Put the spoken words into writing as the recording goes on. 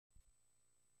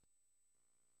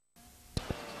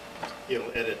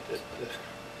you'll edit it.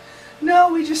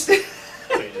 No, we just, So you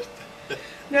just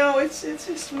no, it's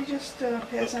just, we just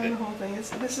pass on Okay. the whole thing.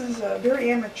 This is very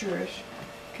amateurish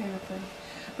kind of thing.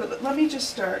 But let me just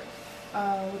start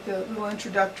with a little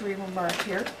introductory remark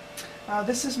here.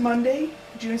 This is Monday,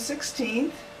 June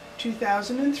 16th,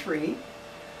 2003.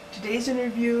 Today's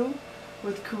interview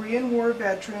with Korean War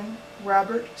veteran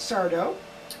Robert Sardo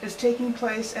is taking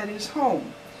place at his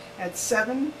home at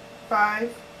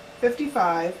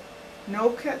 7555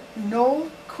 Knoll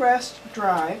Crest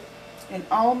Drive in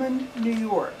Almond, New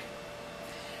York.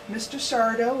 Mr.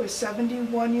 Sardo is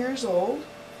 71 years old,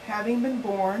 having been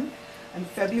born on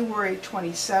February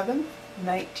 27,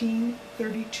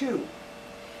 1932.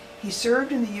 He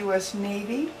served in the U.S.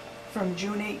 Navy from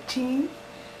June 18,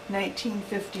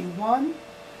 1951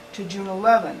 to June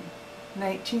 11,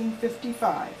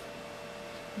 1955.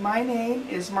 My name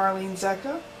is Marlene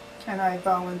Zecca, and I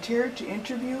volunteered to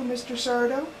interview Mr.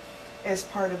 Sardo as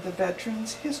part of the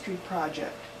Veterans History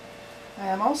Project. I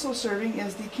am also serving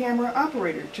as the camera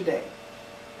operator today.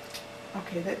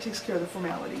 Okay, that takes care of the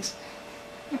formalities.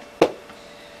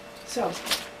 So,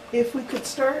 if we could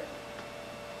start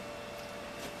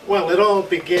Well, it all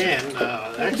began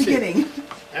at the actually. beginning.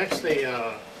 Actually,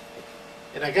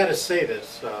 and I got to say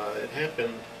this, it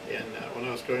happened in when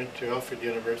I was going to Alfred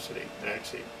University.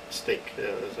 Actually, State.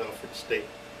 It was Alfred State.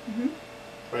 Mhm.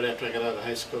 Right after I got out of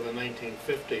high school in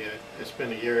 1950, I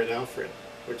spent a year at Alfred,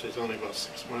 which is only about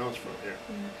 6 miles from here.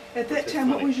 At that Which is time,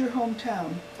 what funny. was your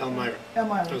hometown? Elmira. I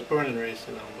Elmira. was born and raised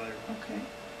in Elmira. Okay.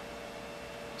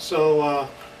 So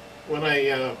when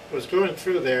I was going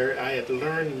through there, I had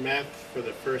learned math for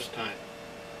the first time.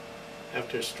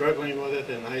 After struggling with it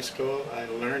in high school, I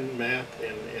learned math,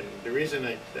 and the reason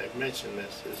I mention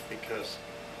this is because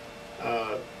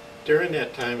during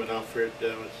that time at Alfred,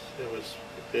 it was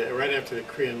right after the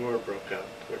Korean War broke out,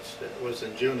 which was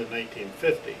in June of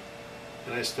 1950,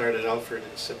 and I started Alfred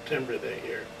in September that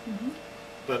year. Mhm.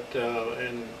 But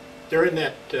and during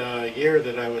that year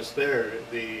that I was there,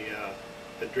 the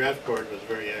draft board was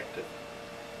very active,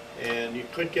 and you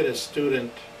could get a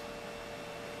student.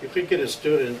 You could get a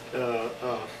student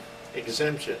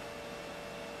exemption,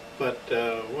 but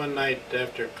one night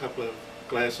after a couple of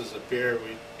glasses of beer,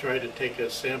 we tried to take a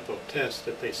sample test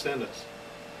that they sent us,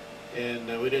 and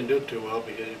we didn't do too well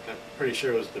because I'm pretty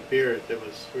sure it was the beer that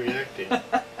was reacting.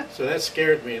 So that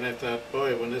scared me, and I thought,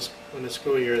 boy, when the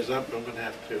school year is up, I'm going to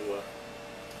have to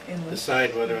Enlist.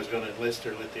 decide whether I was going to enlist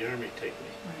or let the Army take me.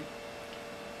 Right.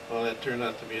 Well, that turned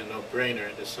out to be a no-brainer.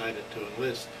 I decided to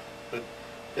enlist. But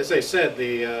as I said,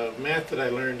 the math that I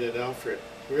learned at Alfred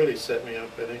really set me up,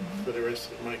 I think, for the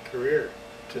rest of my career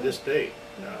to this day.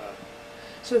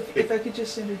 So if I could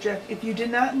just interject, if you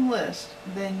did not enlist,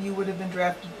 then you would have been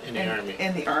drafted In the Army.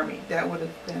 In the Army. That would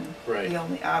have been Right. the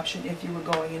only option if you were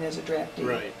going in as a draftee.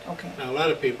 Right. Okay. Now, a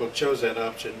lot of people chose that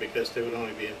option because they would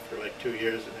only be in for like 2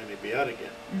 years and then they'd be out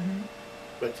again. Mm-hmm.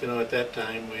 But, you know, at that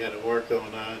time, we had a war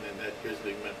going on, and that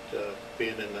usually meant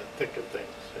being in the thick of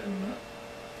things. And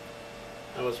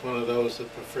I was one of those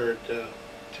that preferred to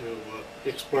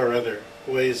explore other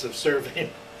ways of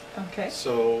serving. Okay.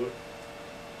 So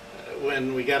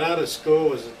when we got out of school,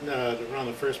 was around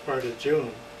the first part of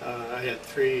June, I had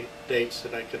 3 dates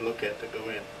that I could look at to go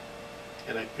in.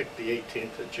 And I picked the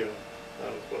 18th of June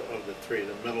of the 3,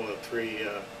 the middle of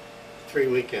 3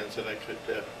 weekends that I could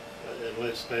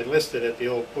enlist. I enlisted at the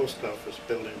old post office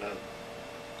building on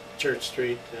Church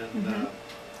Street and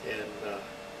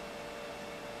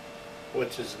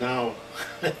which is now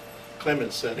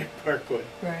Clemens Center Parkway.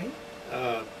 Right.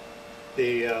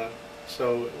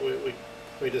 So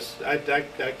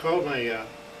I called my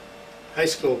high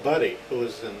school buddy who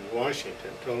was in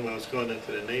Washington, told him I was going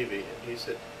into the Navy, and he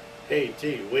said, "Hey,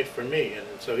 gee, wait for me." And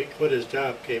so he quit his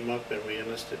job, came up, and we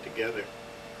enlisted together.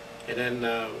 And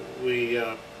then we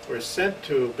were sent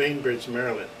to Bainbridge,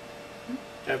 Maryland,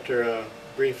 after a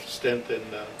brief stint in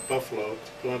Buffalo,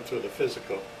 going through the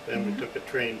physical. Then we took a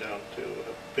train down to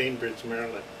Bainbridge,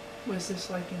 Maryland. Was this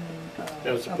like in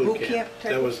That was a a boot camp? camp.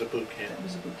 type That of- was the boot camp. That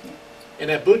was a boot camp. And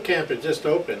that boot camp had just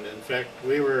opened. In fact,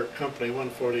 we were Company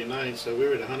 149, so we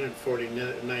were the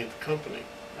 149th company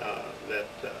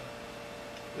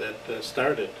that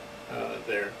started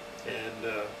there. And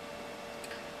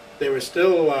they were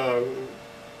still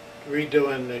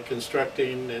redoing,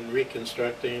 constructing and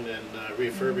reconstructing and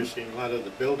refurbishing a lot of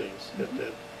the buildings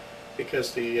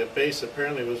because the base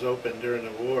apparently was open during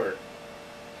the war,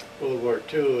 World War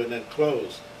II, and then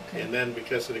closed. Okay. And then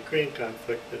because of the Korean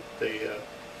conflict, that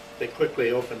they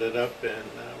quickly opened it up and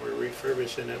were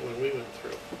refurbishing it when we went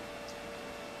through.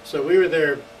 So we were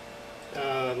there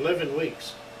 11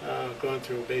 weeks going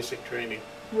through basic training.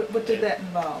 What did that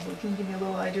involve? Can you give me a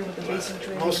little idea what the basic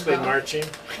training Mostly involved? marching,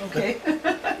 Okay.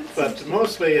 but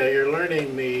mostly you're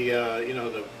learning the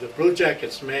Blue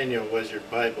Jackets manual was your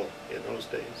Bible in those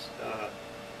days.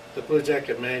 The Blue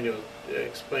Jacket manual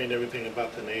explained everything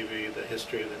about the Navy, the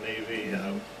history of the Navy,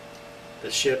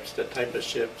 the ships, the type of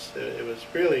ships. It was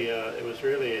really a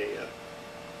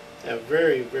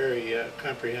very, very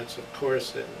comprehensive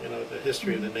course in the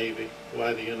history of the Navy,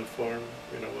 why the uniform,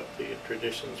 what the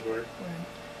traditions were. Right.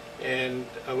 And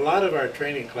a lot of our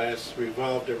training class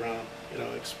revolved around,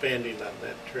 expanding on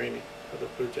that training of the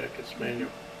Blue Jackets manual.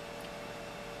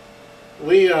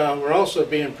 We were also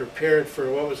being prepared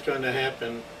for what was going to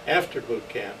happen after boot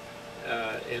camp,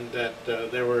 in that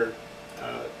there were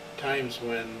times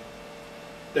when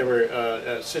there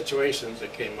were situations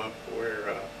that came up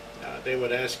where they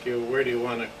would ask you, where do you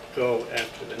want to go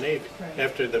after the Navy,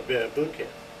 after the boot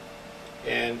camp?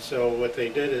 And so what they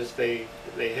did is they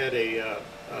had a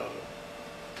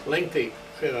lengthy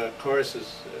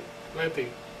lengthy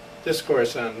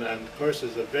discourse on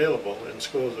courses available and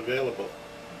schools available.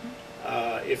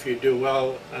 If you do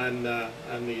well on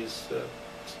these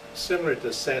similar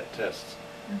to SAT tests,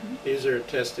 these are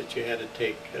tests that you had to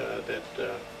take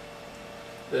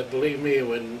that believe me,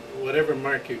 when whatever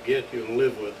mark you get, you'll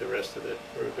live with the rest of it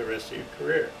for the rest of your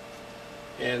career.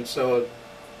 And so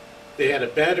they had a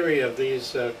battery of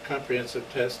these comprehensive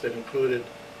tests that included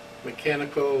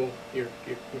your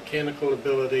mechanical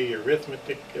ability, your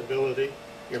arithmetic ability,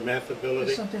 your math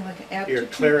ability, Something like an aptitude your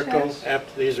clerical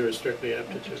test? these are strictly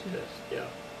aptitude tests, yeah.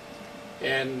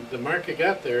 And the mark you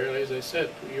got there, as I said,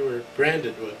 you were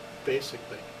branded with,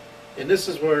 basically. And this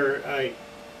is where I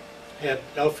had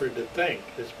Alfred to thank,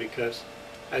 is because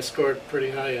I scored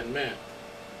pretty high in math.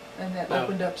 And that Now,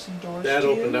 opened up some doors That to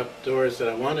you? opened up doors that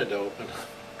I wanted to open up.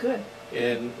 Good.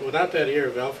 And without that year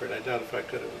of Alfred, I doubt if I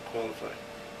could have qualified.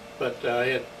 But I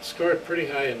had scored pretty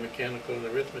high in mechanical and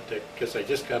arithmetic because I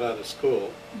just got out of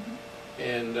school.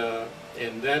 And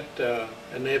that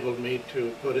enabled me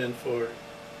to put in for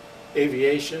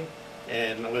aviation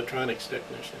and electronics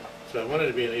technician. So I wanted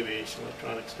to be an aviation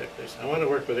electronics technician. I wanted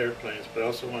to work with airplanes, but I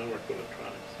also wanted to work with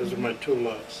electronics. Those are my two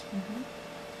loves.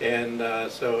 And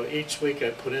so each week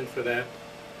I put in for that.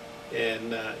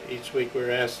 And each week we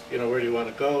were asked, where do you want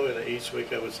to go? And each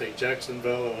week I would say,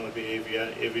 Jacksonville, I want to be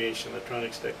aviation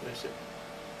electronics technician.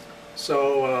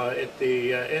 So at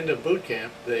the end of boot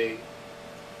camp, they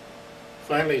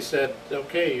finally said,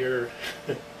 okay,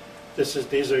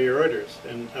 these are your orders.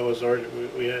 And I was ordered.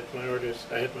 We had my orders.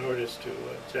 I had my orders to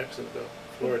Jacksonville,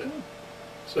 Florida.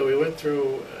 So we went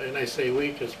through, and I say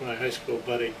we because my high school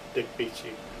buddy Dick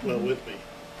Beachy went with me.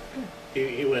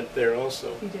 He went there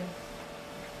also. He did.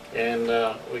 And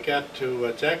we got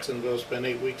to Jacksonville, spent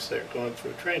 8 weeks there going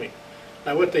through training.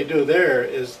 Now what they do there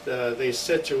is they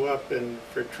set you up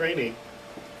for training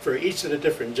for each of the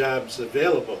different jobs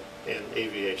available in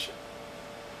aviation.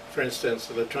 For instance,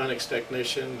 electronics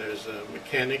technician, there's a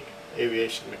mechanic,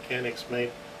 aviation mechanics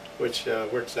mate, which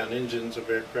works on engines of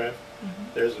aircraft.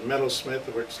 There's a metalsmith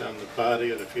that works on the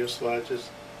body of the fuselages.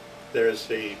 There's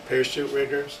the parachute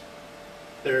riggers.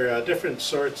 There are different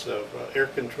sorts of air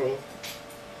control.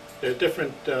 There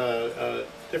are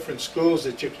different schools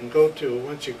that you can go to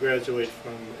once you graduate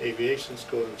from aviation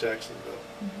school in Jacksonville.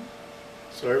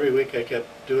 So every week I kept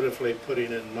dutifully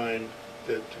putting in mind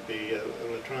to be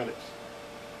electronics.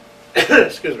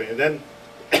 Excuse me. And then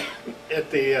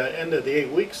at the end of the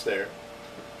 8 weeks there,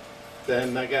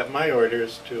 then I got my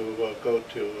orders to go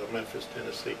to Memphis,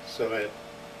 Tennessee. So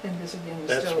And this again was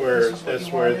that's still, where this is what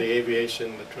you wanted? the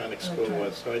aviation electronics school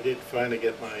was. So I did finally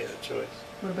get my choice.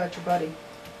 What about your buddy?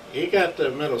 He got the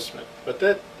metalsmith, but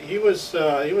he was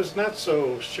not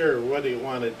so sure what he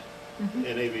wanted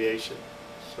in aviation.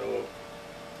 So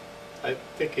I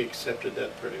think he accepted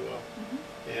that pretty well.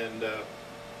 And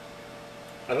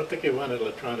I don't think he wanted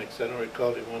electronics. I don't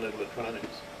recall he wanted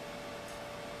electronics.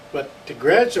 But to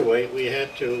graduate, we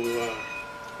had to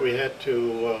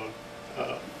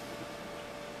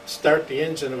start the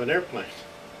engine of an airplane,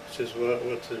 which is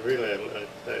what's really I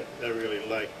really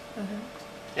like.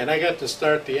 And I got to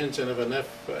start the engine of an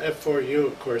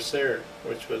F4U Corsair,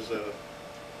 which was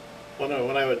when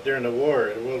I was during the war,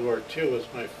 in World War II, was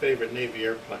my favorite Navy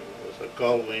airplane. It was a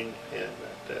gull wing, and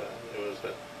it was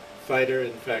a fighter.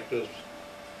 In fact, it was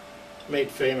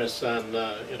made famous on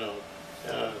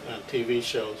on TV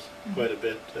shows quite a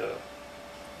bit.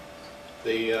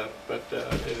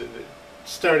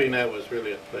 Starting that was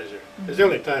really a pleasure. It's the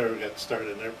only time I ever got to start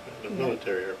an airplane, a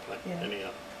military airplane,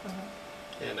 anyhow.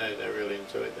 And I really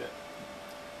enjoyed that.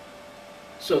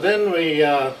 So then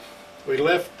we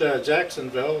left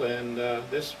Jacksonville, and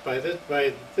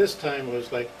by this time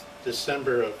was like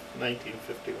December of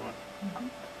 1951. Mhm.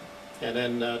 And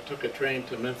then took a train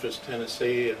to Memphis,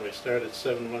 Tennessee, and we started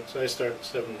 7 months. I started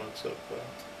 7 months of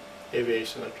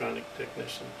aviation electronic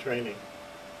technician training.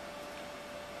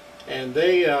 And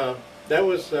that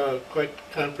was quite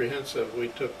comprehensive. We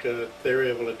took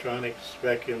theory of electronics,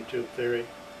 vacuum tube theory.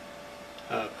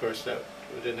 Of course,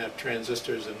 we didn't have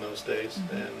transistors in those days,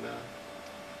 and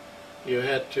you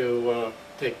had to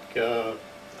take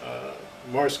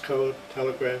Morse code,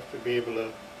 telegraph, to be able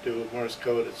to do Morse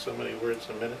code at so many words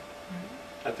a minute.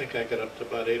 I think I got up to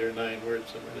about 8 or 9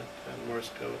 words a minute on Morse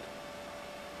code.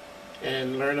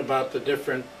 And learn about the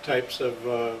different types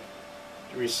of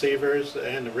receivers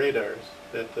and radars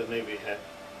that the Navy had.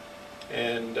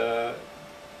 And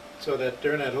so that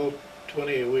during that whole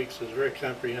 28 weeks was a very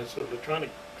comprehensive electronic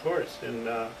course. And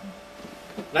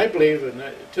I believe, and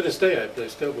to this day I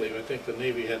still believe, I think the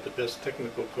Navy had the best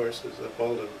technical courses of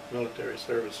all the military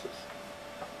services.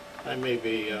 I may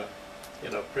be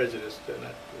prejudiced in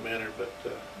that manner, but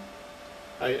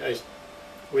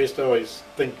we used to always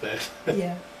think that.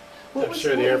 Yeah. I'm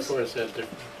sure the Air Force had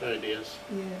different ideas.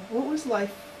 Yeah. What was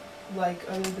life like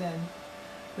other than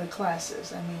the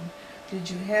classes? I mean, did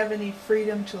you have any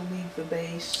freedom to leave the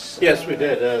base? Yes, we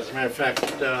did. As a matter of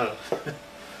fact,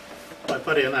 my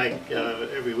buddy and I,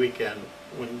 every weekend,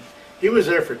 when he was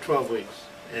there for 12 weeks,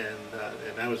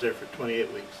 and I was there for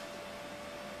 28 weeks.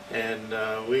 And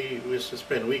we used to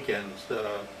spend weekends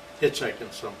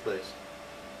hitchhiking someplace.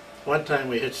 One time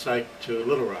we hitchhiked to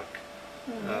Little Rock,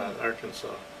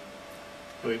 Arkansas.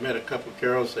 We met a couple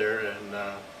girls there, and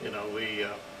we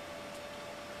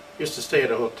used to stay at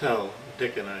a hotel,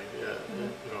 Dick and I,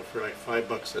 for like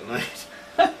 $5 a night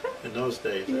in those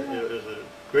days. Yeah. It was a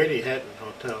Grady Hatton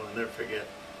hotel, I'll never forget.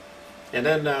 And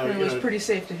then it was pretty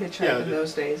safe to hitchhike in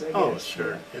those days, I guess. Oh,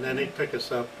 sure. Yeah. And then he'd pick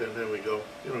us up, and then we go,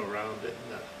 around it.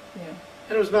 Yeah.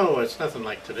 And it's nothing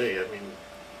like today. I mean,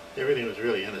 everything was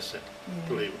really innocent,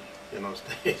 believe me, in those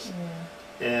days. Yeah.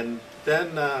 And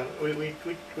then we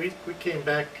came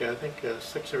back, I think,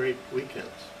 6 or 8 weekends.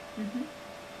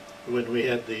 When we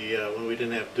had when we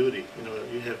didn't have duty.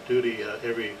 You have duty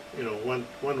every,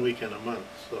 one weekend a month.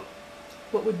 So.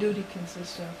 What would duty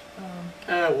consist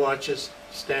of? Watches,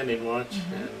 standing watch,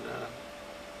 and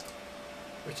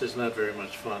which is not very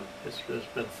much fun. It's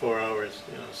been 4 hours,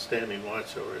 standing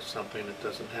watch over something that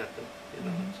doesn't happen.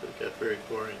 So it got very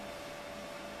boring.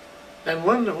 And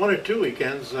one or two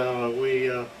weekends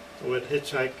we would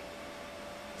hitchhike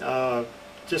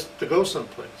just to go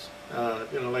someplace.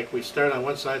 Like we start on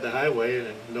one side of the highway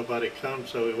and nobody comes,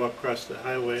 so we walk across the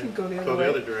highway and go the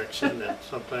other direction, and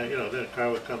sometimes, then a car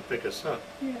would come pick us up.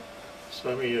 Yeah.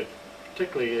 So I mean,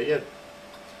 particularly, you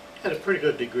had a pretty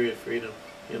good degree of freedom,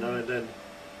 and then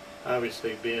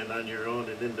obviously being on your own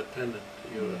and independent,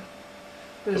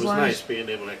 it was nice being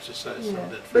able to exercise some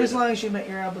of that freedom. But as long as you met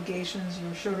your obligations,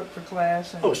 you showed up for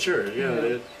class. And, oh, sure,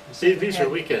 yeah. These were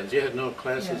weekends. You had no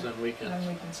classes on weekends. On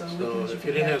weekends, so if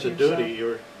you didn't have the duty,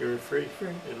 you were free. Free.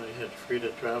 You had free to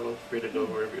travel, free to go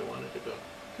wherever you wanted to go.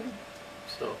 Good.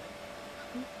 So,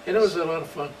 and it was a lot of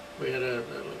fun. We had a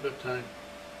good time.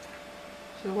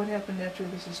 So what happened after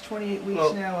this? Is 28 weeks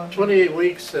Well, now? 28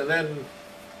 weeks, and then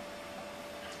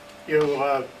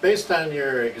you, based on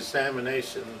your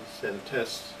examinations and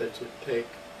tests that you take,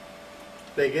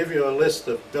 they give you a list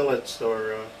of billets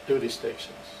or duty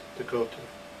stations to go to.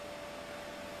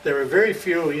 There were very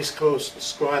few East Coast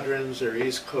squadrons or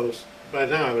East Coast. By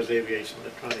now I was aviation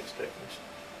electronics technician,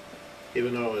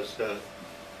 even though I was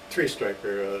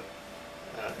three-striker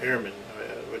airman,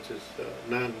 which is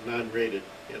non-rated,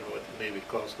 what the Navy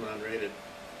calls non-rated.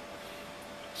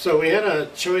 So we had a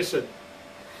choice of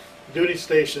duty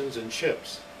stations and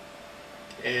ships,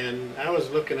 and I was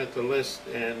looking at the list,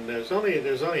 and there's only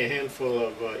a handful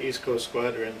of East Coast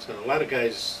squadrons, and a lot of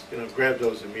guys grab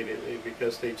those immediately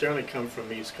because they generally come from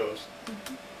the East Coast,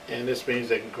 and this means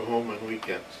they can go home on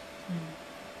weekends.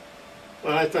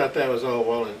 Well, I thought that was all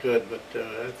well and good, but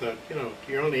I thought,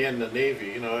 you're only in the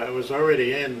Navy. I was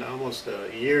already in almost a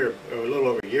year, or a little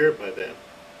over a year by then,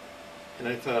 and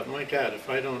I thought, my God, if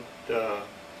I don't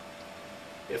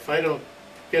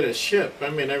get a ship, I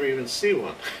may never even see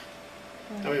one.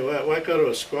 I mean, why go to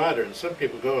a squadron? Some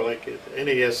people go like at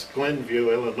NES Glenview,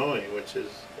 Illinois, which is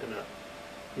in the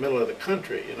middle of the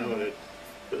country,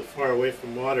 far away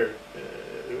from water,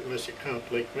 unless you count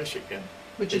Lake Michigan.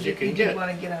 But you did want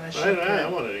to get on a ship. I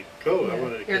wanted to go. Yeah. I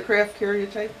wanted to get, aircraft carrier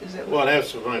type? Is that what? well,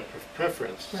 that's my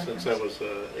preference since I was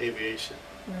aviation.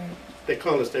 Right. They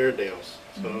call us Airedales.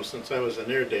 So since I was an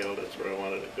Airedale, that's where I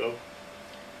wanted to go.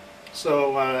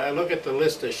 So I look at the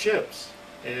list of ships,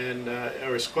 and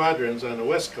or squadrons on the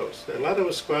West Coast. A lot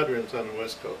of squadrons on the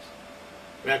West Coast.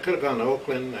 I mean, I could have gone to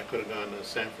Oakland, I could have gone to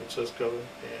San Francisco,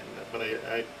 but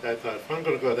I thought, if I'm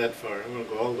going to go that far, I'm going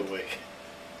to go all the way.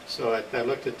 So I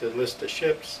looked at the list of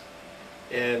ships,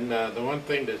 and the one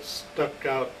thing that stuck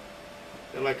out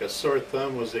like a sore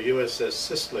thumb was the USS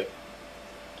Sicily.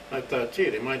 I thought, gee,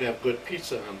 they might have good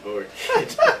pizza on board.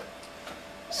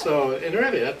 So, and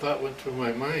really, that thought went through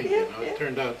my mind, you know. It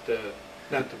turned out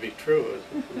not to be true.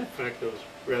 In fact, it was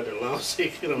rather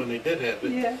lousy, you know, when they did have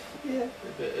it. Yeah, yeah.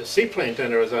 The seaplane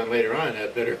tender was on later on,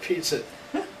 had better pizza.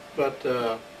 But,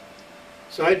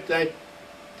 so I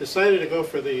decided to go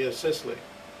for the Sicily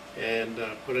and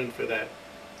put in for that.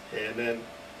 And then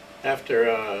after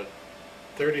a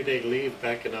 30-day leave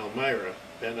back in Elmira,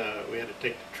 then we had to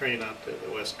take the train out to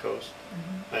the West Coast.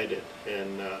 Mm-hmm. I did.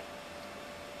 And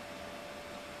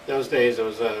those days it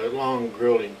was a long,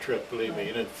 grueling trip, believe me.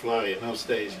 You didn't fly. In those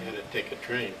days you had to take a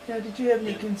train. Now, did you have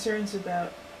any concerns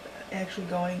about actually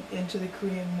going into the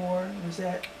Korean War? Was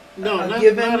that a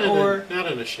given, or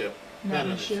not in a ship. Not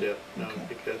in a ship? No, okay.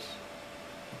 Because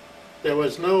there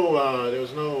was no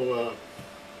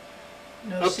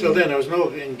up till then, there was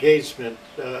no engagement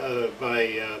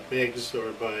by MiGs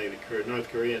or by the North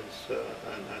Koreans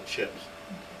on ships.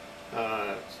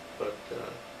 But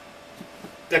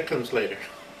that comes later.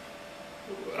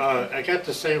 I got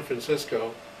to San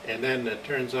Francisco, and then it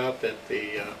turns out that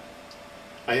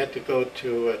I had to go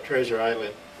to Treasure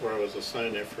Island, where I was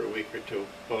assigned there for a week or two.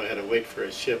 Well, I had to wait for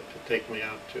a ship to take me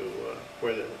out to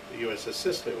where the USS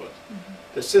Sicily was. Mm-hmm.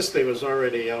 The Sicily was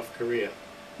already off Korea.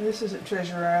 This is at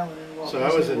Treasure Island in Walt So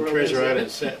I was in Treasure Island, in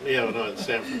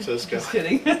San Francisco. Just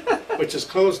kidding. Which is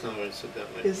closed now,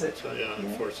 incidentally. Is it? So, yeah,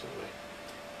 unfortunately.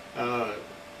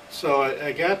 So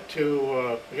I got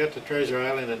to Treasure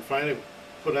Island and finally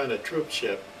put on a troop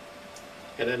ship,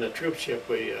 and then the troop ship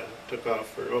we took off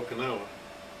for Okinawa.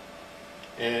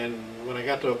 And when I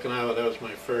got to Okinawa, that was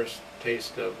my first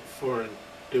taste of foreign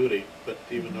duty. But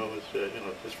even though it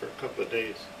was just for a couple of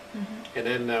days, and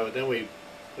then we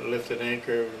lifted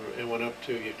anchor and went up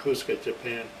to Yokosuka,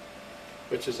 Japan,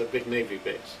 which is a big Navy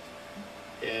base.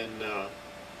 And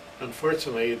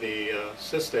unfortunately, the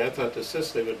Sicily, I thought the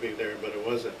Sicily would be there, but it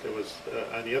wasn't. It was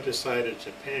on the other side of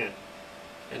Japan,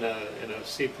 in a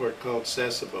seaport called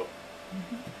Sasebo.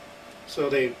 So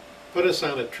they put us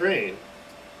on a train,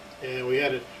 and we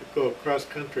had to go across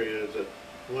country. It was a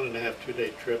 1.5,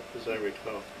 2-day trip, as I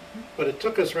recall. But it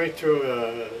took us right through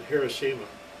Hiroshima,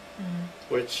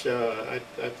 which I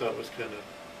thought was kind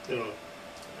of,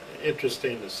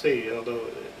 interesting to see. Although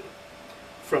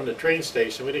from the train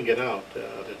station, we didn't get out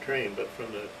the train, but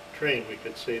from the train we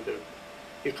could see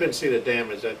you couldn't see the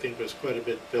damage. I think there was quite a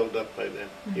bit built up by then,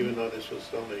 even though this was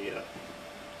only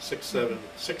 7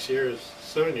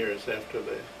 years after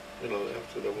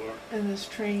the war. And this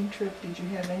train trip, did you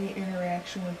have any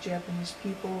interaction with Japanese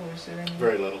people, or is there any?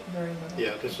 Very little. Very little.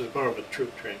 Yeah, this was more of a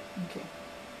troop train. Okay.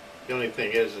 The only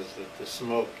thing is that the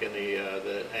smoke and the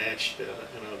ash, it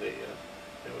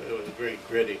was very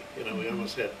gritty. We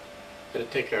almost had to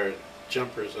take our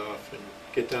jumpers off and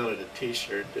get down to the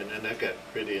T-shirt, and then that got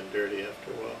gritty and dirty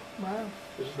after a while. Wow.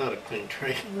 This is not a clean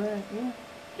train. Right. Yeah.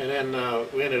 And then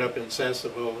we ended up in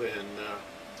Sasebo, and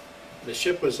the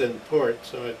ship was in port,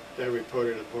 so I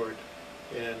reported aboard,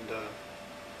 and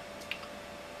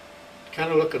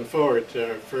kind of looking forward to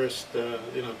our first,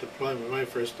 deployment, my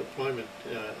first deployment,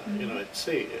 at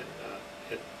sea.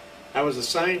 And I was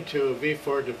assigned to a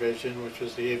V4 division, which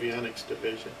was the avionics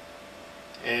division,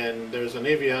 and there's an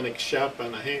avionics shop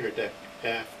on the hangar deck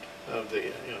aft of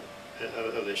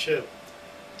the ship.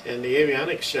 And the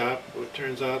avionics shop, it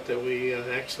turns out that we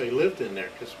actually lived in there,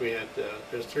 because we had,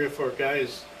 there's 3 or 4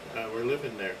 guys were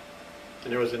living there.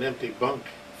 And there was an empty bunk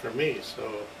for me,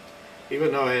 so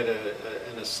even though I had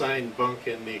an assigned bunk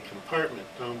in the compartment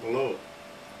down below,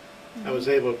 I was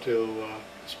able to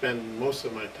spend most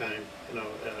of my time,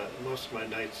 most of my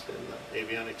nights in the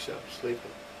avionics shop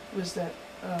sleeping. Was that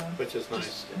which is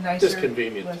nice. Nicer, just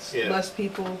convenient. Less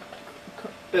people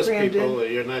Less crammed people,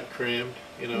 in? You're not crammed.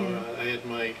 I had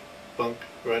my bunk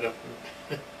right up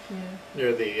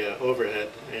near the overhead,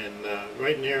 and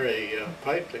right near a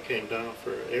pipe that came down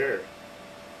for air.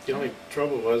 The only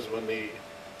trouble was when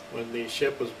the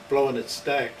ship was blowing its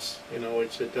stacks,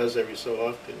 which it does every so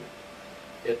often.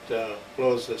 It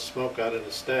blows the smoke out of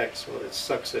the stacks, well, it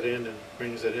sucks it in and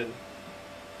brings it in.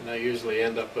 And I usually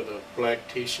end up with a black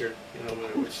T-shirt,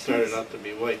 which started out to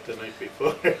be white the night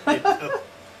before.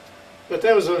 But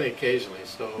that was only occasionally,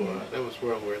 so that was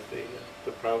well worth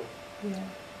the problem. Yeah.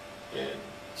 And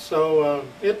so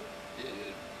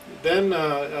then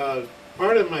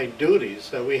part of my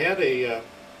duties, we had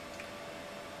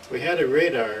we had a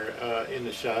radar in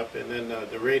the shop, and then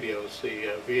the radios, the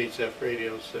VHF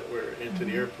radios that were into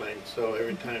the airplane. So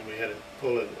every time we had to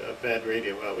pull a bad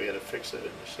radio out, we had to fix it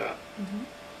in the shop.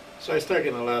 So I started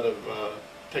getting a lot of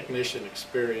technician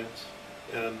experience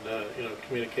and you know,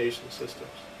 communication systems.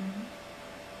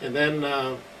 And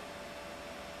then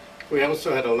we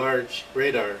also had a large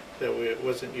radar that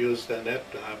wasn't used on that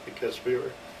because we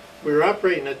were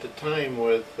operating at the time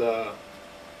with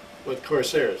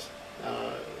Corsairs,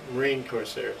 Marine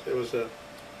Corsairs. It was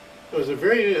a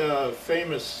very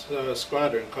famous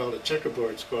squadron called the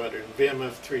Checkerboard Squadron.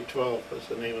 VMF 312 was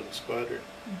the name of the squadron.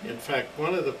 In fact,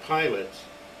 one of the pilots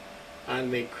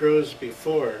on the cruise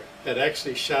before had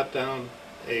actually shot down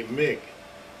a MiG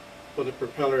with a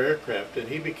propeller aircraft, and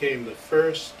he became the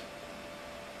first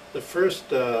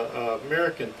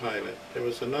American pilot. There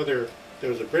was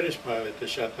a British pilot that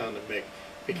shot down the MiG.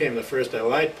 Became the first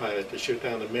Allied pilot to shoot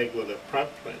down the MiG with a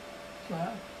prop plane.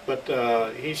 Wow.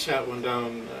 But he shot one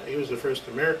down, he was the first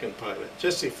American pilot.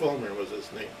 Jesse Fulmer was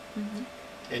his name.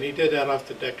 And he did that off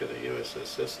the deck of the USS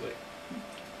Sicily.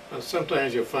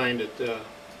 Sometimes you'll find that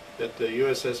the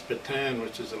USS Bataan,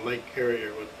 which is a light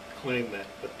carrier, would claim that,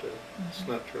 but it's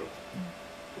not true.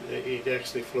 He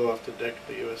actually flew off the deck of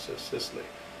the USS Sicily.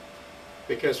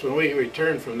 Because when we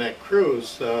returned from that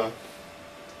cruise,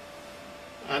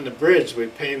 on the bridge we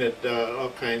painted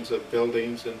all kinds of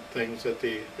buildings and things that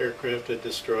the aircraft had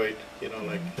destroyed. You know,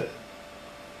 like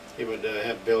he would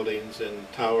have buildings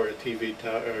and TV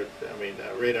tower,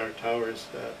 radar towers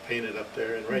painted up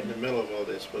there. And right in the middle of all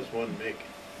this was one MiG.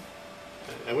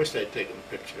 I wish I'd taken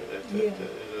a picture of that.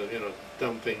 You know,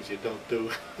 dumb things you don't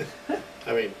do.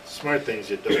 I mean, smart things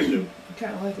you don't do.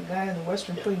 Kind of like the guy in the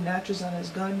Western putting notches on his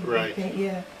gun. Right.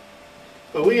 Yeah.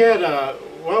 But we had,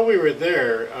 while we were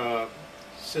there,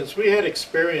 since we had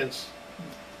experience,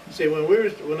 see,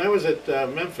 when I was at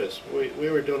Memphis, we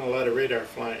were doing a lot of radar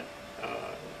flying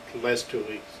the last 2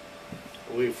 weeks.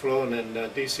 We've flown in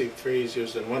DC-3s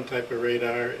using one type of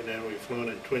radar, and then we've flown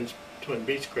in twin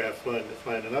Beechcraft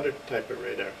flying another type of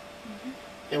radar.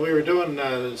 And we were doing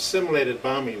simulated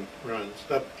bombing runs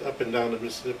up and down the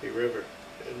Mississippi River,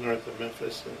 north of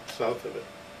Memphis and south of it.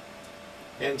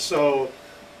 And so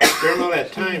during all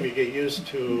that time, you get used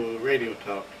to radio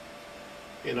talk.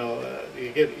 You know, you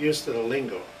get used to the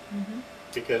lingo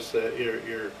because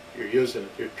you're using it.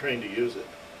 You're trained to use it.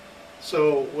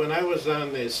 So when I was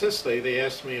on the Sicily, they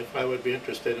asked me if I would be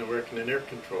interested in working in air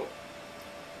control.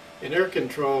 And air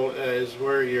control is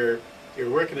where you're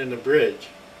working in the bridge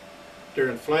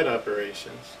during flight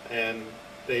operations, and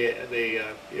you're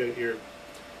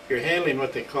handling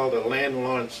what they call the land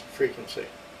launch frequency.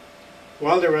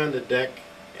 While they're on the deck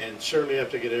and shortly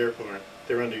after they get airborne,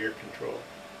 they're under your control.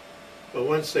 But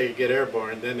once they get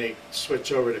airborne, then they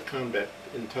switch over to combat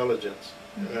intelligence,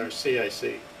 or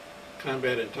CIC,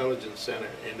 Combat Intelligence Center,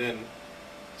 and then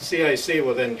CIC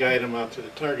will then guide them out to the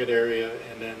target area,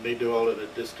 and then they do all of the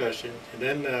discussion. And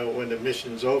then when the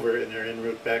mission's over and they're en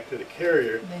route back to the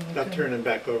carrier, they'll turn them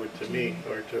back over to me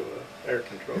or to an air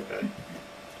control guy.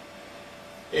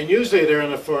 And usually they're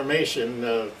in a formation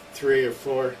of 3 or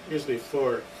 4, usually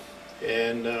 4,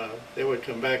 and they would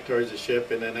come back towards the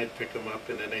ship, and then I'd pick them up,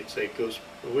 and then they'd say goose.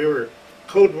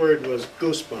 Code word was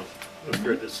goosebump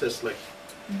for the Sicily.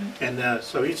 And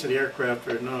so each of the aircraft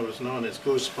was known as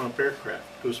Goosebump aircraft.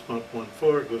 Goosebump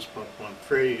 1-4, Goosebump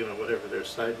 1-3, you know, whatever their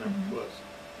side number was.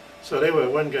 So they were,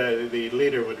 one guy, the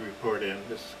leader would report in,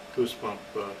 this Goosebump,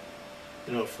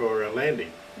 you know, for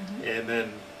landing. And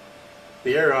then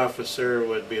the air officer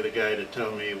would be the guy to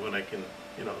tell me when I can,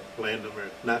 you know, land them or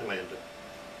not land them.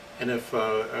 And if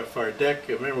our deck,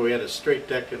 remember we had a straight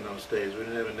deck in those days, we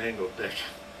didn't have an angled deck.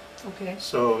 Okay.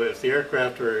 So if the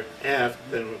aircraft were aft,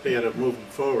 then they had to move them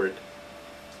forward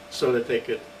so that they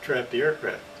could trap the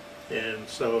aircraft. And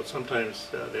so sometimes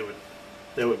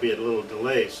there would be a little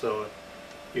delay. So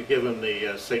you give them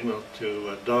the signal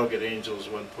to dog at Angels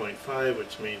 1.5,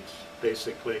 which means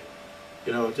basically,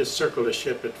 you know, just circle the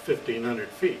ship at 1,500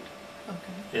 feet.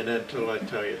 Okay. And then until I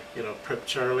tell you, you know, prep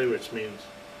Charlie, which means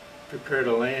prepare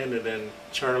to land, and then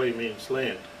Charlie means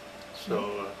land.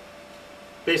 So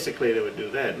basically they would do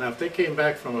that. Now if they came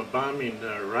back from a bombing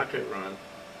rocket run,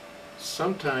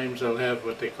 sometimes they'll have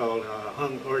what they call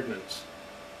hung ordnance.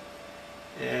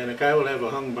 And a guy will have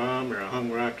a hung bomb or a hung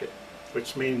rocket,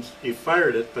 which means he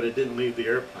fired it but it didn't leave the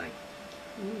airplane.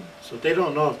 So they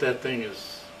don't know if that thing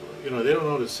is, you know, they don't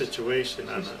know the situation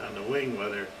on the wing,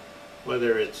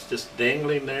 whether it's just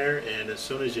dangling there and as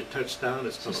soon as you touch down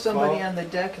it's going to fall. So somebody on the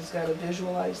deck has got to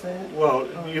visualize that? Well,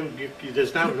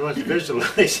 there's not much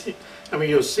visualizing. I mean,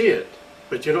 you'll see it,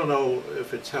 but you don't know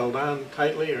if it's held on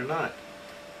tightly or not.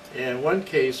 In one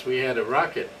case, we had a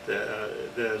rocket,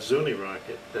 the Zuni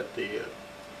rocket that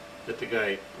the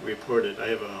guy reported. I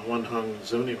have a one-hung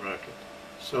Zuni rocket.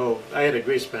 So I had a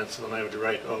grease pencil and I would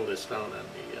write all this down on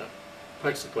the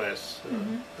plexiglass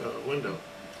window.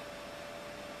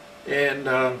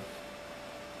 And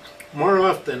more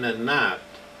often than not,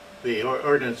 the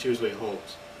ordnance usually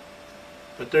holds.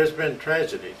 But there's been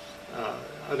tragedies.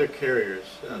 Other carriers,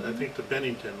 I think the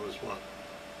Bennington was one.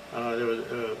 There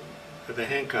was the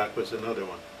Hancock was another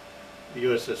one. The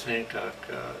USS Hancock,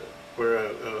 where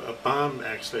a bomb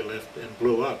actually left and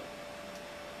blew up.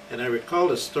 And I recall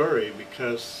the story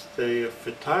because the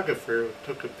photographer who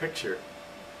took a picture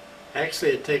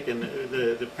actually had taken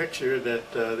the picture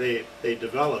that they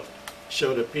developed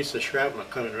showed a piece of shrapnel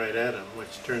coming right at him,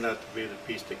 which turned out to be the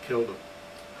piece that killed him.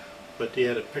 But he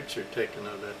had a picture taken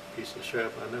of that piece of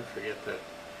shrapnel. I'll never forget that.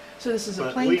 So this is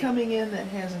a plane coming in that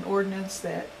has an ordnance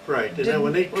that right, and then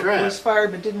when they was fired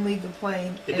but didn't leave the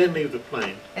plane. It didn't leave the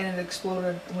plane. And it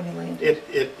exploded when he landed.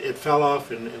 It fell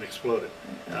off and exploded.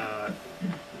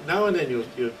 Now and then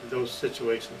those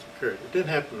situations occurred. It didn't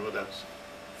happen with us,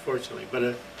 fortunately.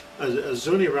 But a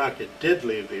Zuni rocket did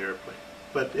leave the airplane,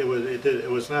 but it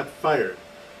was not fired.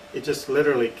 It just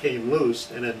literally came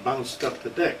loose and then bounced up the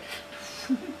deck.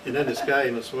 And then this guy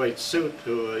in this white suit,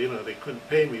 who they couldn't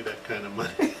pay me that kind of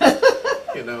money,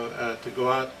 to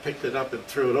go out, picked it up and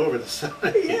threw it over the side.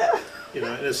 Yeah.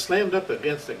 And it slammed up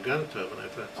against a gun tub, and I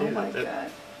thought, oh my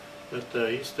God.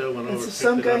 But he still went over, so picked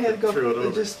some it guy up had and to go threw it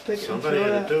over. just pick Somebody it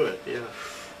and throw had to do it,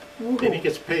 yeah. Woo. And he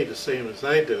gets paid the same as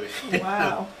I do.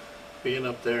 Wow. Being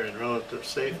up there in relative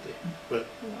safety. But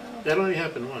wow. that only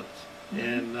happened once.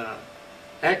 And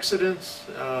accidents,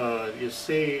 you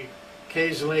see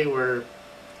occasionally where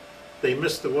they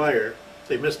miss the wire,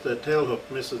 the tail hook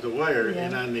misses the wire,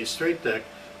 and on the straight deck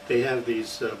they have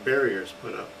these barriers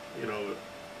put up,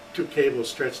 2 cables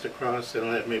stretched across.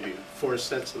 They'll have maybe 4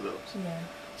 sets of those. Yeah.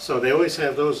 So they always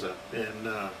have those up, and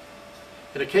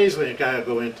occasionally a guy will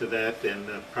go into that and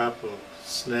the prop will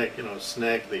snag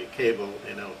the cable,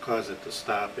 and it'll cause it to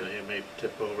stop, and it may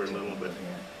tip over a little bit.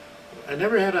 Yeah. I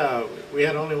never had we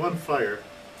had only one fire,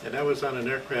 and that was on an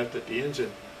aircraft that the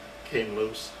engine came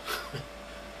loose.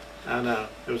 And there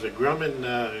was a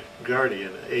Grumman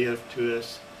Guardian,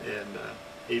 AF-2S, and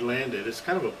he landed. It's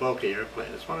kind of a bulky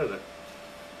airplane. It's one of the,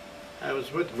 I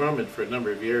was with Grumman for a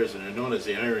number of years, and they're known as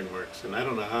the Iron Works, and I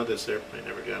don't know how this airplane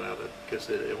ever got out of it, because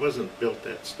it wasn't built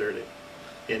that sturdy.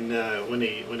 And when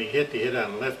he hit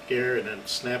on left gear, and then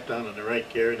snapped down on the right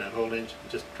gear, and that whole engine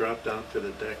just dropped down to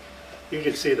the deck. You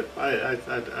could see I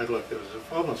looked, it was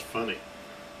almost funny.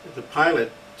 The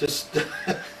pilot just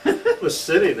was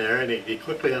sitting there, and he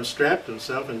quickly unstrapped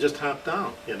himself and just hopped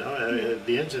down.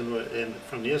 The engine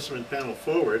from the instrument panel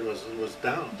forward was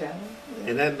down. Down. Yeah.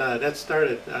 And then that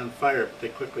started on fire, but they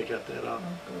quickly got that off.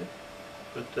 Oh,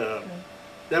 good. But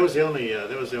that was the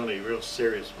only real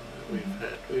serious one that we've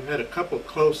had. We've had a couple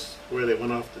close where they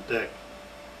went off the deck,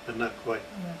 but not quite.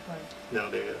 Not quite. No,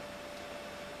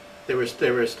 they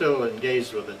were still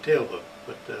engaged with the tail hook,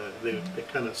 but they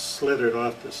kind of slithered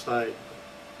off the side.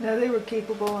 Now they were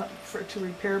capable to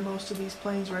repair most of these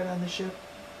planes right on the ship?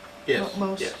 Yes.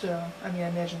 Most, yes. I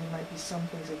imagine there might be some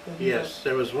things that couldn't. Yes,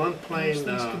 there was one plane. Most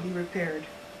things could be repaired.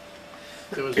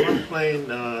 There was one plane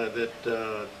that,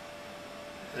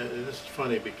 this is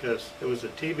funny because there was a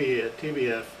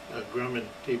TBF, a Grumman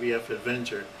TBF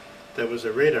Avenger, that was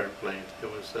a radar plane.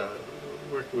 It was,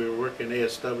 we were working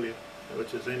ASW,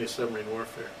 which is anti-submarine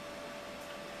warfare.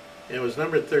 And it was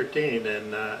number 13,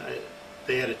 and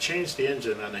they had to change the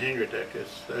engine on the hangar deck.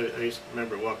 I used to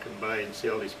remember walking by and see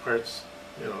all these parts,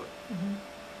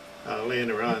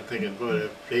 laying around, thinking, boy, I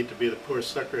hate to be the poor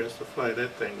sucker who has to fly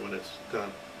that thing when it's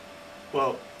done.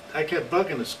 Well, I kept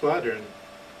bugging the squadron,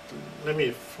 let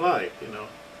me fly,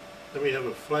 let me have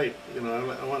a flight.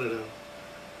 I wanted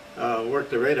to work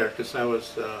the radar, because I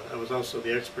was also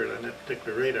the expert on that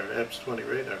particular radar, APS 20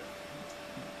 radar.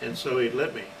 And so he'd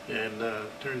let me, and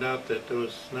turned out that it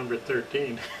was number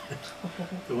 13,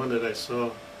 the one that I saw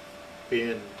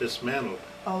being dismantled.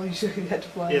 Oh, you had to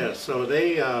fly? Yeah, so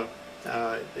they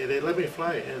let me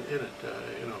fly in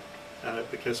it,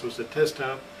 because it was a test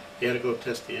hop. You had to go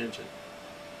test the engine.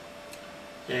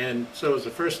 And so it was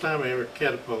the first time I ever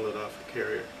catapulted off a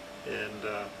carrier,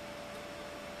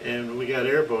 and we got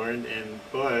airborne, and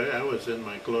boy, I was in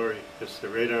my glory, because the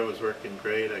radar was working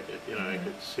great. I could, I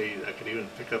could see, I could even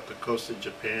pick up the coast of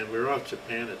Japan. We were off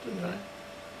Japan at the time,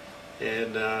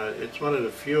 and it's one of the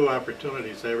few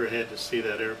opportunities I ever had to see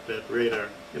that radar,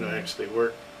 actually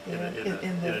work in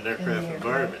an aircraft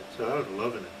environment. So I was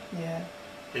loving it. Yeah.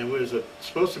 And it was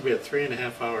supposed to be a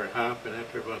 3.5-hour hop, and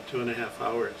after about 2.5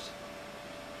 hours,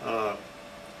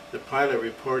 the pilot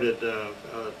reported a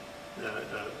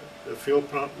fuel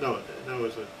problem. No, there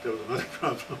was another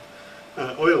problem,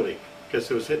 oil leak, because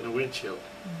it was hitting the windshield.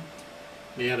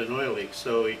 And he had an oil leak,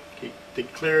 so he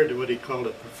declared what he called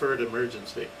a preferred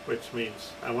emergency, which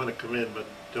means I want to come in, but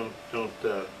don't.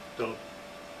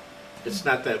 It's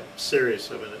not that serious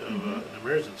of an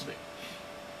emergency.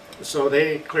 So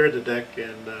they cleared the deck,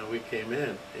 and we came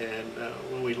in. And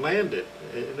when we landed,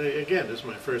 and again, this is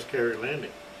my first carrier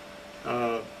landing.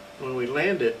 When we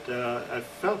landed, I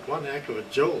felt one heck of a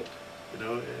jolt. You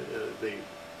know,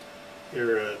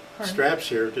 your straps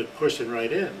here just pushing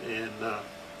right in, and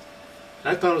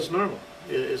I thought it was normal.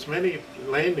 As many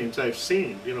landings I've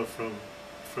seen, you know,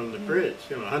 from the bridge,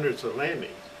 you know, hundreds of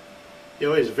landings. You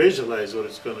always visualize what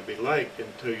it's going to be like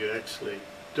until you actually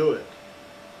do it.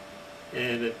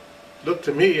 And it looked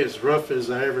to me as rough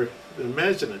as I ever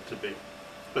imagined it to be.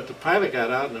 But the pilot got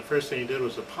out, and the first thing he did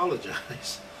was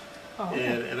apologize. Oh,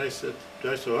 okay. And I said,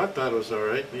 well, I thought it was all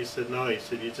right. And he said, no, he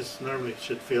said, you just normally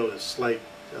should feel a slight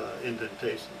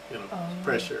indentation, you know,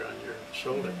 pressure on your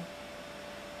shoulder. Yeah.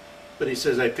 But he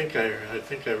says, I think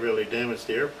I really damaged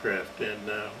the aircraft. And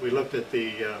we looked at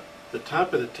the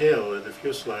top of the tail of the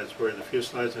fuselage, where the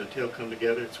fuselage and the tail come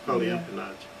together. It's called the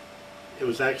empennage. It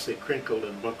was actually crinkled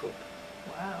and buckled.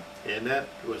 Wow. And that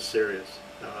was serious.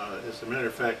 As a matter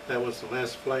of fact, that was the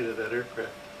last flight of that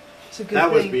aircraft.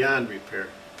 That was beyond repair.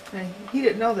 And he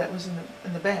didn't know that was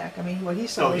in the back. I mean, what he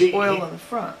saw No, was oil in the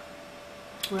front.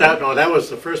 Right? That was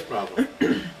the first problem.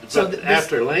 So but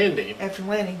after landing,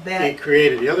 he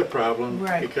created the other problem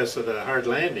because of the hard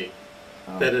landing,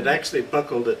 that it actually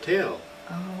buckled the tail.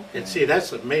 Oh, okay. And see,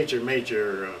 that's a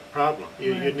major problem.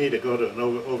 You need to go to an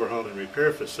overhaul and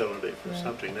repair facility for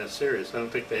something that serious. I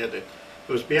don't think they had to. It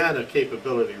was beyond the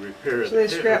capability of repair of the carrier.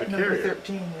 So they scrapped number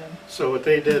 13 then. So what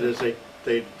they did is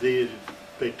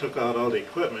they took out all the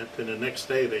equipment, and the next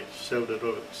day they shoved it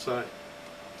over the side.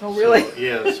 Oh, really? So,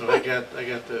 yeah. So I got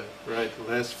to ride the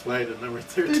last flight at number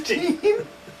 13.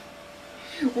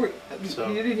 So,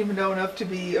 you didn't even know enough to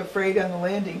be afraid on the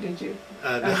landing, did you?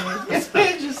 No.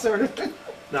 Just sort of.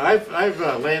 No, I've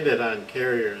landed on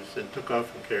carriers and took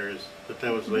off from carriers, but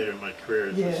that was later in my career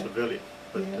as a civilian.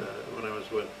 But when I was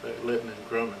with Lytton and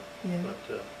Grumman. Yeah.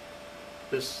 But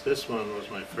this one was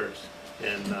my first,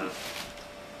 and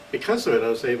because of it, I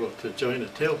was able to join a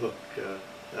tailhook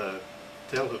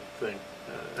thing.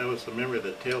 I was a member of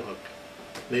the tailhook,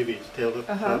 Navy's tailhook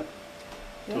club.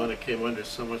 The one that came under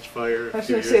so much fire. I was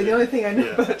going to say, the only thing I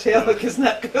know about tailhook is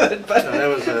not good, but that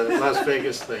was a Las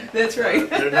Vegas thing. That's right.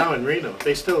 They're now in Reno.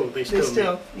 They still meet.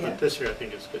 Yeah. But this year I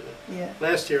think it's good. Yeah.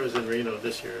 Last year was in Reno.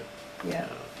 This year. Yeah.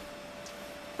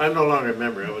 I'm no longer a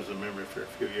member. I was a member for a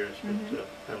few years, but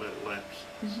I let it lapse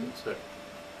since I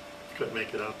couldn't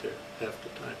make it out there half the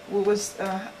time.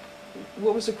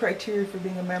 What was the criteria for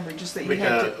being a member? Just that you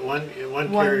had to one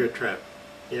carrier trap.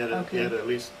 You had to at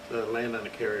least land on a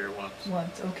carrier once.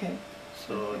 Once, okay.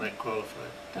 So and I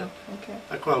qualified. Oh, okay.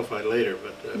 I qualified later,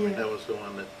 but I mean, that was the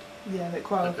one that. Yeah, that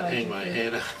qualified. I could hang my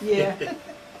head on. Yeah.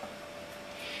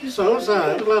 So it was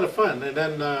a lot of fun, and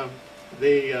then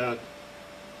the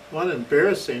one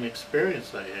embarrassing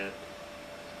experience I had.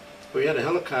 We had a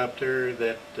helicopter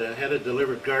that had to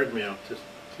deliver guard mail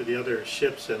to the other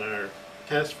ships in our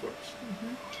task force.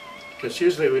 Because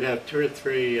usually we'd have two or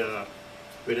three of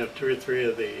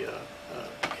the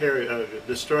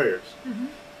destroyers,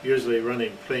 usually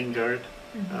running plane guard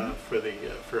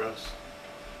for us.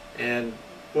 And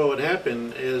what would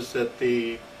happen is that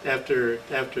after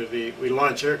we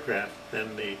launch aircraft,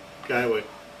 then the guy would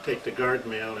take the guard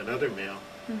mail and other mail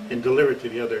and deliver it to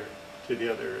the other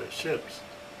ships.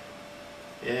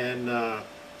 And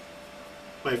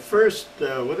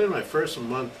within my first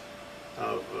month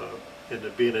of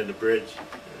being in the bridge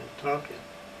and talking,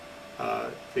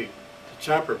 the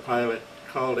chopper pilot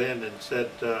called in and said,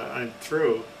 "I'm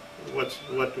through.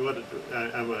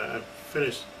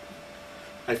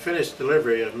 I finished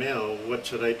delivery of mail. What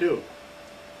should I do?"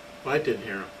 Well, I didn't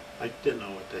hear him. I didn't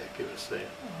know what the heck he was saying.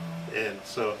 And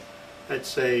so I'd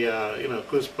say,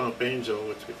 goosebump angel,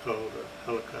 which we call the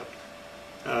helicopter.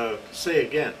 Say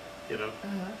again,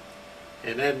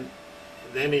 And then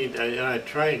I'd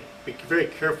try and be very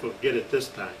careful to get it this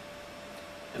time,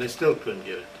 and I still couldn't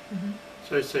get it.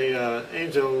 So I'd say,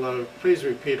 Angel, please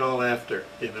repeat all after,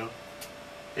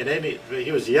 And then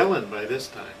he was yelling by this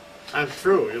time. I'm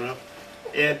through,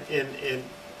 And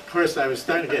of course I was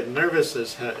starting to get nervous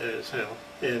as hell,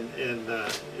 and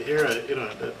here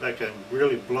like I'm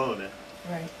really blowing it.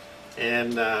 Right.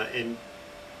 And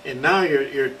now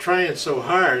you're trying so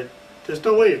hard, there's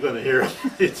no way you're going to hear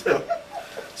him.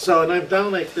 So and I'm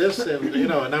down like this, and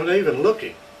and I'm not even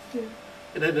looking.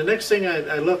 And then the next thing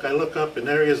I look up, and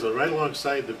there he is right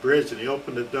alongside the bridge, and he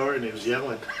opened the door and he was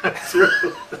yelling through.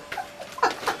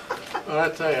 Well, I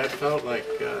tell you, I felt like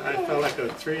I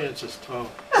was 3 inches tall.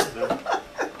 You know?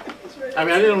 I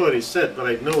mean, I didn't know what he said, but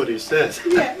I knew what he said.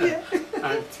 Yeah, yeah.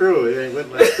 I'm through. It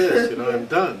went like this, you know. I'm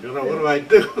done. You know, what do I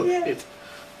do? Yeah.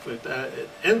 But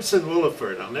Ensign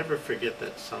Williford, I'll never forget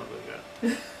that son of a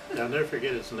gun. I'll never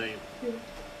forget his name. Yeah.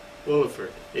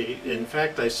 Williford. In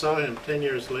fact, I saw him 10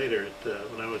 years later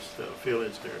when I was field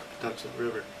engineer at Patuxent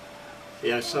River.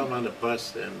 Yeah, I saw him on the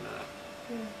bus, and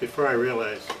Yeah. before I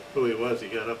realized who he was, he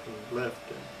got up and left.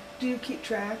 Do you keep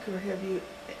track, or have you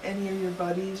any of your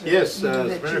buddies? Or Yes, that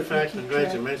as a matter of fact, keep I'm glad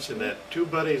track? you mentioned that. 2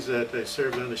 buddies that I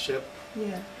served on the ship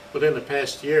Yeah. within the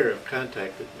past year have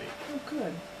contacted me. Oh,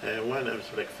 good. And one was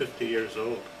like 50 years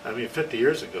old. I mean, 50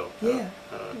 years ago. Yeah.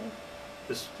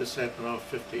 This happened all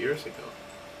 50 years ago.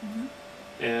 Mm-hmm.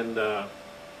 And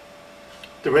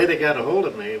the way they got a hold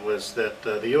of me was that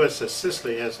the USS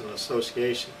Sicily has an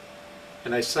association.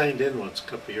 And I signed in once a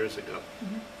couple of years ago.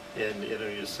 Mm-hmm. And you know,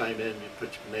 you sign in, you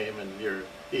put your name and your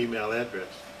email address.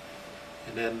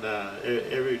 And then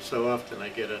every so often I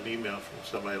get an email from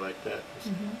somebody like that.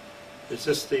 Mm-hmm. Is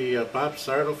this the Bob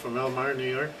Sardo from Elmar, New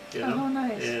York? You know? Oh,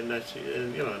 nice. And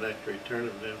you know, and I return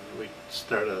them, then we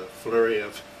start a flurry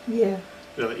of, Yeah.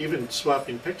 you know, even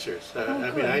swapping pictures. Oh, I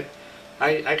mean, good.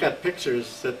 I got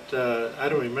pictures that I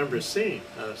don't remember seeing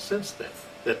since then,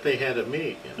 that they had of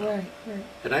me, you know. Right, right.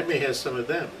 And I may have some of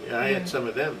them. Yeah, I had Right. some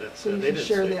of them that So you they can didn't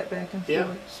share see. that back and forth.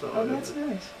 Yeah, so Oh, that's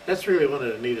nice. that's really one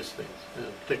of the neatest things,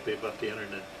 particularly about the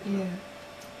internet. You know, Yeah.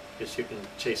 because you can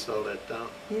chase all that down.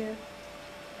 Yeah.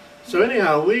 So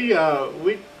anyhow, we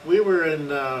were in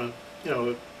you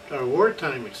know, our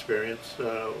wartime experience.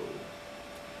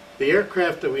 The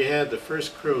aircraft that we had, the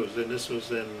first cruise, and this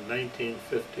was in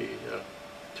 1952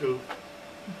 to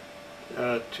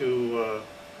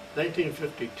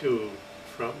 1952,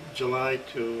 from July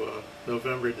to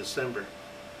November, December.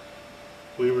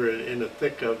 We were in the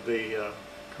thick of the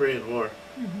Korean War.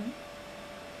 Mm-hmm.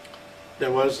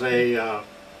 There was a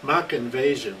mock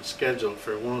invasion scheduled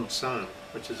for Wonsan,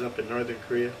 which is up in northern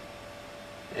Korea.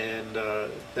 And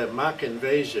that mock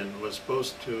invasion was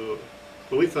supposed to,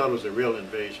 well, we thought it was a real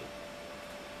invasion,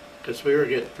 because we were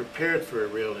getting prepared for a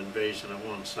real invasion of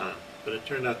Wonsan, but it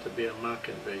turned out to be a mock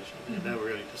invasion, and that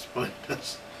really disappointed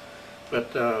us.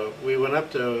 But we went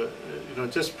up to, you know,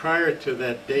 just prior to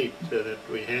that date that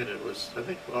we had, it was, I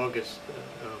think, August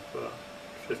of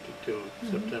 52,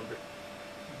 September.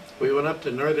 We went up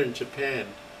to northern Japan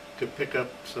to pick up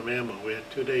some ammo. We had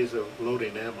 2 days of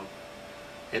loading ammo.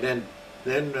 And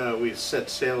then we set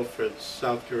sail for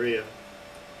South Korea,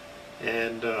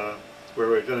 and where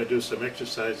we were going to do some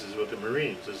exercises with the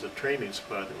Marines as a training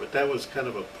squadron. But that was kind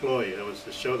of a ploy. It was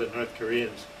to show the North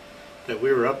Koreans that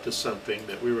we were up to something,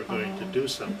 that we were going to do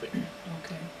something.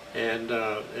 Okay. And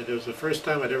it was the first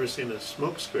time I'd ever seen a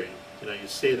smoke screen. You know, you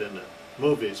see it in the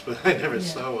movies, but I never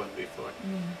saw one before.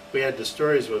 Yeah. We had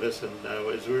destroyers with us, and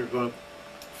as we were going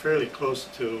fairly close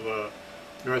to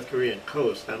North Korean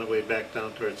coast, on the way back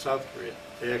down towards South Korea,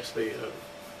 they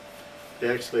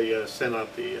actually sent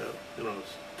out the you know,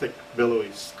 thick billowy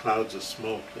clouds of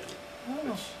smoke, and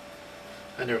Oh. which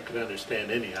I never could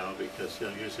understand anyhow, because you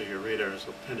know, usually your radars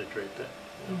will penetrate that.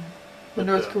 You know. Yeah. The But,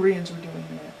 North Koreans were doing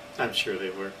that. I'm sure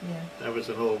they were. Yeah. That was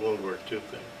an old World War II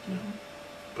thing. You know. Mhm.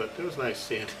 But it was nice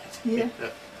seeing it. Yeah.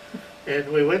 And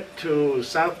we went to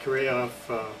South Korea off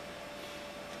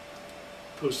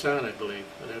Busan, I believe.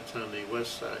 That's on the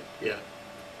west side. Yeah.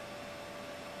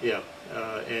 Yeah.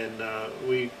 And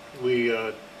we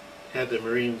had the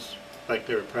Marines, like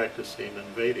they were practicing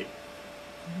invading.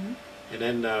 Mhm. And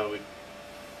then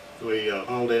we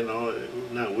hauled in all,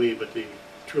 not we, but the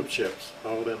troop ships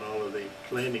hauled in all of the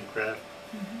landing craft.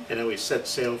 Mhm. And then we set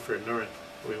sail for north.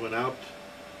 We went out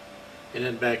and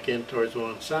then back in towards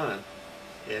Wonsan.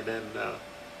 And then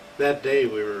that day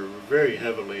we were very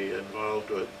heavily involved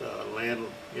with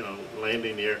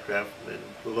landing the aircraft and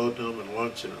loading them and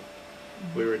launching them.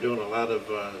 We were doing a lot of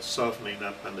softening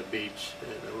up on the beach,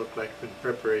 and it looked like in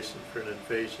preparation for an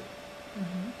invasion.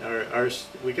 Mhm.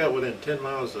 We got within 10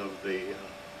 miles of the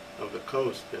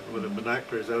coast, and with the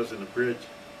binoculars, I was in the bridge.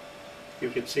 You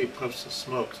could see puffs of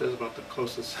smoke. So that was about the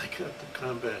closest I got to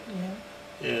combat.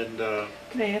 Yeah. And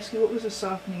Can I ask you, what was the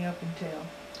softening up entail?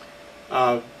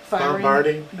 Firing?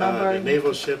 bombarding. The Bombarding?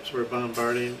 naval ships were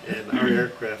bombarding, and our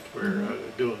aircraft were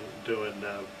doing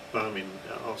bombing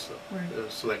also,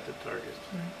 Right. selected targets.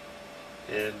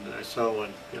 Right. And I saw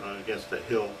one, you know, against a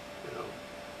hill, you know,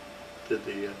 did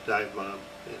the dive bomb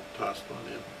and tossed one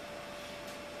in.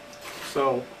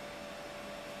 So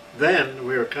then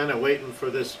we were kind of waiting for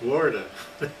this war to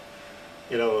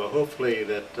you know, hopefully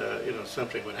that, you know,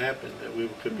 something would happen that we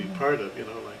could be part of, you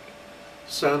know, like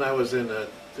Son, I was in the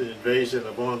invasion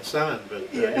of Wonsan,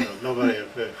 but, you know, nobody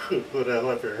would have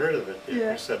ever heard of it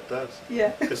except us.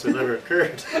 Yeah. Because it never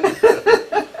occurred.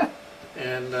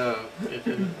 And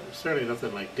it's certainly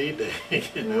nothing like D-Day,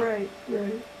 you know. Right,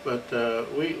 right. But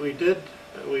we did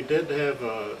have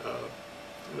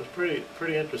it was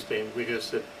pretty interesting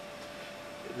because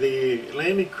the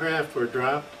landing craft were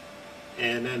dropped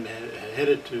and then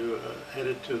headed to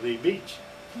the beach,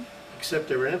 except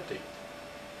they were empty.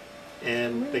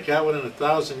 And they got within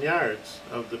 1,000 yards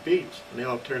of the beach, and they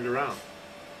all turned around.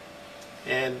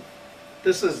 And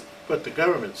this is what the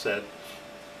government said.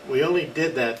 We only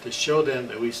did that to show them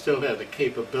that we still have the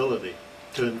capability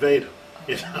to invade them.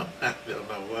 You know, I don't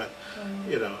know what.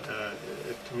 You know,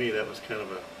 to me that was kind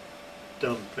of a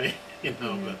dumb thing. You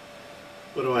know, but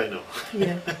what do I know?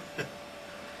 Yeah.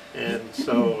 And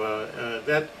so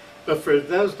but for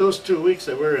those 2 weeks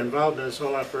that we were involved in this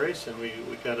whole operation, we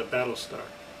got a battle star.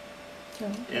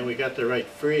 And we got to write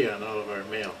free on all of our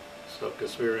mail, so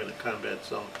because we were in a combat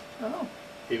zone,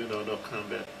 even though no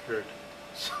combat occurred.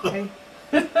 So,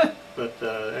 but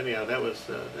anyhow, that was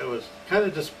kind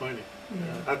of disappointing.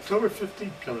 October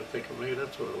 15th, come to think of it, maybe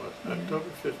that's what it was.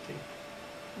 October 15th.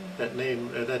 That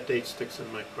name, that date sticks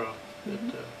in my craw.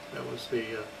 That was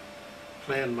the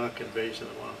planned mock invasion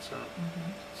of Wonsan.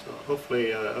 So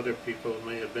hopefully other people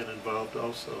may have been involved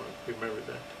also and remember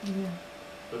that.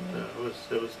 But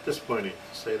it was disappointing,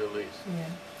 to say the least.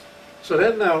 So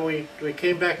then we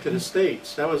came back to the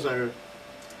States. That was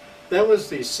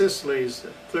the Sicily's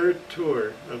third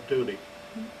tour of duty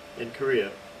in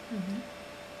Korea,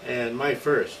 and my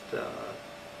first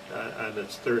on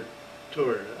its third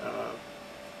tour.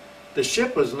 The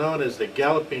ship was known as the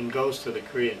Galloping Ghost of the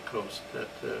Korean coast. I'll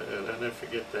never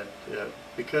forget that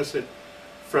because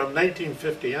from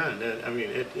 1950 on, I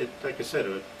mean, like I said, it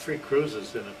was 3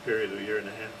 cruises in a period of a year and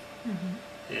a half,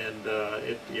 and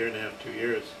year and a half, 2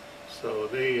 years. So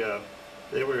it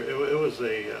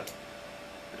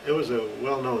was a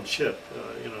well-known ship,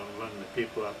 you know, among the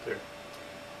people out there.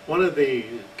 One of the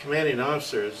commanding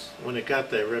officers, when it got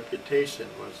that reputation,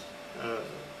 was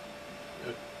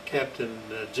Captain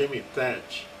Jimmy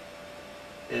Thatch,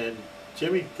 and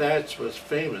Jimmy Thatch was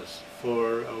famous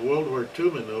for a World War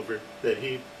II maneuver that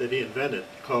he invented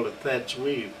called a Thatch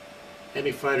weave.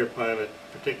 Any fighter pilot,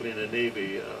 particularly in the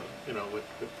Navy, you know, would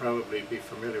probably be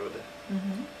familiar with it.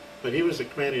 But he was the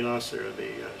commanding officer of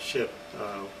the ship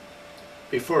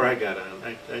before I got on.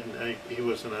 He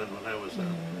wasn't on when I was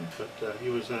on, but he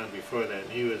was on before that.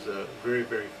 And he was a very,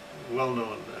 very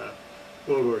well-known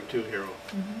World War II hero.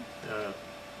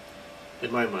 In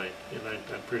my mind, and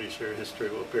I'm pretty sure history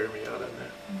will bear me out on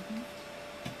that.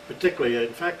 Particularly,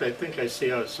 in fact, I think I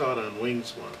saw it on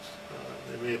Wings once.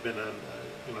 It may have been on,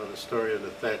 you know, the story of the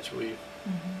Thatch weave,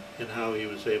 and how he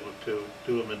was able to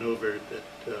do a maneuver that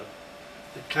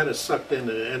it kind of sucked in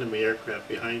the enemy aircraft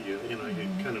behind you. You know, you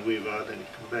kind of weave out and you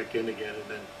come back in again, and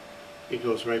then he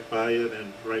goes right by you,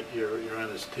 and right you're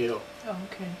on his tail. Oh,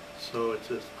 okay. So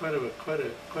it's quite a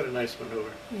nice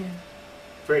maneuver. Yeah.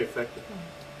 Very effective.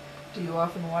 Do you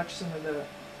often watch some of the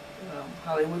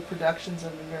Hollywood productions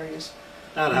of the various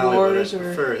Not Hollywood, I wars, or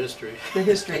prefer history. the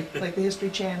history, like the History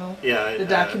Channel? Yeah, the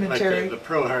documentary. like the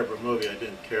Pearl Harbor movie, I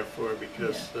didn't care for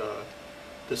because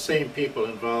the same people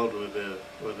involved with the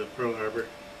Pearl Harbor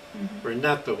were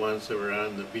not the ones that were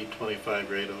on the B-25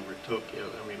 raid over Tokyo.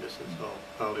 I mean, this is all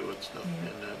Hollywood stuff.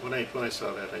 And when I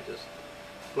saw that, I just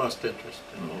lost interest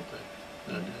in the whole thing.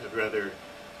 I'd rather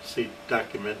see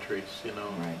documentaries, you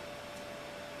know. Right.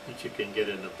 That you can get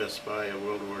in the Best Buy of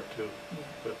World War II.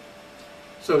 But,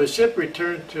 so the ship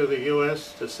returned to the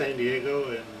U.S., to San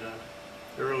Diego, in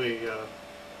early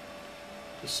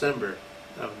December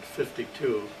of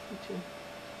 '52.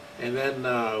 And then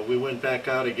we went back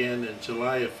out again in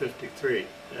July of '53.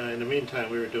 In the meantime,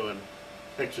 we were doing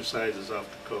exercises off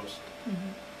the coast.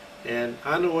 And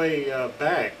on the way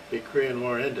back, the Korean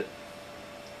War ended.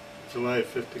 July of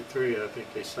 '53, I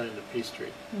think they signed the peace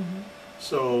treaty.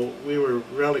 So we were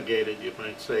relegated, you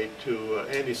might say, to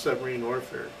anti-submarine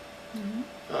warfare.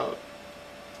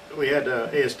 We had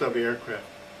ASW aircraft,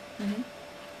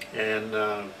 and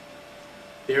the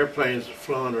airplanes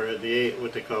flown were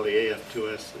what they call the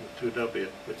AF-2S and 2W,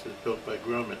 which is built by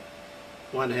Grumman.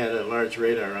 One had a large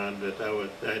radar on that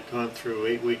I had gone through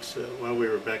 8 weeks, while we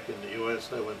were back in the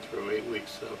U.S., I went through 8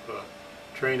 weeks of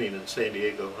training in San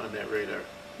Diego on that radar.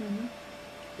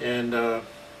 And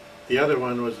the other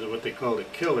one was what they called a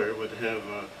killer, would have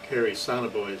carry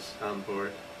sonobuoys on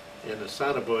board. And the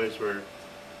sonobuoys were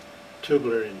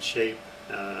tubular in shape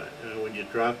when you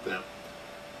dropped them.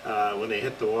 when they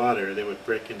hit the water, they would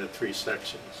break into three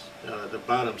sections. The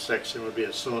bottom section would be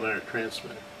a sonar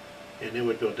transmitter, and it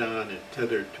would go down and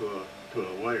tethered to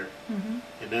a wire. Mm-hmm.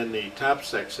 And then the top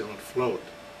section would float,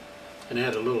 and it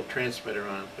had a little transmitter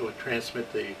on. It would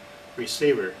transmit the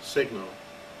receiver signal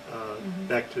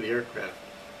back to the aircraft.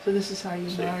 So this is how you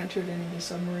See. monitored any of the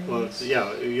submarines? Well,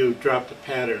 yeah, you dropped a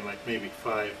pattern, like maybe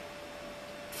five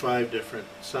different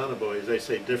sonobuoys. I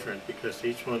say different because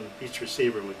each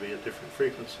receiver would be a different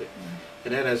frequency.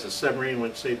 And then as the submarine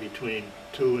went, say, between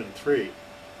 2 and 3,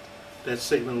 that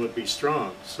signal would be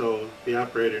strong, so the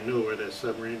operator knew where that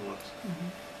submarine was.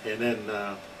 Mm-hmm. And then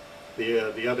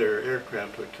the other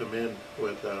aircraft would come in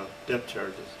with depth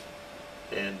charges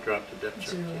and drop the depth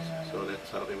charges. So that's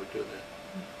how they would do that.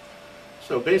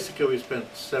 So basically we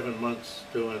spent 7 months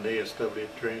doing ASW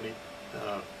training.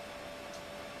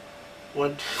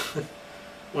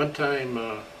 One time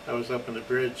I was up on the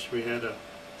bridge, we had a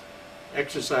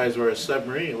exercise where a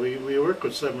submarine, we work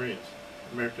with submarines,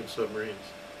 American submarines,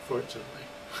 fortunately.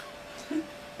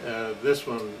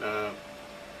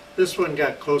 This one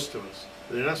got close to us.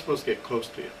 They're not supposed to get close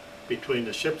to you. Between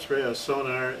the ship's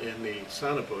sonar and the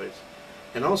sonobuoys.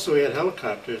 And also we had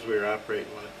helicopters we were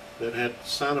operating with that had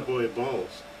sonobuoy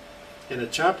balls. And a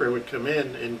chopper would come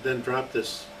in and then drop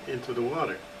this into the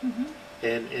water. Mm-hmm.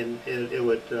 And it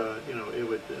would, it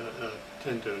would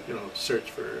tend to, search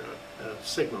for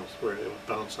signals where it would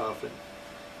bounce off and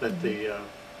let the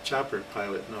chopper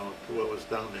pilot know what was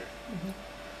down there. Mm-hmm.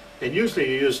 And usually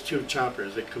you use 2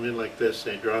 choppers. They come in like this,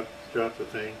 they drop the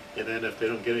thing, and then if they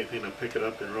don't get anything, they'll pick it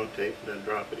up and rotate and then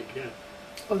drop it again.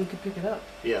 Oh, they could pick it up?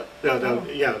 Yeah, yeah,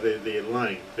 the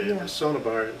line, the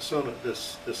sonar, the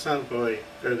sonobuoy,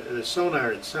 or the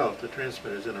sonar itself, the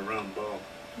transmitter is in a round ball.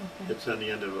 Okay. It's on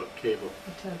the end of a cable.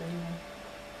 A tether, yeah.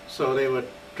 So they would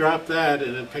drop that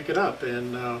and then pick it up,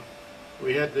 and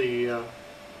we had the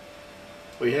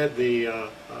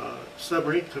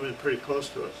submarine come in pretty close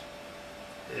to us,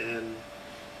 and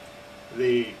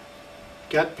they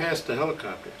got past the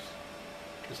helicopters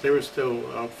because they were still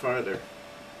out farther,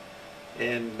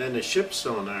 and then the ship's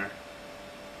sonar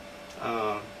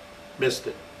missed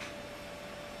it,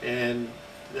 and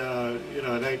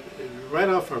right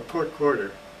off our port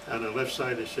quarter on the left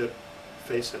side of the ship,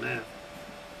 facing aft,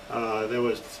 there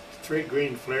was 3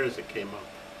 green flares that came up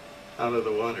out of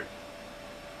the water,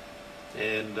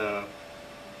 and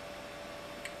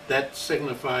that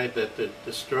signified that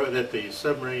the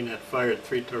submarine had fired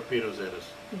 3 torpedoes at us.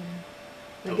 Yeah.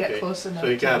 They got close enough. So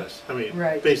he got us. I mean,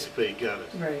 right. Basically he got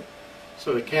us. Right.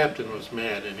 So the captain was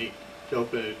mad, and he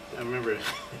opened it. I remember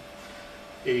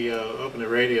he opened the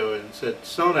radio and said,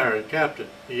 "Sonar, Captain."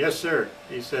 "Yes, sir."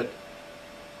 He said,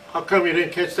 "How come you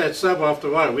didn't catch that sub off the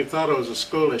water? We thought it was a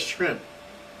school of shrimp."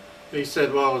 He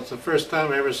said, "Well, it's the first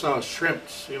time I ever saw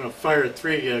shrimps, fire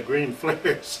 3 green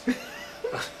flares."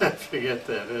 I forget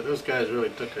that. Those guys really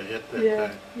took a hit that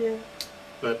time. Yeah.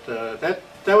 But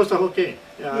that was the whole game.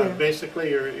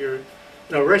 Basically,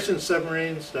 Russian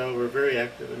submarines were very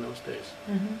active in those days.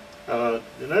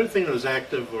 Mm-hmm. Another thing that was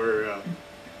active were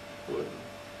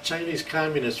Chinese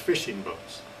communist fishing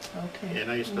boats. Okay.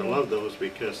 And I used to love those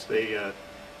because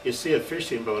you see a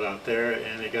fishing boat out there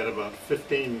and they got about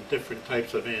 15 different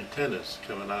types of antennas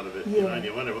coming out of it, and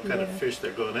you wonder what kind of fish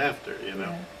they're going after,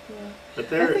 Yeah.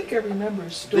 But I think I remember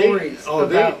stories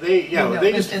about, they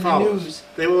used to in follow the us. news.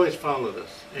 They always followed us.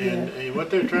 And what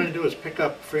they're trying to do is pick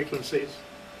up frequencies,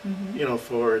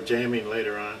 for jamming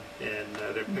later on, and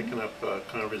they're picking up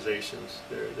conversations.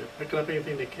 They're picking up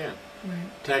anything they can.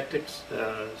 Right. Tactics.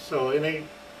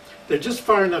 They're just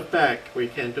far enough back where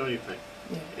you can't do anything.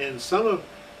 Yeah. And some of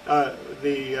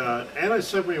the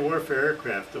anti-submarine warfare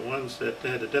aircraft, the ones that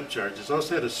had the depth charges,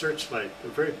 also had a searchlight, a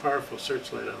very powerful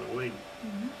searchlight on the wing.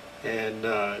 And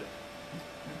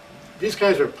these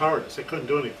guys were powerless. They couldn't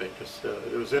do anything because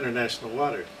it was international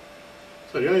waters.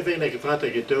 So the only thing they thought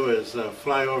they could do is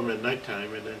fly over them at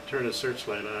nighttime and then turn a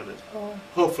searchlight on and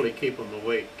hopefully keep them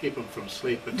awake, keep them from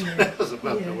sleeping. That was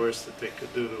about the worst that they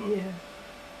could do to them.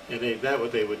 Yeah. And that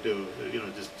what they would do,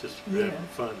 just having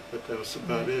fun. But that was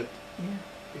about it. Yeah.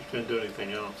 You couldn't do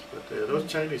anything else. But those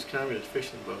Chinese communist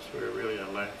fishing boats were really a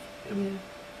laugh.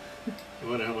 You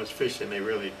wonder how much fishing they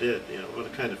really did.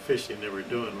 What kind of fishing they were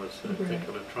doing was, I think,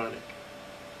 electronic.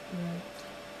 Right.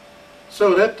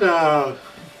 So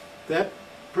that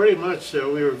pretty much,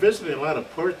 we were visiting a lot of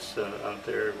ports out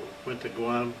there. Went to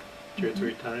Guam 2 or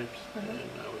 3 times, and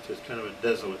which is kind of a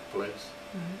desolate place.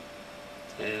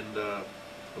 And I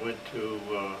went to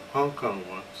Hong Kong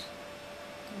once.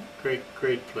 Great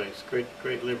place,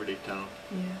 great Liberty town.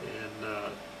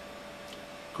 And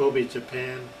Kobe,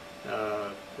 Japan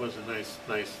was a nice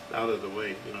out of the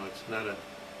way. It's not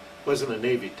wasn't a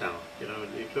Navy town. You know,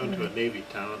 you go into a Navy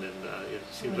town, and it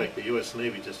seems like the U.S.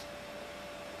 Navy just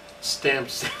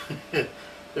stamps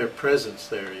their presence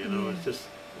there. You know, it's just,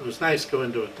 it was nice to go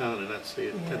into a town and not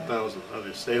see 10,000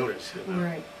 other sailors. You know?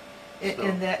 Right. So,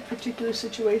 In that particular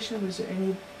situation, was there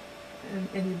any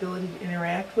ability to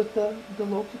interact with the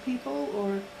local people,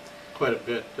 or? quite a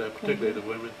bit, particularly the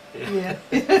women. Yeah.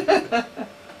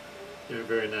 They were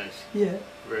very nice. Yeah.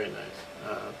 Very nice.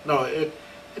 No, it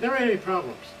never had any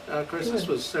problems. Of course, this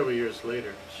was several years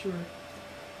later. Sure.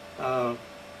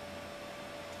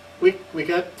 We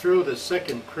got through the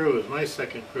second cruise, my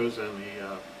second cruise on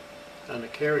the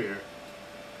carrier.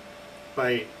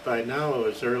 By now it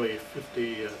was early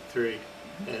 '53,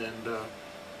 and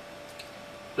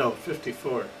no,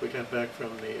 '54. We got back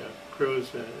from the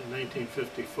cruise in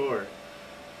 1954,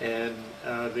 and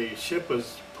the ship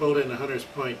was pulled into Hunters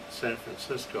Point, San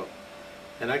Francisco.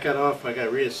 And I got off, I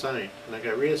got reassigned, and I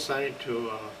got reassigned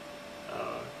to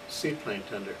a seaplane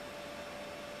tender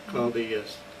called the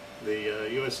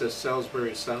USS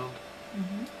Salisbury Sound.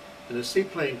 And the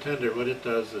seaplane tender, what it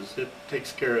does is it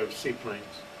takes care of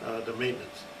seaplanes, the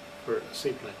maintenance for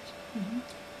seaplanes.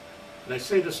 And I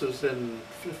say this was in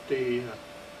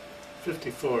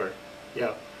 54,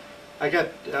 yeah.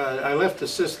 I left to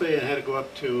Sicily and had to go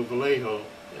up to Vallejo,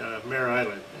 Mare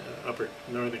Island, upper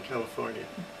northern California.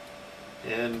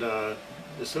 And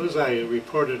as soon as I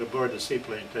reported aboard the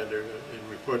seaplane tender and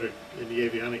reported in the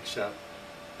avionics shop,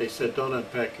 they said, "Don't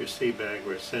unpack your sea bag,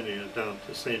 we're sending you down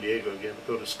to San Diego again to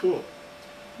go to school."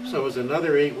 So it was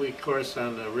another 8-week course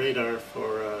on the radar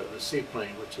for the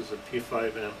seaplane, which is a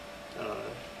P5M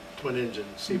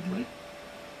twin-engine seaplane.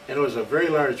 And it was a very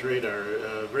large radar,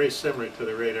 very similar to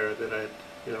the radar that I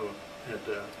had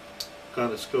gone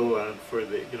to school on for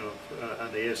the,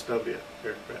 on the ASW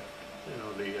aircraft,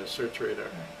 the search radar.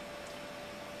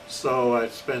 So I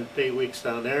spent 8 weeks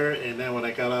down there, and then when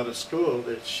I got out of school,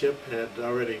 the ship had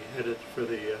already headed for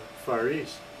the Far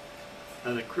East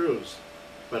on a cruise,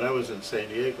 but I was in San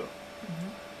Diego.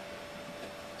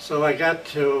 So I got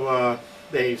to,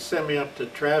 they sent me up to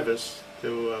Travis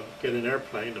to get an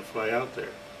airplane to fly out there.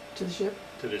 To the ship?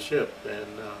 To the ship,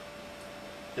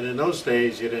 and in those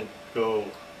days you didn't go,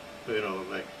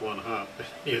 like one hop.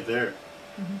 You're there.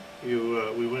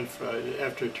 We went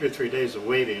after 2 or 3 days of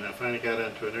waiting. I finally got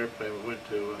onto an airplane. We went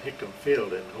to Hickam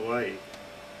Field in Hawaii,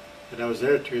 and I was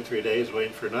there 2 or 3 days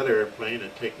waiting for another airplane to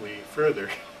take me further.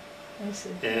 I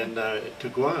see. And to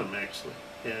Guam actually,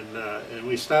 and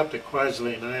we stopped at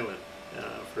Kwajalein Island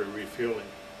for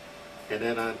refueling, and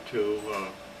then on to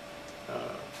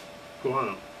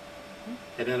Guam.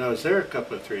 And then I was there a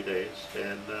couple of 3 days,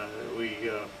 and we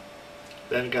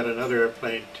then got another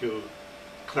airplane to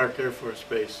Clark Air Force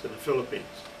Base in the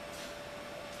Philippines.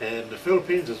 And the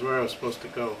Philippines is where I was supposed to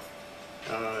go.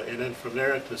 And then from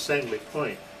there to Sangley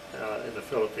Point in the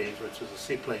Philippines, which is a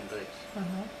seaplane base.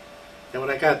 And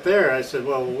when I got there, I said,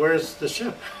 "Well, where's the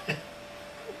ship?"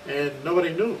 And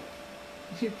nobody knew.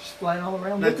 You're just flying all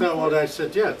around. And I thought, well, I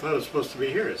said, "Yeah, I thought it was supposed to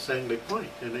be here at Sangley Point."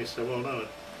 And they said, "Well, no,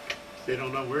 they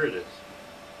don't know where it is."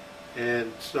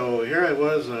 And so here I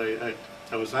was,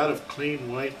 I was out of clean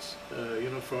white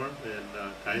uniform,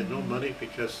 and I had no money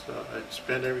because I'd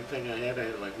spent everything I had. I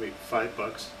had like maybe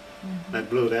 $5. And I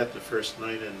blew that the first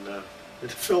night in the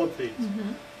Philippines.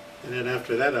 And then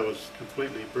after that I was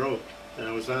completely broke, and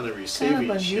I was on a receiving ship.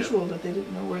 Kind of unusual that they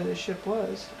didn't know where the ship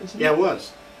was, isn't it? Yeah, it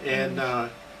was. And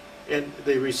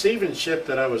the receiving ship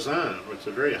that I was on, which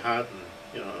was very hot,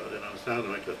 and and I was down to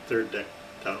like the 3rd deck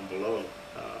down below.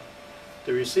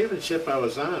 The receiving ship I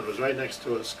was on was right next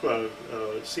to a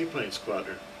seaplane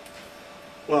squadron.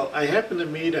 Well, I happened to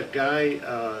meet a guy,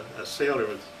 a sailor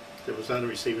that was on the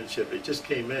receiving ship. He just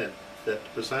came in, that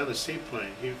was on a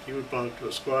seaplane. He belonged to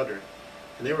a squadron.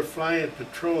 And they were flying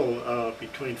patrol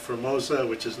between Formosa,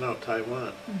 which is now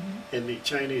Taiwan, and the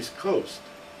Chinese coast.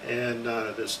 And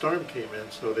the storm came in,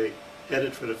 so they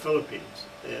headed for the Philippines.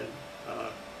 And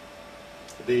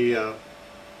they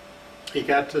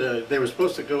were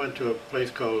supposed to go into a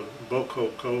place called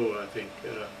Bokoko, I think,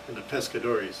 in the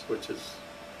Pescadores, which is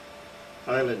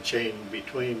island chain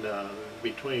between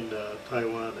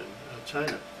Taiwan and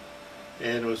China.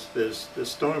 And it was the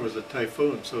storm was a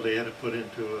typhoon, so they had to put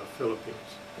into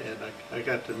Philippines. And I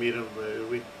got to meet him.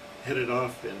 We headed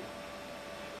off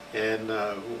and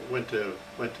went to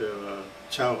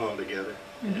Chow Hall together,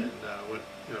 and went,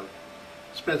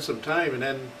 spent some time, and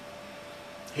then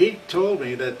he told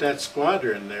me that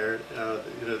squadron there,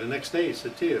 the next day, he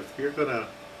said, "Gee, if you're gonna,"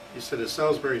 he said, "the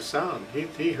Salisbury Sound,"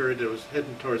 he heard it was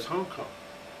heading towards Hong Kong.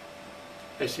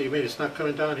 I said, "You mean it's not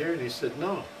coming down here?" And he said,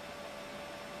 "No."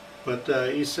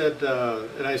 But he said,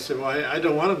 and I said, well, I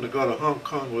don't want him to go to Hong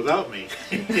Kong without me.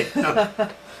 You know?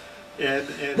 And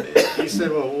he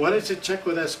said, well, why don't you check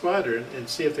with that squadron and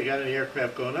see if they got any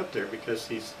aircraft going up there? Because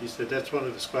he said that's one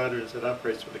of the squadrons that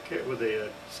operates with a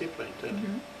seaplane tender.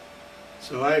 Mm-hmm.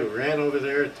 So I ran over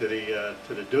there to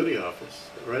the duty office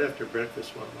right after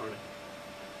breakfast one morning,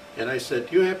 and I said,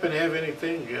 "Do you happen to have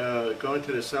anything going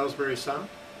to the Salisbury Sound?"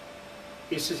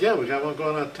 He says, "Yeah, we got one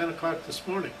going on at 10 o'clock this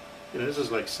morning." You know, this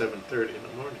is like 7:30 in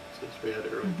the morning since we had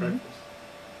early breakfast.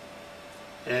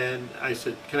 And I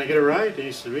said, "Can I get a ride?" And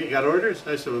he said, "We got orders?" And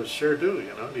I said, "Well, sure do."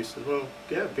 You know, and he said, "Well,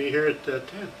 yeah, be here at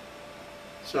 10."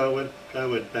 So I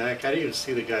went back. I didn't even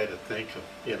see the guy to thank him.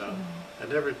 You know, I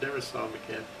never saw him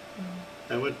again.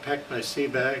 I went, packed my sea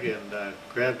bag, and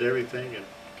grabbed everything,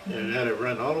 and had to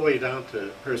run all the way down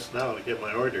to personnel to get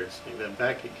my orders, and then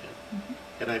back again.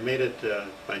 And I made it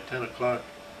by 10 o'clock,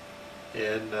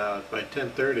 and by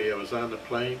 10:30 I was on the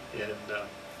plane, and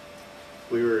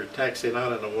we were taxiing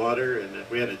out on the water, and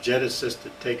we had a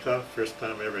jet-assisted takeoff. First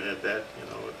time I ever had that, you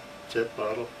know, with a jet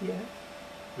bottle,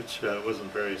 which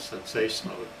wasn't very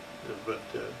sensational, but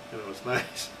it was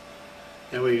nice.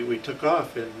 And we took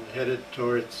off and headed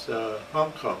towards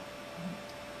Hong Kong.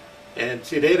 And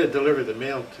see, they had to deliver the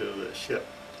mail to the ship,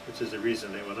 which is the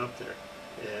reason they went up there.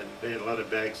 And they had a lot of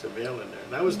bags of mail in there.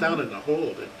 And I was down in the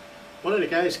hold, and one of the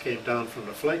guys came down from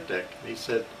the flight deck, and he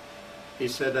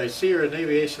said, "I see you're an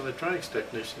aviation electronics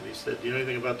technician." He said, "Do you know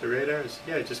anything about the radar?" I said,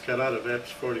 "Yeah, I just got out of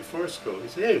APS 44 school." He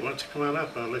said, "Hey, why don't you come on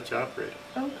up and I'll let you operate it."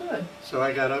 Oh, good. So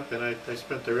I got up, and I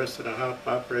spent the rest of the hop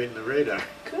operating the radar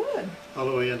Good. all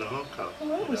the way into Hong Kong.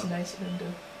 Well, that was nice of him to.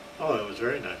 Oh, it was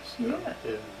very nice. You know.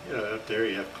 Yeah. And you know, up there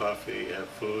you have coffee, you have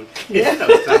food. Yeah. You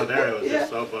know, down there I was Yeah.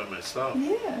 just all by myself.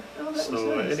 Yeah. Oh, that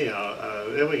So was nice. anyhow,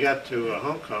 then we got to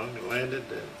Hong Kong and landed.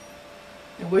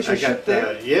 And was I your ship got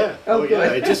there? yeah. Oh, yeah.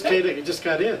 good. I just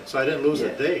got in, so I didn't lose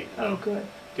a day. You know? Oh,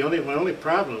 good. My only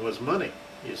problem was money.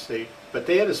 You see, but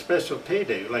they had a special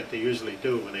payday like they usually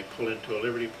do when they pull into a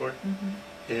Liberty port,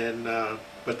 and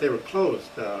but they were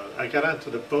closed. I got onto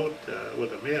the boat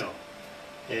with the mail.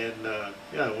 And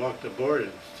yeah, I walked aboard,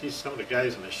 and geez, some of the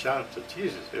guys in the shop said,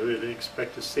 "Jesus, they really didn't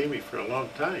expect to see me for a long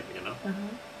time, you know."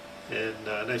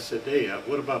 And I said, "Hey,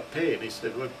 what about pay?" And he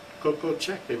said, "Well, go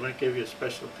check. They might give you a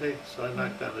special pay." So I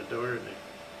knocked on the door, and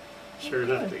they, sure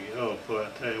enough, oh boy, I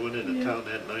tell you, I went into town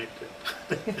that night.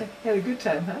 Had a good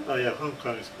time, huh? Oh yeah, Hong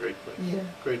Kong is a great place. Yeah.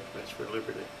 Great place for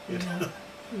liberty. You know?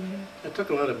 Yeah. I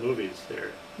took a lot of movies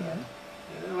there. Yeah.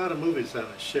 A lot of movies on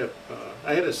the ship.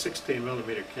 I had a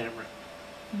 16mm camera.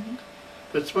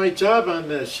 But it's my job on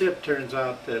the ship, turns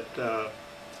out that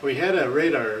we had a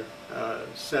radar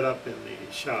set up in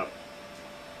the shop.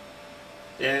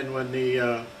 And when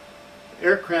the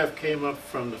aircraft came up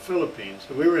from the Philippines,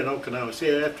 we were in Okinawa. See,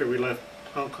 after we left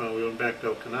Hong Kong, we went back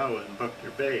to Okinawa in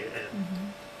Buckner Bay.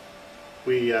 And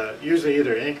we usually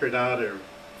either anchored out, or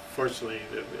fortunately,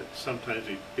 sometimes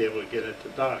we'd be able to get into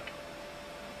dock.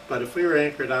 But if we were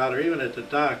anchored out, or even at the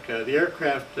dock, the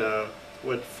aircraft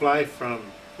would fly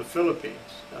from the Philippines,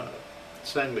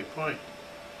 Sangley Point.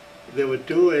 They would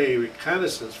do a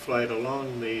reconnaissance flight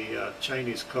along the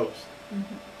Chinese coast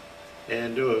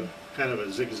and do a kind of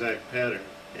a zigzag pattern,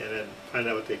 and then find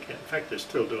out what they can. In fact, they're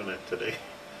still doing that today,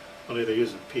 only they're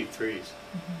using P3s.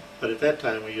 But at that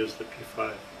time we used the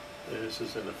P5. This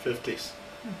is in the 50s.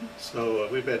 So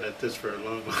we've been at this for a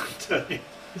long, long time.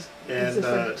 And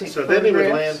so then they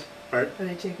would land. Pardon? Are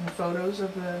they taking photos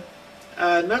of the?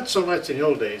 Not so much in the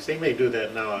old days. They may do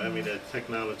that now. I mean, the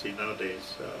technology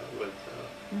nowadays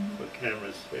with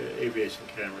cameras, aviation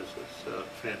cameras, is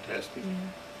fantastic.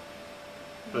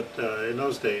 But in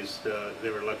those days, they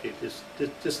were lucky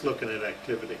just looking at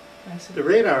activity. I see. The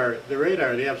radar, the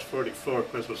APS 44,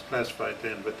 of course, was classified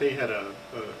then, but they had a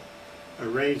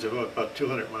range of about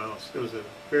 200 miles. It was a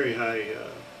very high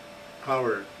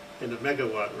power, in the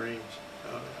megawatt range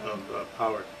of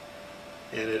power,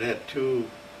 and it had two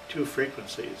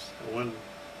frequencies. One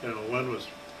was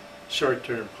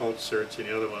short-term pulse search, and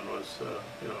the other one was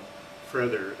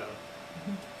further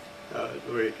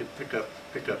where you could pick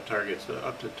up targets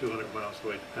up to 200 miles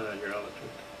away, depending on your altitude.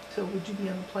 So would you be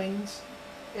on the planes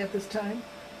at this time?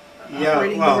 Yeah,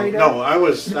 operating the well, radar? no, I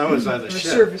was on the Or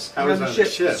ship. I was on on the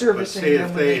ship. But servicing see, them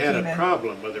if when they they had came a in.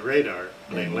 problem with the radar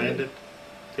when they Then you- landed,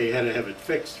 they had to have it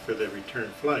fixed for the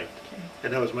return flight, Okay.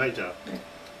 and that was my job. Right.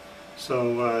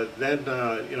 So then,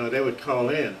 they would call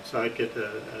in, so I'd get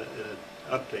an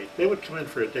update. They would come in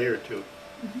for a day or two,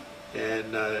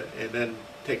 and then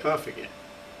take off again.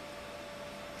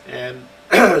 And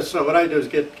so what I do is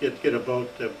get a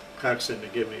boat, coxswain to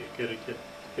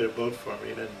get a boat for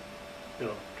me, and then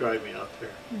drive me out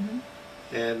there.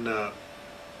 And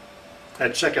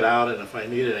I'd check it out, and if I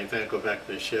needed anything, I'd go back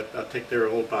to the ship. I'll take their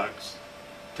old box,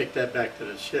 take that back to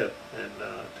the ship and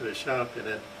to the shop, and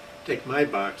then take my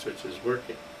box, which is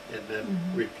working, and then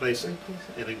replace it,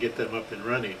 and then get them up and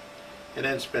running, and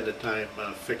then spend the time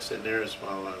fixing theirs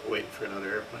while waiting for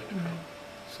another airplane to come.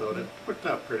 So that worked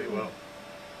out pretty well.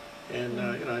 And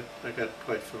you know, I got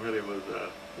quite familiar with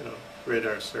you know,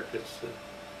 radar circuits,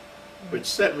 which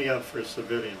set me up for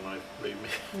civilian life, believe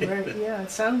me. Right, yeah, it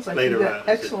sounds like Later you on, got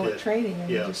as it excellent did. training and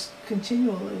Yeah. just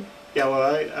continually. Yeah, well,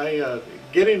 I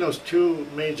getting those two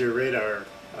major radar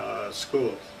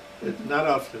schools, not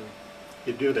often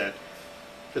you do that.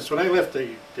 Because when I left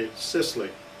the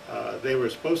Sicily, they were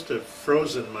supposed to have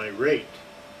frozen my rate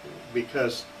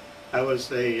because I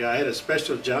had a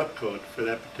special job code for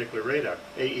that particular radar,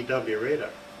 AEW radar.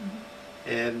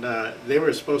 And they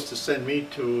were supposed to send me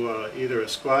to either a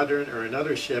squadron or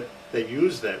another ship that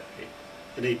used that rate,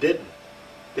 and they didn't.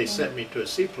 They sent me to a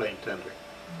seaplane tender,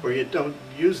 where you don't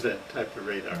use that type of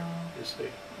radar, you see.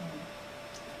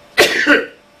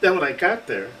 Then when I got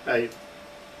there, I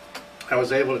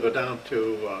was able to go down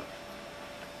to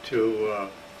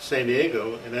San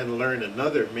Diego and then learn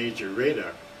another major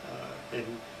radar, and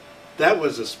that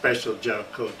was a special job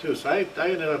code too. So I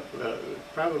ended up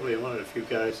probably one of the few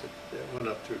guys that went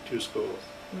up through two schools,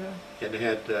 and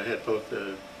had both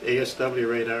the ASW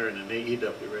radar and an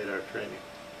AEW radar training.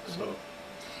 So.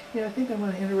 Yeah, I think I'm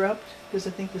going to interrupt because I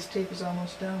think this tape is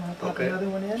almost done. I'll pop another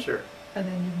one in. Sure. And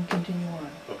then you can continue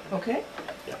on. Okay?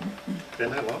 Yeah.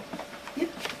 Been that long? Yeah.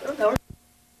 No.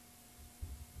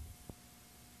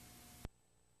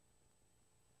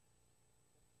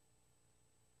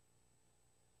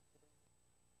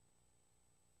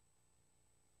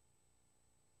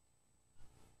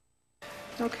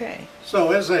 Okay.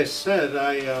 So as I said,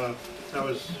 I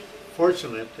was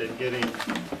fortunate in getting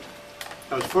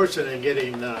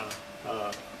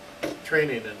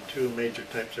training in two major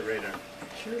types of radar.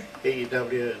 Sure.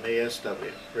 AEW and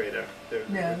ASW radar,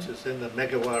 which is in the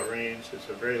megawatt range. It's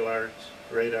a very large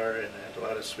radar and it had a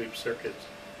lot of sweep circuits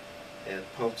and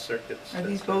pulse circuits. Are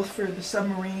these both for the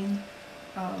submarine?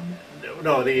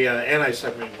 No, the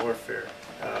anti-submarine warfare.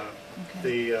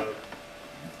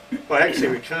 Well, actually,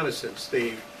 reconnaissance.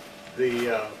 The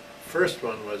first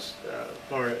one was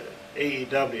more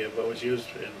AEW, but was used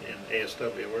in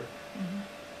ASW work.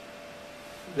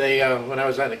 When I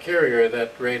was on the carrier,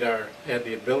 that radar had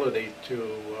the ability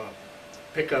to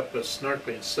pick up a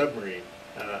snorkeling submarine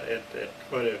at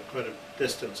quite a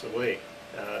distance away.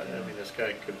 I mean, this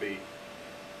guy could be,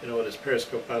 you know, with his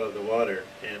periscope out of the water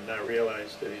and not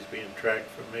realize that he's being tracked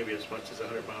from maybe as much as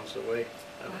 100 miles away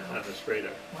on this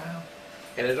radar. Wow.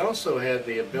 And it also had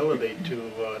the ability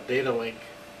to data link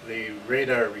the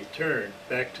radar return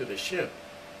back to the ship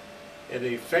and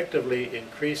effectively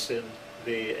increasing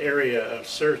the area of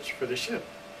search for the ship.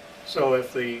 So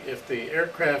if the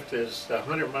aircraft is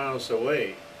 100 miles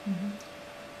away,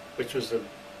 which was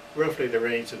roughly the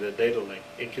range of the data link,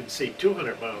 it can see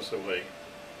 200 miles away,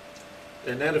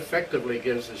 then that effectively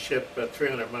gives the ship a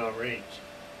 300-mile range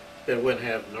that it wouldn't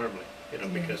have normally, you know,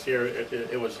 because here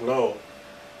it was low,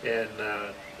 and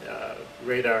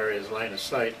radar is line of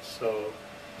sight, so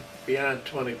beyond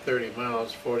 20, 30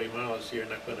 miles, 40 miles, you're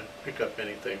not going to pick up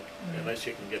anything unless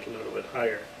you can get a little bit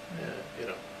higher. You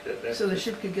know. So the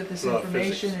ship could get this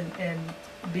information and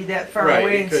be that far Right,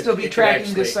 away it and could- still it be could tracking the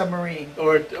actually- submarine.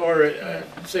 Or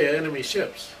say enemy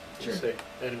ships. Sure. Say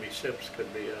enemy ships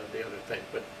could be the other thing.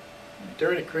 But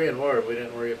during the Korean War, we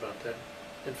didn't worry about that.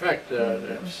 In fact,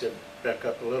 I should back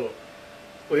up a little.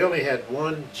 We only had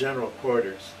one general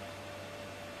quarters.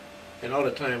 And all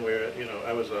the time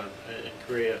I was in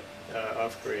Korea,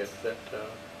 off Korea,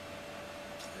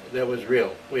 that was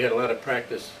real. We had a lot of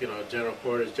practice, you know, general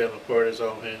quarters,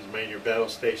 all hands, man your battle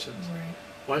stations. Right.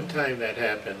 One time that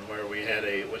happened where we had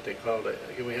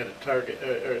we had a target,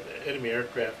 enemy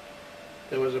aircraft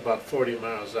that was about 40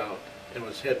 miles out and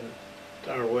was heading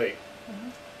our way.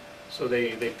 So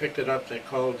they picked it up and they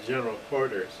called general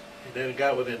quarters, and then it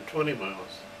got within 20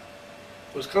 miles.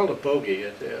 It was called a bogey.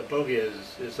 A bogey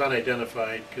is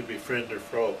unidentified, could be friend or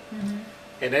foe.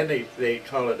 And then they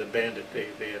call it a bandit.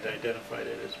 They had identified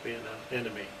it as being an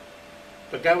enemy.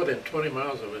 But got within 20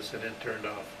 miles of us and then turned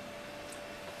off.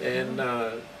 And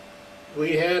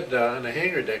we had on the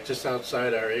hangar deck, just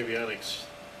outside our avionics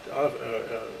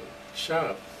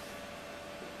shop,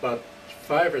 about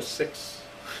 5 or 6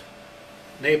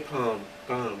 napalm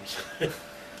bombs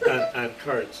on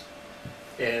carts,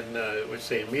 and which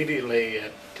they immediately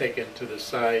had taken to the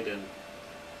side and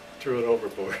threw it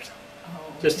overboard,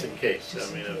 just in case.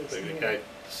 Just I mean, in if case, the guy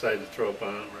decided to throw a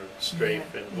bomb or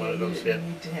strafe and one of those you hit.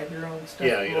 need to have your own stuff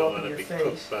Yeah, you blow don't up in want to your be face.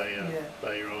 cooked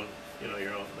by your own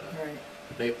your own Right.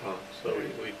 napalm. So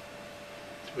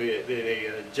Right.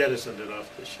 they jettisoned it off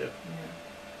the ship. Yeah.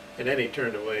 And then he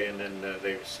turned away, and then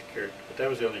they were secured. But that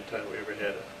was the only time we ever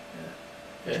had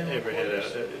Yeah. General ever had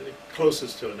quarters.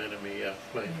 closest to an enemy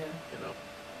plane. Yeah. Yeah.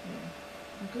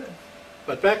 Good.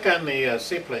 But back on the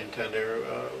seaplane tender,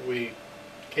 we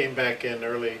came back in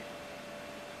early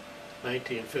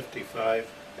 1955,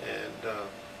 and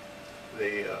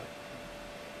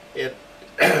it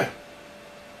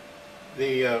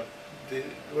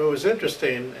what was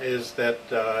interesting is that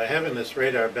having this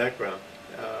radar background,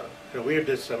 we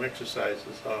did some exercises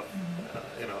off,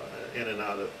 in and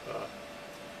out of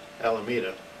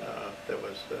Alameda. That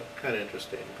was kind of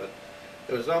interesting, but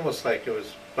it was almost like it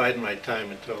was biding my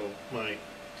time until my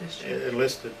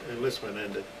enlistment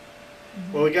ended.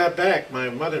 When we got back, my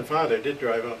mother and father did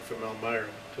drive out from Elmira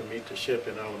to meet the ship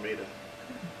in Alameda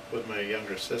with my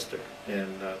younger sister,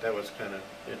 and that was kind of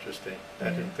interesting. I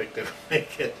didn't think they would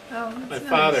make it. Oh, My that's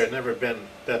father nice. had never been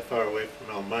that far away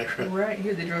from Elmira. Right,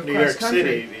 here they drove New cross York country.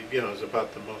 City, is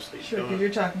about the most he's Sure, gone. because you're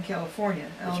talking California.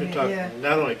 But you're Alameda, talking yeah.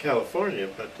 not only California,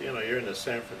 but you're in the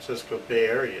San Francisco Bay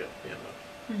Area.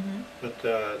 Mm-hmm.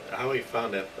 But how he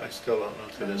found that, I still don't know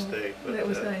to this Oh, day. But that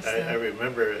was nice, I though.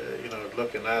 remember,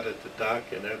 looking out at the dock,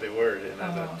 and there they were, and I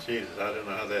Oh. thought, Jesus, I don't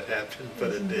know how that happened, but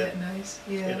Isn't it did. that nice?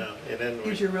 Yeah. And then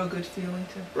Gives you a real good feeling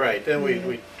to. right, then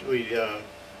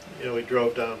Yeah. we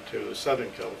drove down to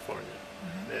Southern California,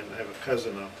 Uh-huh. and I have a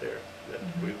cousin out there that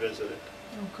Mhm. we visited.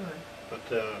 Oh, good.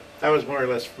 But I was more or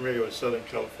less familiar with Southern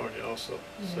California also,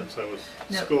 Yeah. since I was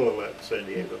Now- school at San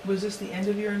Diego. Was this the end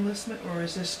of your enlistment, or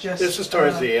is this just? This is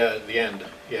towards the end,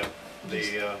 yeah.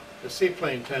 The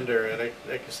seaplane tender, and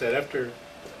like I said,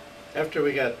 after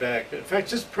we got back, in fact,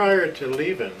 just prior to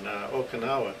leaving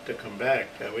Okinawa to come back,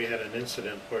 we had an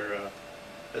incident where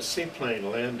a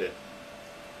seaplane landed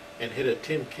and hit a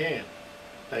tin can.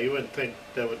 Now, you wouldn't think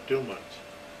that would do much,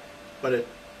 but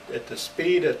at the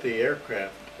speed at the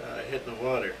aircraft hitting the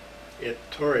water, it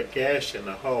tore a gash in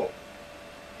the hull,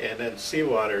 and then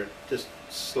seawater just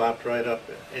slopped right up,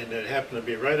 and it happened to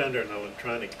be right under an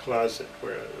electronic closet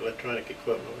where electronic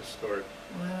equipment was stored,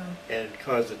 Wow. and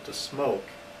caused it to smoke,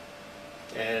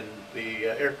 and the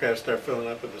aircraft started filling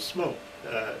up with the smoke.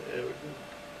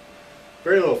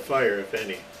 Very little fire, if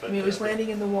any. I mean, it was landing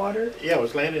in the water, Yeah, it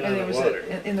was landing on and the there was water.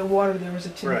 in the water there was a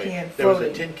tin Right. can There was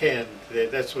floating. a tin can.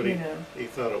 That's what You know. he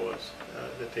thought it was.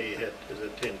 That they had as a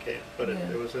tin can, but Yeah.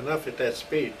 it was enough at that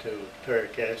speed to tear a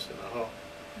gash in the hull.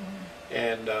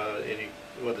 And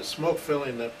with the smoke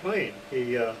filling the plane,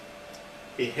 he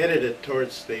headed it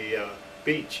towards the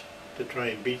beach to try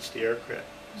and beach the aircraft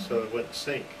so it wouldn't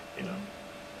sink,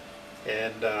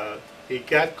 And he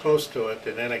got close to it,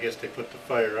 and then I guess they put the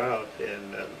fire out,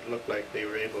 and it looked like they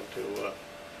were able to,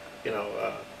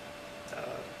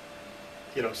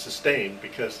 sustain,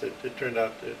 because it turned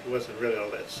out it wasn't really all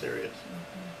that serious.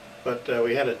 But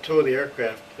we had to tow the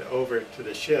aircraft over to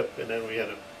the ship, and then we had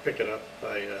to pick it up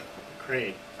by a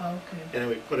crane. Oh, okay. And then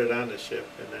we put it on the ship,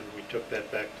 and then we took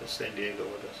that back to San Diego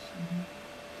with us. Mhm.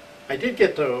 I did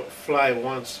get to fly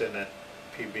once in a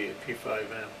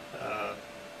P5M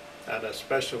on a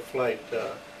special flight.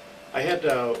 I had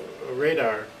a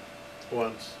radar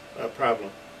once, a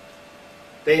problem.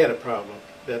 They had a problem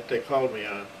that they called me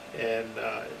on, and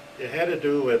it had to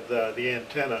do with the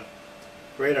antenna,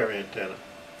 radar antenna.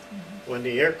 When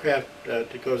the aircraft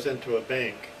goes into a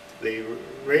bank, the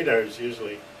radars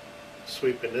usually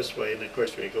sweeping this way, and of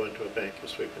course when you go into a bank, you're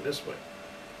sweeping this way.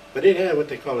 But it had what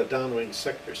they call a downwind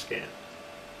sector scan.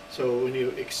 So when you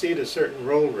exceed a certain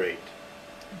roll rate,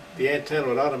 the antenna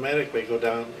would automatically go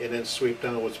down and then sweep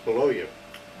down what's below you,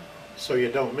 so you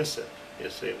don't miss it. You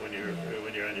see, when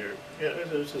you're on your,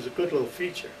 this is a good little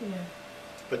feature. Yeah.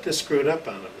 But this screwed up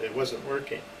on them. It wasn't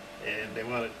working, and they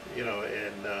wanted,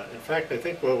 in fact, I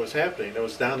think what was happening, it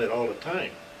was down it all the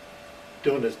time,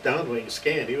 doing this downwind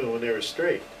scan even when they were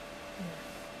straight.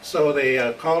 So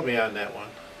they called me on that one,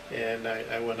 and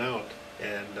I went out,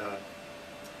 and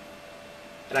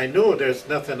I knew there's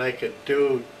nothing I could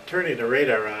do turning the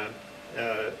radar on.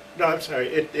 No, I'm sorry,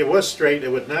 it was straight,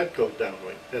 it would not go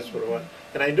downwind, that's what it was.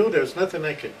 And I knew there was nothing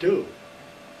I could do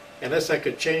unless I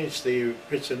could change the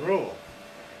pitch and roll.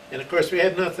 And of course we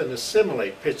had nothing to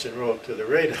simulate pitch and roll to the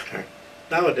radar.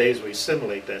 Nowadays we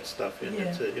simulate that stuff, and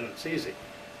it's easy.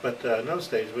 But in those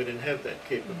days we didn't have that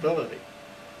capability.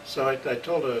 So I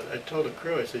told the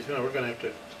crew, I said, we're going to have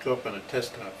to go up on a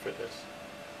test hop for this.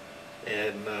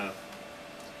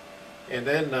 And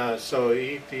then so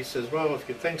he says, well, if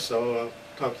you think so, I'll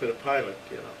talk to the pilot,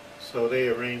 So they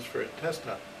arranged for a test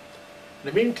hop. In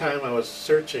the meantime, I was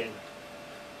searching.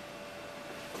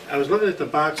 I was looking at the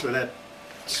box where that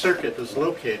circuit was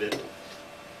located,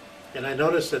 And I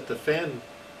noticed that the fan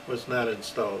was not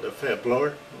installed, a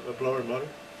blower motor.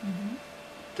 Mhm.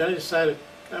 Then I decided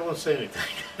I won't say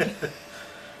anything.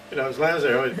 You know, as long as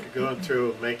they're going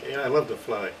through, I love to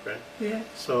fly, right? Yeah.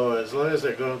 So as long as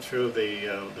they're going through the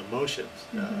motions,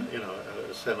 Mhm. you know,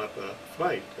 set up a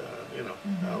flight, you know,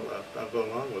 Mhm. I'll go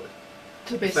along with it.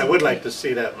 So 'Cause basically. I would like to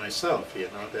see that myself, you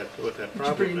know, what that But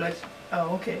you pretty problem much. is.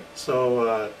 Oh, okay.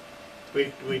 So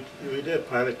we did.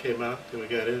 Pilot came out and we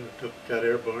got in, got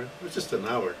airborne. It was just an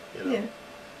hour, you know. Yeah.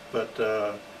 But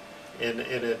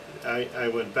I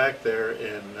went back there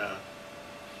and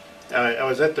I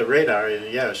was at the radar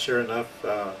and yeah, sure enough,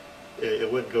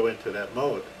 it wouldn't go into that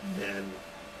mode. Mhm. And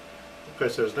of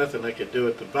course there was nothing I could do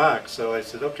at the box. So I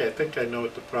said, okay, I think I know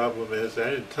what the problem is. I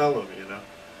didn't tell them, you know.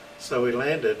 So we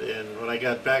landed, and when I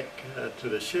got back to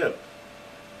the ship,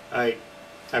 I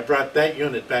brought that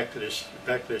unit back to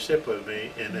the ship with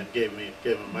me, and then gave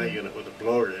them my unit with a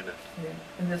blower in it. Yeah.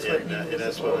 And that's what it And, needed was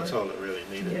that's a what that's blower. all it really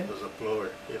needed Yeah. was a blower.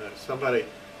 You know, somebody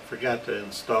forgot to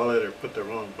install it or put the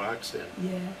wrong box in,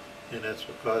 Yeah. and that's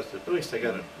what caused it. At least I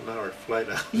got an hour flight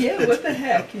out. Yeah. What the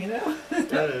heck, you know?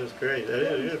 That was great.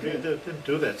 If you great. didn't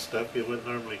do that stuff, you wouldn't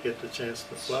normally get the chance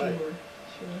to fly. Sure.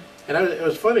 Sure. And it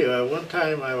was funny, one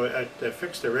time I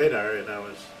fixed the radar and I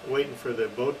was waiting for the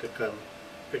boat to come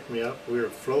pick me up. We were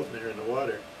floating there in the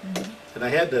water. Mhm. And I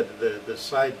had the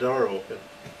side door open.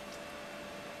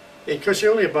 Because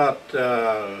you're only about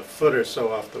a foot or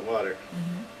so off the water.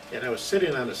 Mhm. And I was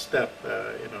sitting on a step,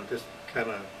 you know, just kind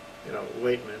of, you know,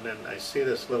 waiting. And then I see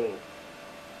this little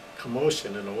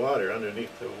commotion in the water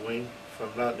underneath the wing,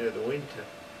 from out near the wingtip.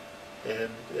 And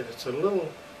it's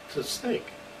a snake,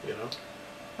 you know.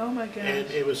 Oh my gosh.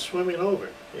 And it was swimming over,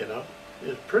 you know.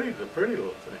 It's a pretty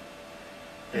little thing.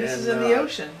 And this is And, in the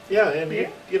ocean. Yeah, and Yeah.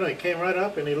 he, you know, he came right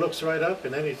up and he looks right up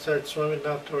and then he starts swimming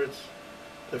down towards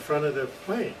the front of the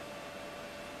plane.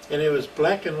 And it was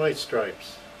black and white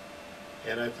stripes.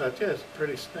 And I thought, yeah, it's a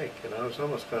pretty snake. You know, I was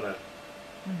almost gonna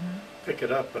Mhm. pick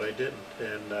it up, but I didn't.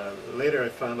 And later I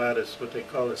found out it's what they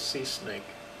call a sea snake,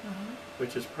 Uh-huh.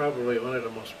 which is probably one of the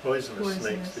most poisonous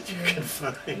snakes Poisonous, that you yeah. can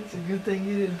find. It's a good thing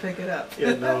you didn't pick it up.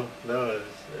 Yeah, no,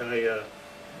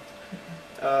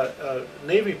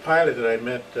 Navy pilot that I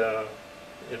met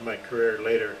in my career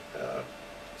later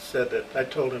said that, I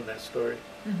told him that story.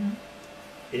 Mhm.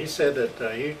 He said that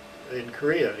in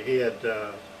Korea, he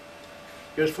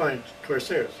was flying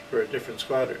Corsairs for a different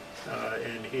squadron,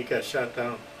 and he got shot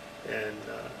down and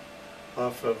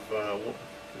off of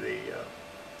the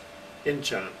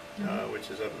Incheon, Mhm. which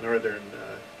is up northern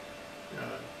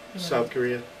Yeah. South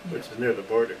Korea, which is near the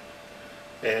border.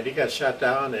 And he got shot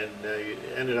down and he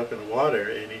ended up in the water.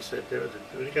 And he said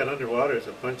when he got underwater, there's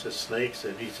a bunch of snakes,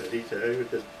 and he said he was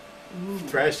just Ooh.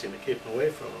 thrashing to keep them away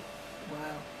from him. Wow.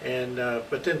 And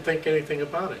but didn't think anything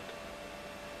about it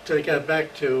till he got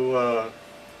back to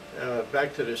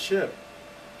the ship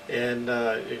and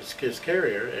his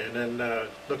carrier, and then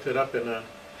looked it up in a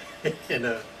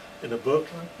in a book.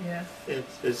 Well, yeah.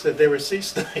 It said they were sea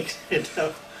snakes, you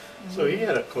know. So he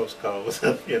had a close call with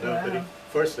them, you know. But Wow.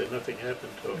 fortunately, nothing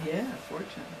happened to him. Yeah,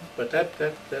 fortunately. But that's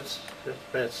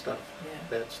bad stuff.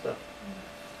 Yeah. Bad stuff.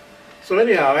 So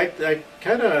anyhow, I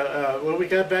kind of when we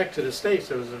got back to the States,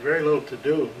 there was very little to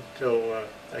do until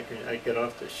I get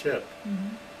off the ship.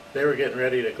 Mhm. They were getting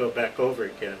ready to go back over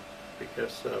again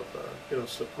because of you know,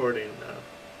 supporting.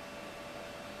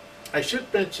 I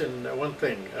should mention one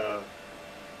thing.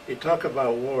 You talk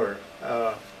about war.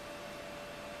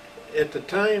 At the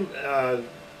time,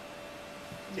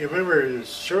 you remember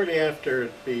shortly after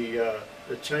the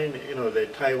China, you know, the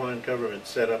Taiwan government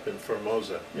set up in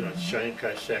Formosa. You know, Mhm. Chiang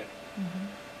Kai-shek. Mhm.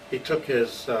 He took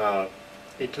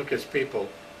his people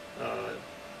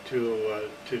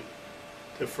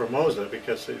to Formosa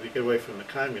because to get away from the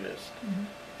communists, Mhm.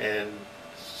 and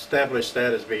established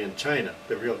that as being China,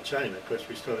 the real China. Of course,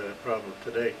 we still have that problem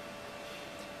today.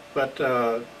 But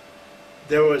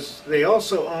they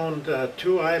also owned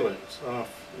two islands off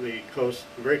the coast,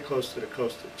 very close to the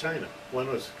coast of China. One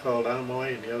was called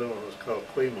Amoy, and the other one was called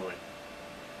Quemoy.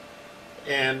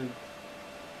 And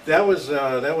that was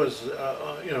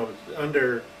you know,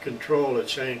 under control of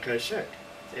Chiang Kai-shek,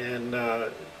 and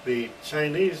the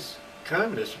Chinese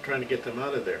communists were trying to get them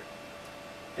out of there.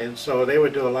 And so they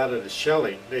would do a lot of the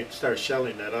shelling. They'd start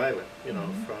shelling that island, you know,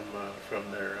 Mhm.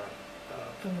 from their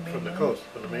From the from the mainland? coast,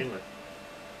 from the mainland.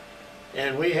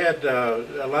 And we had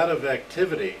a lot of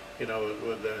activity, you know,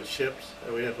 with the ships.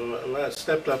 We had a lot of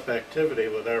stepped up activity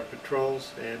with our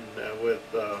patrols and with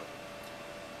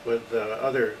with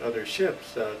other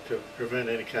ships to prevent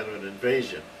any kind of an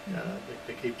invasion,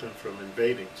 to keep them from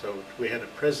invading. So we had a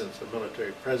presence, a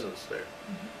military presence there,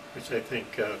 which I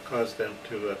think caused them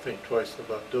to think twice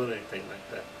about doing anything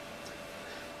like that.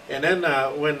 And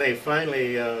then when they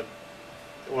finally,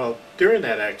 well, during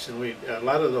that action, a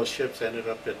lot of those ships ended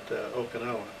up at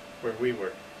Okinawa, where we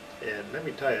were. And let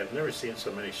me tell you, I've never seen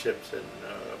so many ships in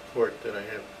a port that I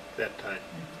have that time.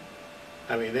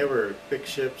 I mean, there were big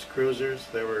ships, cruisers,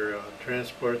 there were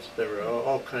transports, there were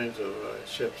all kinds of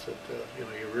ships that you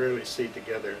know, you rarely see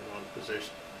together in one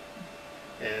position.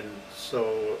 And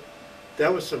so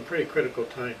that was some pretty critical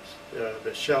times,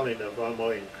 the shelling of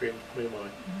Amoy and Quemoy.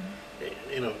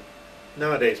 You know,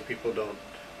 nowadays people don't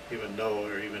even know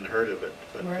or even heard of it,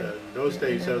 but Right. in those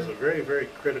days that was a very, very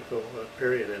critical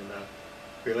period in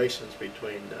relations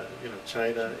between you know,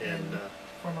 China and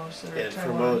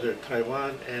Formosa,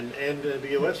 Taiwan, and the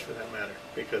U.S. for that matter,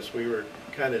 because we were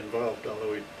kind of involved,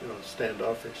 although we, you know,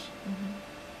 standoffish.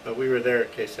 But we were there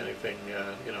in case anything,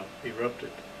 you know,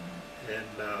 erupted.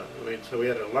 And so we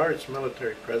had a large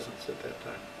military presence at that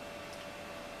time.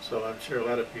 So I'm sure a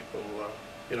lot of people,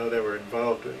 you know, that were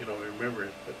involved, you know, remember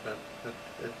it, but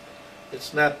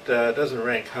it's not, it doesn't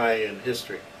rank high in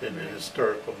history, in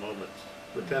historical moments.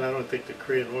 But then I don't think the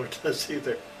Korean War does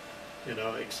either. You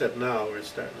know, except now we're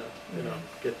starting to, you know,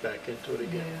 get back into it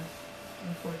again. Yeah,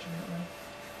 unfortunately.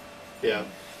 Yeah.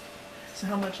 So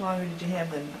how much longer did you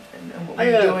have them, and what I were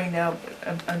you had doing now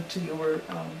until you were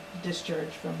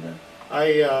discharged from the?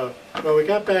 Well, we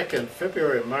got back in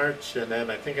February, March, and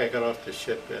then I think I got off the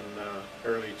ship in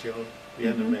early June, the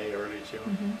end of May, early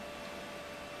June.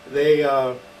 They,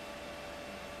 I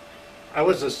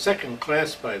was a second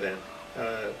class by then,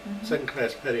 second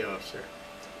class petty officer.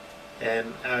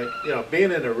 And, you know,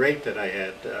 being in a rate that I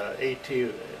had, AT,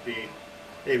 the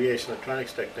aviation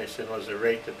electronics technician, was a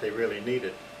rate that they really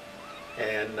needed.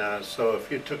 And so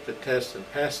if you took the test and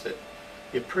passed it,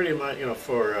 you pretty much, you know,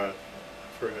 for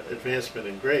advancement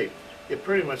in grade, you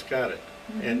pretty much got it.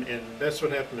 And that's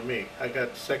what happened to me. I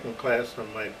got second class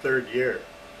on my third year.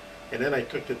 And then I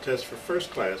took the test for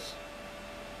first class.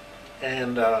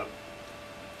 And I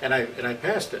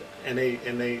passed it. And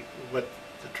what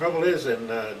the trouble is, in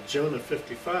June of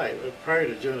 '55, prior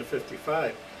to June of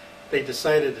 '55, they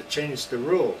decided to change the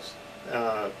rules.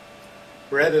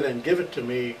 Rather than give it to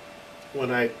me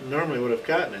when I normally would have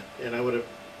gotten it, and I would have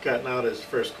gotten out as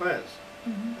first class,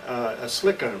 a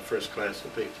slick arm first class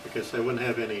at least, because they wouldn't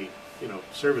have any, you know,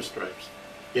 service stripes.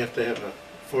 You have to have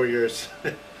 4 years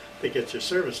to get your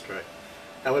service stripe.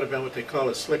 That would have been what they call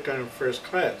a slick arm first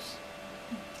class,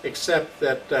 except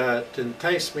that to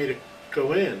entice me to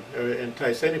go in, or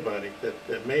entice anybody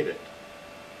that made it,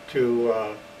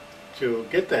 to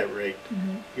get that rate,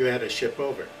 you had to ship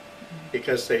over.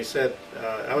 Because they said,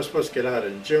 I was supposed to get out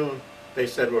in June, they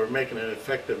said we're making it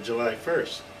effective July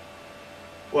 1st.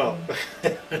 Well,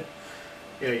 you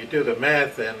know, you do the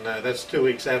math, and that's 2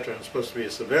 weeks after I'm supposed to be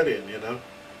a civilian, you know.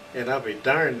 And I'll be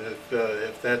darned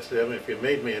if that's, I mean, if you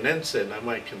made me an ensign, I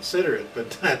might consider it,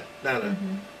 but not a,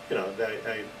 you know,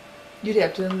 You'd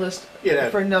have to enlist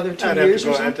have, for another 2 I'd years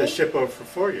have to or go, I'd have something? to ship over for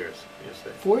 4 years, you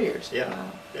say. 4 years? Yeah,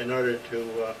 Wow. in order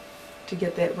to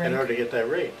get that rank? in order to get that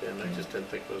rate, and I just didn't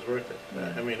think it was worth it.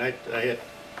 I mean,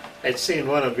 I'd seen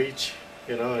one of each,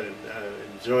 you know, and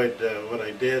enjoyed what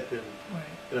I did, and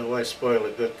you know, why spoil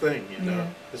a good thing, you know?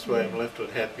 That's why I'm left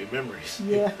with happy memories.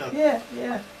 Yeah, you know?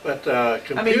 yeah. But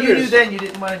computers. I mean, you knew then you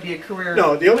didn't want to be a career.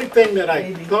 No, the only thing that I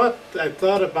Maybe.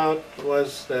 thought about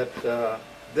was that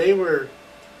they were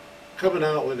coming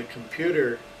out with a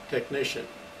computer technician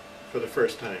for the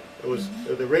first time. It was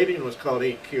the rating was called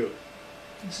AQ,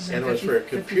 This is and in it was for a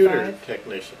 50, computer 55?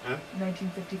 technician, huh?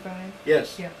 1955?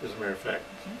 Yes, Yeah. as a matter of fact.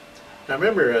 Now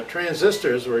remember,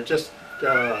 transistors were just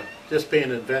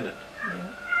being invented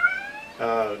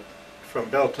from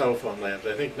Bell Telephone Labs.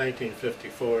 I think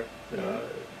 1954,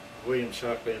 William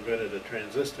Shockley invented a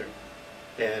transistor,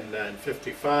 and in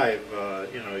 '55,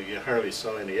 you know, you hardly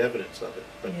saw any evidence of it,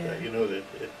 but you knew that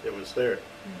it was there.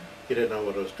 You didn't know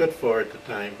what it was good for at the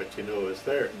time, but you knew it was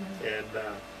there, and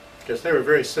because they were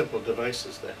very simple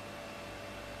devices then.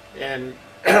 And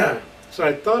so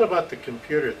I thought about the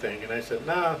computer thing, and I said,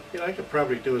 nah, you know, I could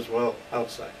probably do as well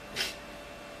outside,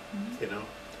 you know.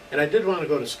 And I did want to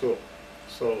go to school,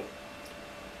 so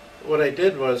what I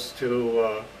did was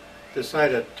to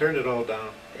decide I turned it all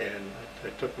down, and I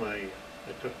took my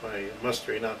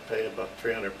mustering out pay, about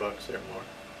 $300 or more,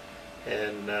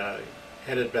 and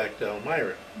headed back to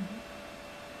Elmira.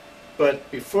 But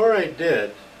before I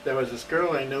did, there was this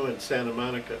girl I knew in Santa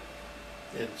Monica,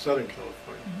 in Southern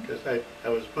California, because I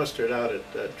was mustered out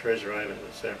at Treasure Island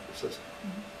in San Francisco.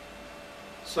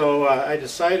 So I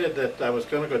decided that I was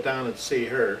going to go down and see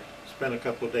her, spend a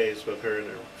couple of days with her, and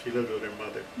she lived with her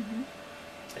mother,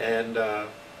 and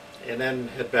then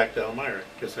head back to Elmira,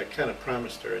 because I kind of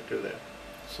promised her I'd do that.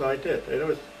 So I did. It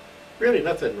was really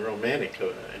nothing romantic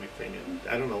or anything, and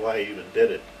I don't know why I even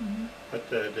did it, but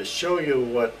to show you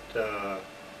what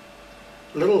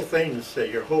little things that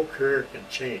your whole career can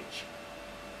change.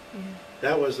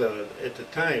 That was, at the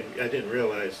time, I didn't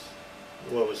realize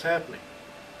what was happening.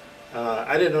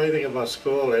 I didn't know anything about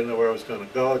school. I didn't know where I was going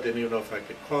to go. I didn't even know if I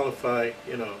could qualify,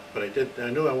 you know, but I did. I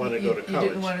knew I wanted to go to college. You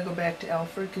didn't want to go back to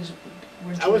Alfred because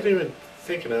I wasn't even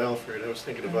thinking of Alfred. I was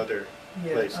thinking of other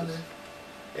places.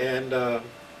 And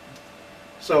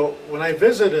so when I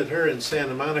visited her in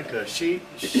Santa Monica, she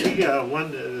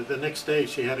the next day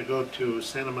she had to go to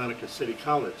Santa Monica City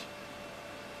College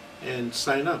and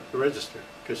sign up to register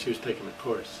because she was taking a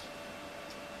course.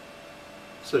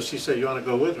 So she said, "You want to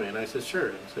go with me?" And I said,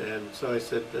 "Sure." And so I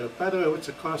said, "By the way, what's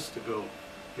the cost to go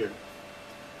here?"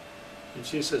 And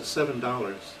she said,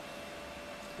 $7.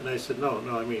 And I said, No,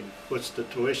 I mean, what's the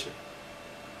tuition?"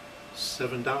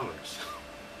 $7.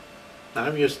 Now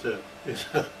I'm used to,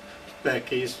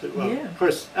 back east. Well, of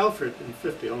course, Alfred in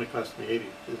 50 only cost me 80,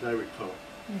 as I recall.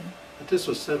 But this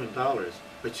was $7.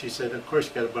 But she said, "Of course,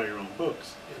 you got to buy your own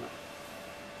books, you know."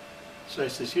 So I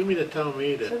says, "You mean to tell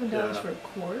me that..." $7 for a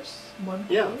course? One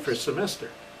course? Yeah, for a semester.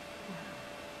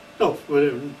 No,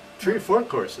 3 or 4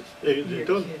 courses. You're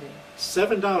don't, kidding.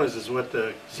 $7 is what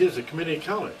she has a community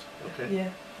college, okay? Yeah.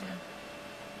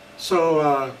 So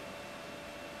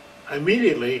I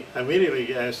immediately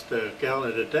asked the gal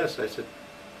at the desk, I said,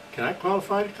 "Can I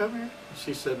qualify to come here?" And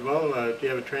she said, "Well, do you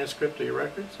have a transcript of your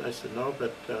records?" I said, "No,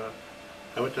 but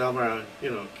I went to Elmira,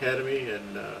 Academy,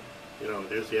 and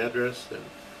there's the address, and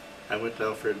I went to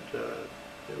Alfred,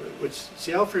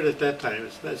 Alfred at that time,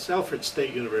 it's Alfred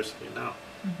State University now.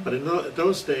 But in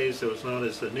those days, it was known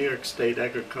as the New York State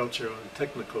Agricultural and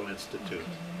Technical Institute.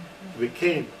 It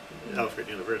became Alfred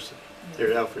University,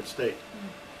 or Alfred State.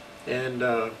 And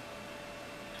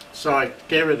so I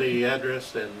gave her the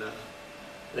address, and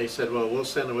they said, "Well, we'll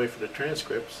send away for the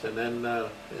transcripts, and then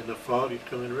in the fall, you'd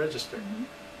come and register."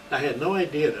 I had no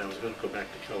idea that I was going to go back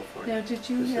to California. Now, did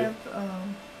you have,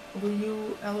 were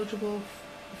you eligible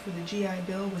for the GI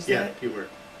Bill? Was Yeah, that? you were.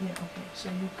 Yeah, okay, so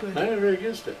you could. I never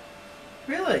used it.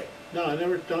 Really? No, I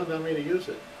never dawned on me to use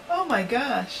it. Oh my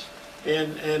gosh.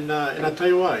 And I'll tell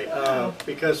you why. Wow.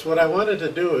 Because what I wanted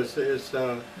to do is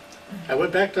I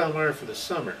went back to Elmira for the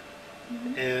summer,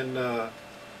 and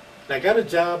I got a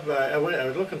job. I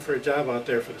was looking for a job out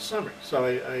there for the summer, so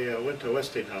I went to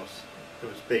Westinghouse. It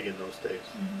was big in those days,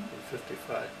 in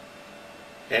 '55.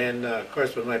 And of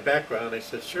course, with my background, I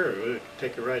said, "Sure, we can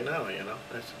take it right now." I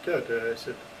said, "Good." I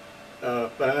said,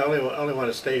 "But I only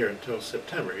want to stay here until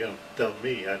September." Dumb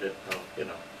me, I didn't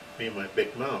know. Me and my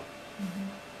big mouth.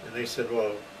 And they said,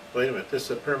 "Well, wait a minute, this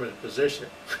is a permanent position."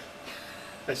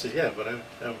 I said, "Yeah, but I'm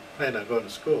planning on going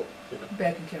to school."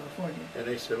 Back in California. And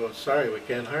they said, "Well, sorry, we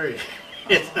can't hire you."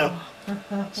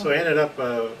 So I ended up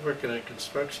working in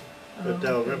construction with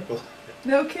Del Rimple.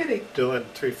 No kidding. Doing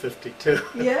 352.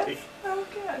 Yes? Oh,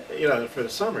 God. For the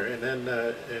summer, and then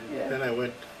Yeah.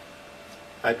 then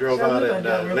I drove So I out live on on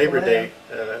Del Labor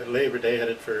Rimple, Day,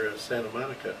 headed for Santa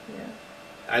Monica. Yeah.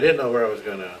 I didn't know where I was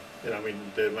gonna,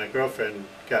 my girlfriend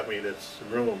got me this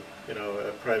room,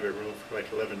 a private room for like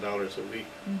 $11 a week,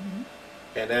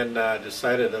 and then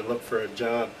decided to look for a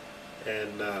job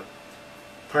and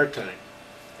part-time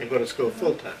and go to school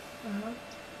full-time.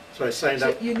 So I signed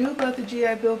up. You knew about the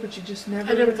GI Bill, but you just never...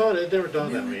 I never thought it never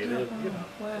dawned on me,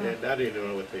 Wow. and I didn't even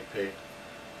know what they paid.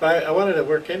 But I wanted to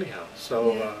work anyhow,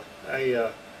 so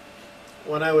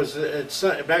when I was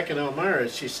back in Elmira,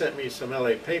 she sent me some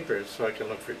LA papers so I can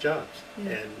look for jobs.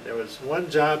 Yeah. And there was one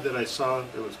job that I saw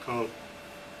that was called,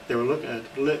 they were looking at,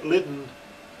 Litton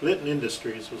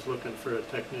Industries was looking for a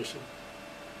technician.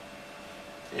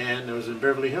 And it was in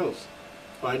Beverly Hills.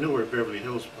 Well, I knew where Beverly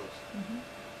Hills was.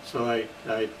 So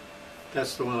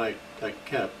that's the one I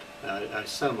kept. I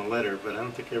sent them a letter, but I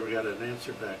don't think I ever got an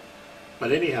answer back.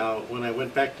 But anyhow, when I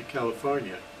went back to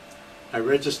California, I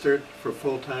registered for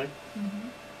full-time,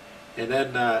 and then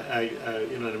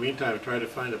in the meantime, I tried to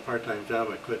find a part-time job.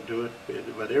 I couldn't do it,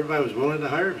 but everybody was willing to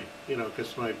hire me,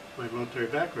 because my military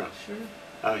background.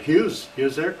 Sure. Hughes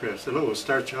Aircraft said, "Oh, we'll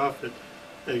start you off at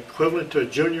equivalent to a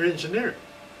junior engineer.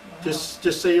 Wow.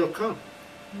 Just say you'll come."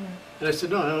 Yeah. And I said,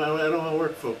 "No, I don't want to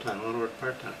work full-time. I want to work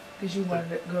part-time." Because you wanted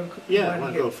to go to... Yeah, I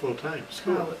want to go full-time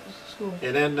school. School.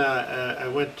 And then I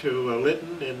went to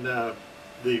Lytton, and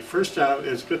the first job,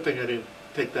 it was a good thing I didn't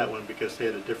take that one because they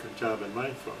had a different job in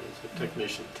mind for me. It's a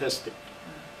technician testing.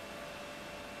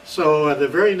 So the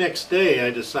very next day, I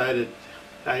decided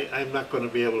I'm not going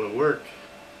to be able to work,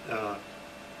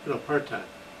 part-time.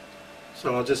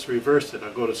 So I'll just reverse it.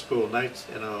 I'll go to school nights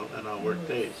and I'll work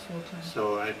days. Full-time.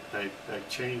 So I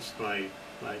changed my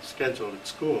schedule at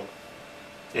school,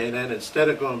 and then instead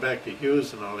of going back to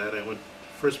Hughes and all that,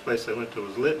 first place I went to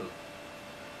was Lytton,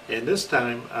 and this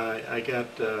time I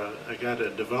got a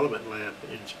development lab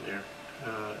engineer,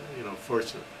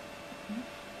 fortunately,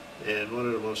 and one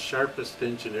of the most sharpest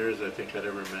engineers I think I'd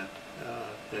ever met,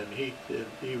 and he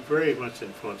very much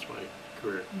influenced my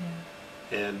career,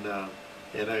 Yeah.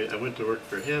 and I went to work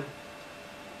for him.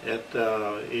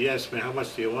 He asked me, how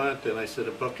much do you want? And I said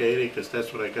 $1.80, because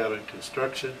that's what I got in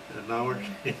construction an hour.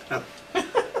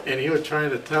 And he was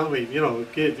trying to tell me, we'll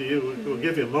give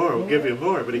you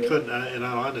more, but he couldn't,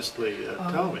 honestly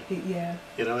tell me. Yeah.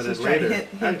 And So then he's trying to later,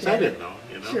 hint I at didn't it.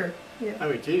 know, Sure. Yeah. I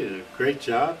mean, gee, a great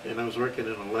job, and I was working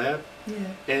in a lab, Yeah.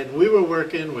 and we were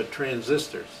working with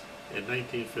transistors in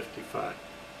 1955,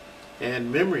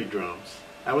 and memory drums.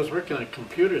 I was working on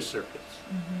computer circuits.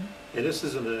 Mm-hmm. And this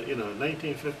is in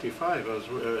 1955. I was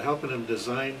helping him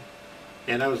design,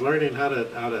 and I was learning how to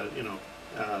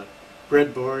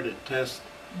breadboard and test,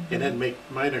 and then make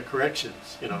minor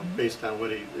corrections, based on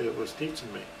what he was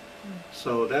teaching me.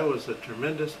 So that was a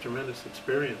tremendous, tremendous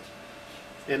experience.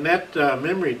 And that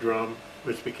memory drum,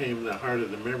 which became the heart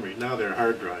of the memory, now they're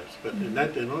hard drives, but in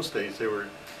those days they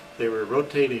were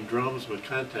rotating drums with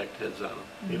contact heads on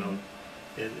them,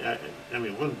 And I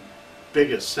mean, one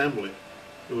big assembly,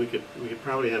 we could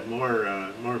probably have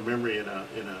more memory in a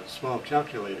small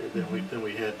calculator than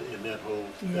we had in that whole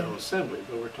assembly.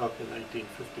 But we're talking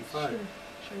 1955.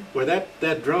 Sure. Well,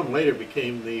 that drum later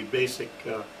became the basic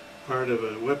part of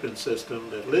a weapon system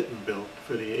that Lytton built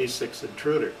for the A6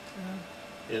 Intruder,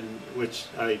 in which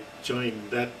I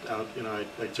joined that out.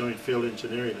 I joined field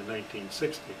engineering in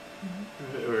 1960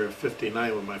 or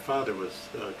 59 when my father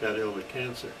got ill with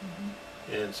cancer.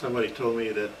 And somebody told me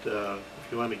that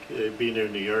if you want to be near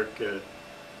New York,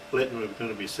 Lytton was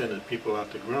going to be sending people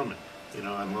out to Grumman,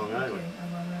 on Long Island.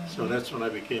 On Long Island. So that's when I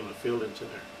became a field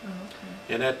engineer. Oh,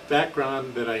 okay. And that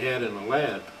background that I had in the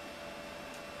lab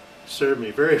served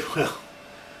me very well.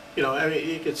 I mean,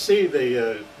 you could see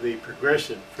the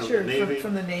progression from Sure, the Navy.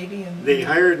 from the Navy and They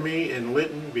hired me in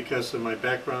Lytton because of my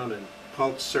background in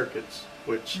pulse circuits,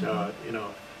 which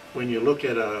when you look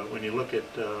at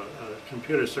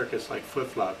computer circuits like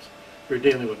flip-flops, you're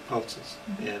dealing with pulses,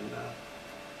 and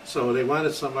so they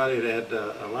wanted somebody that had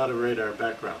a lot of radar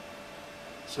background.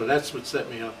 So that's what set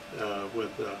me up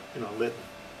with Lytton,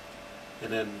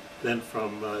 and then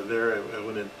from there I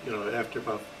went in.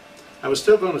 I was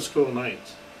still going to school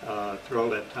nights through all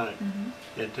that time,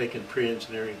 and taking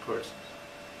pre-engineering courses,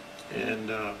 and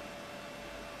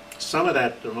some of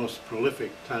that, the most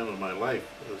prolific time of my life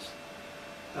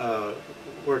was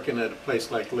working at a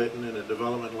place like Lytton in a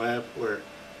development lab, where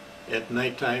at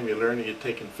nighttime you're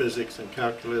taking physics and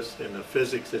calculus, and the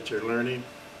physics that you're learning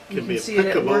can be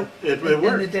applicable. It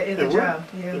worked. In the job,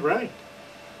 yeah. Right.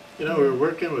 We were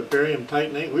working with barium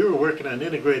titanate. We were working on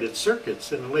integrated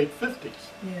circuits in the late 50s.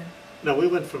 Yeah. No, we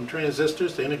went from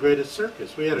transistors to integrated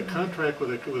circuits. We had a contract with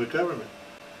the government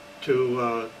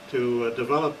to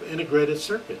develop integrated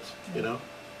circuits.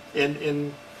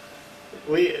 And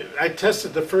I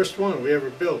tested the first one we ever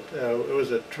built. It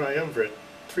was a triumvirate,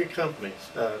 3 companies: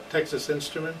 Texas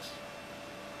Instruments,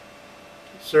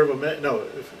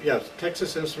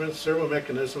 Texas Instruments, Servo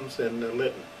Mechanisms, and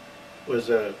Lytton. Was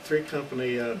a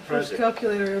 3-company First project.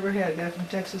 calculator I ever had, got from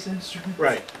Texas Instruments.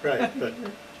 Right. But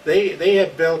they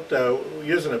had built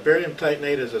using a barium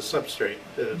titanate as a substrate,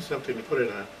 something to put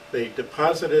it on. They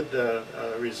deposited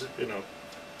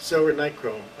silver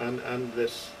nichrome on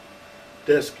this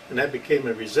disc, and that became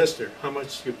a resistor. How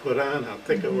much you put on, how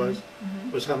thick it was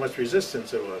how much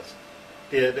resistance it was.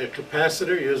 The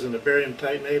capacitor, using the barium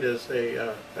titanate as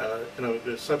the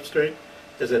substrate,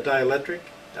 as a dielectric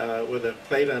with a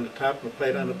plate on the top and a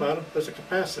plate on the bottom, was a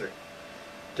capacitor.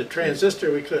 The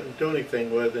transistor we couldn't do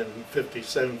anything with in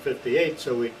 57, 58,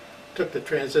 so we took the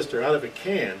transistor out of a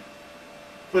can,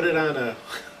 put it on a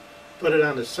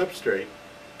substrate,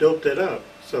 doped it up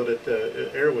so that the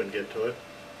air wouldn't get to it,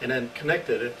 and then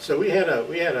connected it. So we had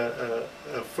a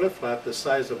flip-flop the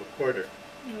size of a quarter.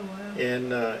 Oh, wow.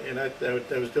 And I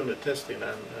was doing the testing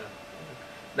on.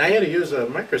 And I had to use a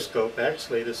microscope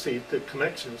actually to see the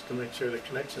connections, to make sure the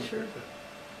connections were good.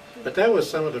 But that was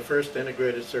some of the first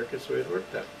integrated circuits we had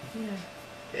worked on. Yeah.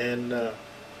 And of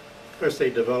course they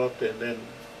developed, and then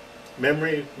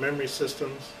memory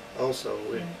systems also.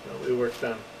 We worked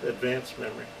on advanced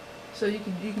memory. So you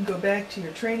can go back to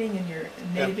your training in your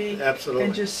Navy Absolutely.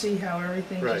 and just see how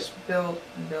everything Right. just built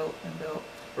and built and built.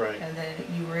 Right, And then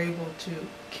you were able to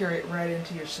carry it right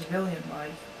into your civilian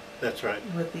life that's right.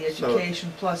 with the So-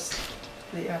 education plus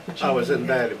the opportunity. I was you had.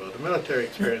 invaluable. The military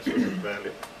experience was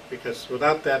invaluable, because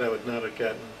without that, I would not have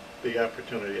gotten the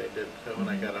opportunity I did when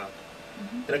I got out.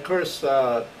 Mhm. And of course,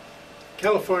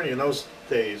 California in those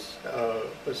days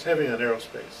was heavy on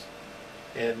aerospace.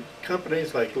 And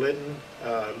companies like Litton,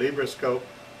 Librascope,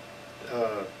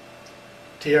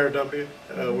 TRW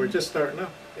were just starting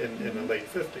up in the late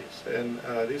 50s. And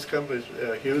these companies,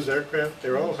 Hughes Aircraft, they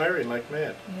were all hiring like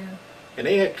mad. Yeah. And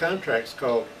they had contracts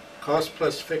called cost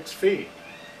plus fixed fee,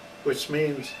 which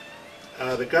means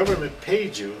the government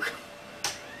paid you,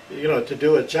 to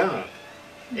do a job.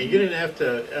 And you didn't have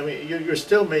to, I mean, you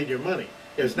still made your money.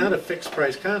 It was not a fixed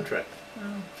price contract. Oh.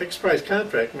 Fixed price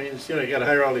contract means, you got to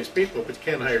hire all these people, but you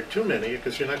can't hire too many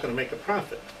because you're not going to make a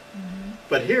profit. Mhm.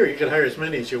 But here you can hire as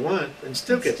many as you want and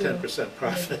still And get still 10% make a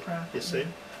profit, profit, you see. yeah.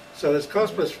 So this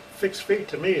cost plus fixed fee,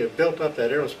 to me, it built up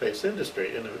that aerospace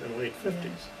industry in the late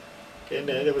 50s. And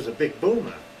there was a big boom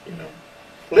on it,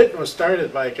 Litton was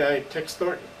started by a guy, Tex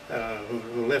Thornton,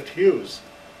 who left Hughes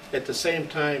at the same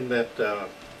time that,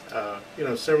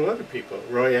 several other people.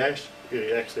 Roy Ash,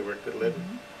 he actually worked at Litton.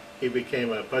 Mhm. He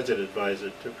became a budget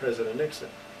advisor to President Nixon.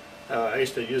 I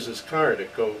used to use his car to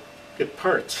go get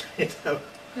parts,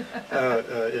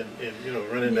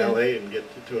 run into Yeah. LA and get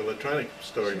to an electronic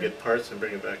store and Sure. get parts and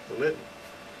bring it back to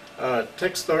Litton.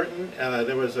 Tex Thornton,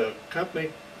 there was a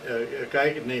company, a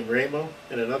guy named Ramo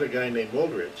and another guy named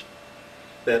Woolridge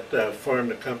that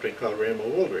formed a company called Ramo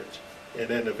Woolridge. And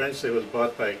then eventually it was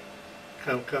bought by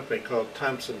a company called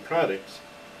Thompson Products,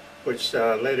 which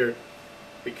later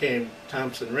became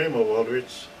Thompson Ramo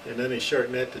Woolridge, and then he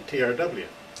shortened that to TRW,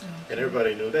 and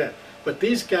everybody knew that. But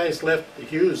these guys left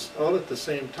Hughes all at the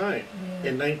same time Yeah.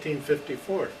 in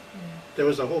 1954. Yeah. There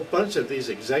was a whole bunch of these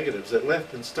executives that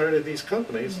left and started these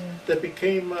companies Yeah. that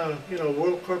became,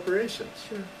 world corporations.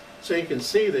 Sure. So you can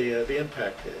see the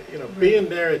impact. Right. Being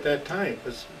there at that time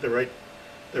was the right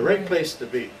Right. place to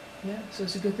be. Yeah. So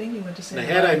it's a good thing you went to Santa Now,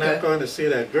 had I Monica. not gone to see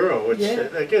that girl, which Yeah.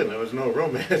 again there was no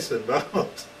romance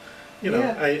involved,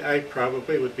 Yeah. I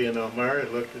probably would be in Elmira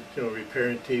and look at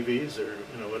repairing TVs or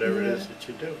whatever it is Yeah. that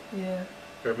you do, Yeah.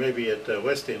 or maybe at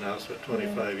Westinghouse for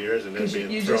 25 years and then Because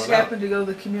being you thrown just out. happened to go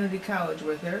to the community college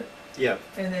with her, Yeah,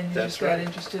 and then you That's just got right.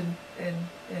 interested in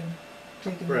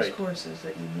taking Right. those courses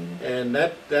that you needed. and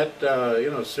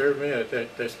that served me.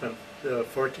 I spent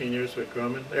 14 years with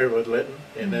Grumman, or with Litton,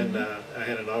 and then I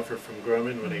had an offer from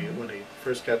Grumman when he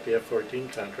first got the F-14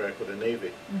 contract with the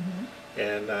Navy. Mm-hmm.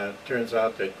 And turns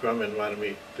out that Grumman wanted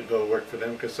me to go work for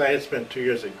them because I had spent 2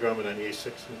 years at Grumman on the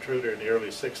E-6 Intruder in the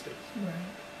early 60s,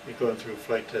 Right. going through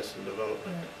flight test and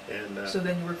development. Right. And So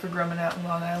then you worked for Grumman out in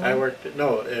Long Island? I worked,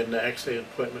 actually in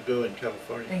Point Mugu in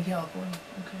California. In California,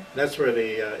 okay. That's where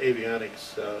the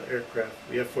avionics aircraft,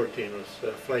 the F-14 was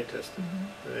flight tested.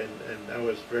 Mm-hmm. And I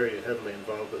was very heavily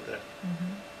involved with that.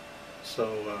 Mm-hmm.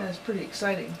 So, That's pretty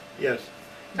exciting. yes.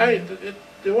 Mhm.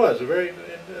 It was a very,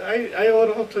 I owe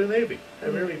it all to the Navy. I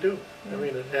Yeah. really do. Yeah. I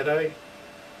mean,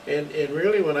 and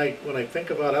really when I think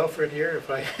about Alfred here, if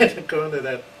I hadn't gone to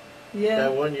that Yeah.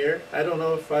 1 year, I don't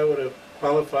know if I would have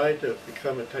qualified to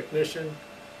become a technician.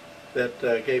 That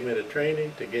gave me the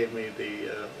training, to gave me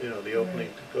the opening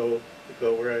to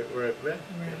go where I've been.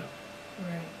 Right.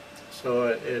 Right. So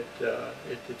it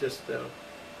just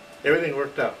everything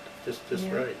worked out just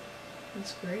Yeah. right.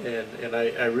 That's great. And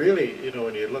I really,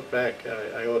 when you look back,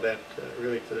 I owe that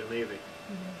really to the Navy.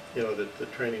 Yeah. The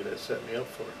training that set me up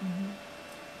for it. Mhm.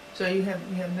 So you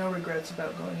have no regrets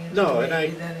about going into No, the and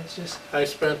Navy then, it's just, I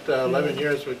spent 11 Yeah.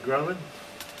 years with Grumman,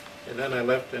 and then I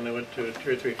left and I went to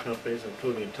 2 or 3 companies,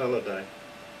 including Teledyne.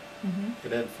 mhm.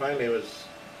 And then finally I was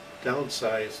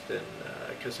downsized, and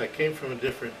because I came from a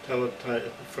different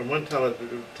from one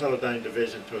Teledyne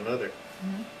division to another,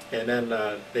 Mhm. and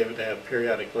then they would have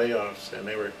periodic layoffs, and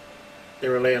they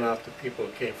were laying off the people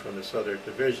who came from this other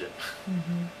division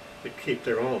Mhm. to keep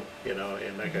their own, and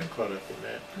I got Mhm. caught up in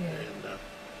that. Yeah. And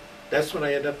that's when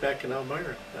I ended up back in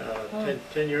Elmira, Oh.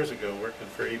 10 years ago, working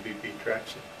for EBB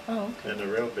Traction Oh, okay. in the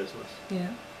rail business, Yeah,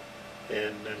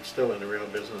 and I'm still in the rail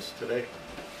business today.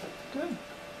 good.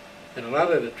 And a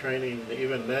lot of the training,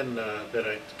 even then, that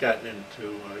I'd gotten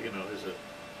into,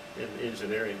 in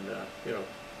engineering,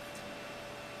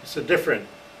 it's a different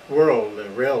world, the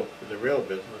rail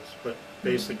business. But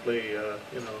basically,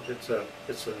 it's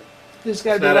There's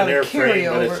got to it's be a not lot an of airframe,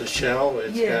 but it's a carryover. shell.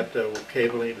 It's Yeah. got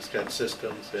cabling. It's got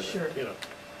systems. And, Sure.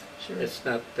 Sure. it's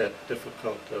not that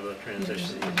difficult of a Yeah,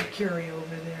 transition. there's a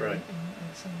carryover there. Right.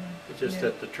 in some way. It's just Yeah.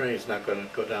 that the train's not going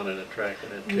to go down on the track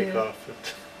and then take Yeah. off.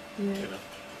 Yeah, You know,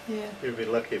 yeah. you'll be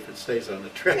lucky if it stays on the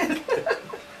track.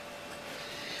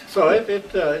 So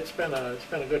it's been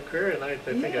a good career, and I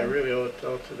think I Yeah. really owe it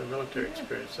all to the military Yeah.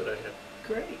 experience that I had.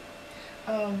 Great.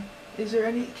 Is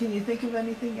there can you think of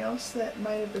anything else that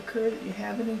might have occurred that you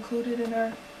haven't included in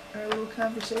our little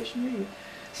conversation here?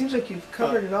 Seems like you've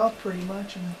covered it all pretty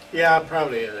much, and Yeah,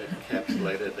 probably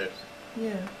encapsulated. There's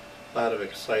yeah. a lot of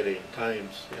exciting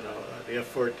times, you know. The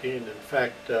F-14, in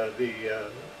fact,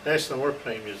 the National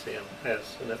Warplane Museum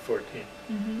has an F-14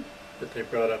 Mm-hmm. that they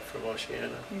brought up from Oceana.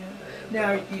 Yeah. And,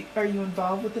 Now, are you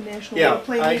involved with the National yeah,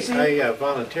 Warplane Museum? I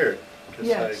volunteered because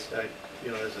Yes. I,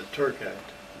 you know, as a tour guide.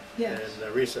 Yes.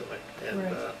 And recently, and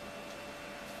Right.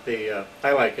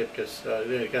 I like it because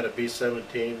they got a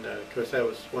B-17. Of course, that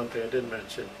was one thing I didn't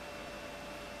mention.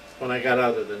 When I got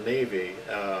out of the Navy,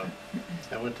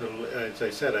 I went to, as I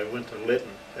said, I went to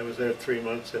Lytton. I was there 3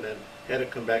 months, and then had to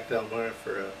come back to Elmira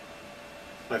for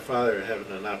my father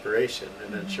having an operation,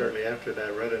 and then Mhm. shortly after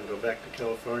that, rather than go back to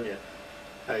California,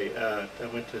 I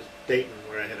went to Dayton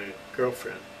where I had a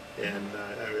girlfriend, and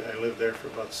I lived there for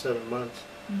about 7 months.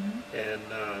 Mm-hmm. And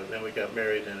then we got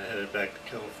married and headed back to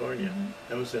California. Mhm.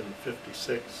 That was in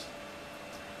 '56.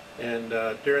 And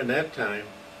during that time,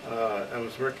 I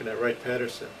was working at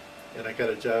Wright-Patterson, and I got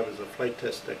a job as a flight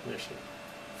test technician,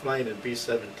 flying in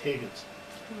B-17s.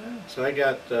 Wow. So I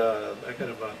got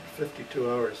about 52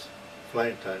 hours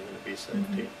flying time in the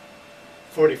B-17,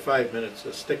 45 minutes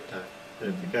of stick time.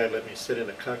 And the guy let me sit in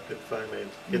the cockpit finally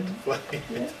and get to fly.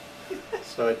 Yeah.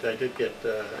 So I did get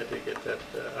that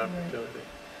opportunity.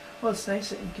 Well, it's nice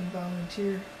that you can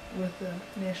volunteer with the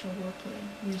National Warplane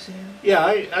Museum. Yeah,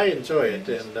 I enjoy it,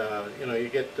 and you know, you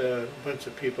get a bunch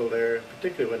of people there,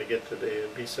 particularly when you get to the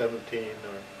B-17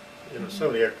 or you know, some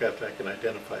of the aircraft I can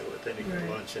identify with, then you can Right.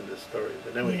 launch into stories.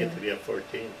 And then when you get Yeah. to the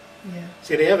F-14, Yeah.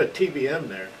 see, they have a TBM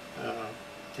there,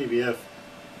 TBF,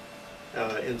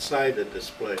 inside the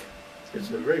display. It's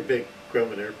a very big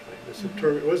Grumman airplane.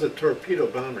 It was a torpedo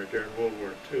bomber during World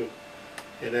War II,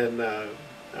 and then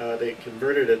they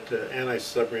converted it to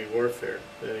anti-submarine warfare.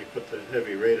 Then they put the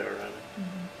heavy radar on it.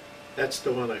 Mm-hmm. That's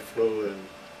the one I flew in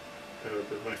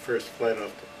my first flight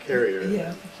off the carrier.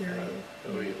 Yeah, the carrier.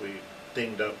 We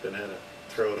dinged up and had to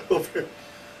throw it over.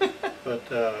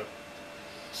 But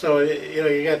so you know,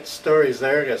 you got stories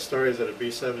there. You got stories at a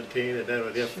B-17, and then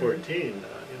with the F-14,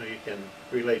 you know, you can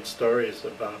relate stories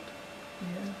about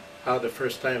Yeah. how the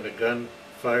first time the gun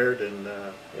fired, and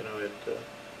you know,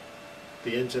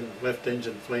 the left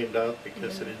engine flamed out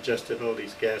because it ingested all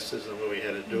these gases, and what we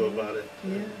had to do about it.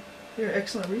 Yeah. They're an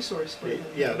excellent resource for them.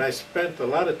 Yeah, and I spent a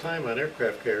lot of time on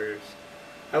aircraft carriers.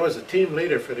 I was a team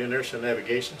leader for the inertial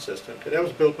navigation system, because that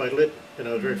was built by Lytton, and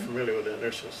I was very familiar with the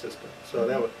inertial system. So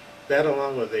that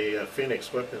along with the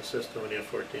Phoenix weapons system and the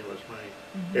F-14 was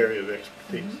my area of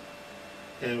expertise.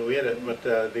 And we had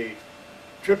the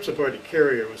trips aboard the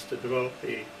carrier was to develop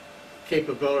the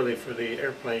capability for the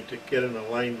airplane to get in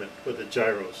alignment with the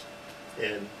gyros.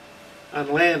 And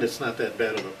on land, it's not that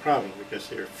bad of a problem because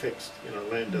they're fixed. You know,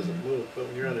 land doesn't move. But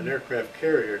when you're on an aircraft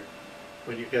carrier,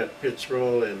 when you got pitch,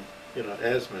 roll, and you know,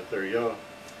 azimuth or yaw,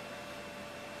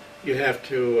 you have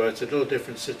to. It's a little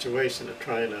different situation of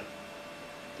trying to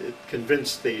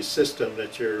convince the system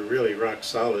that you're really rock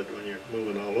solid when you're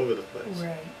moving all over the place.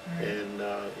 Right, right. And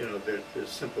you know, there's a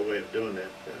simple way of doing that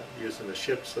using the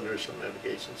ship's inertial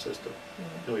navigation system,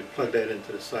 and we plug that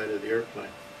into the side of the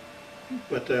airplane.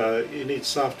 But you need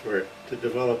software to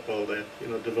develop all that. You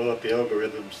know, develop the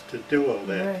algorithms to do all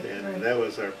that, Right, and right. that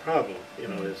was our problem. You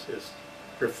know, is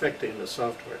perfecting the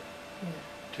software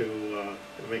Yeah. to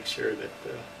make sure that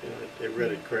you know, they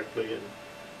read it correctly and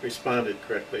responded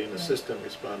correctly, and the Right. system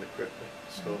responded correctly.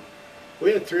 So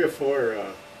we had three or four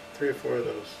of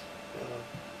those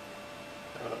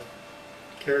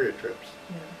carrier trips.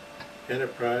 Yeah.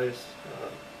 Enterprise.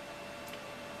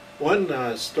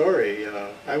 One story,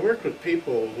 I worked with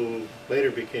people who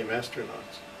later became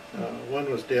astronauts.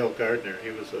 One was Dale Gardner. He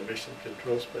was a mission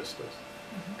control specialist.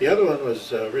 The other one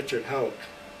was Richard Houck.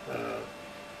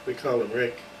 We call him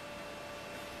Rick.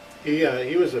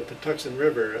 He was at Patuxent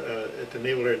River at the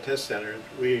Naval Air Test Center.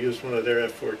 We used one of their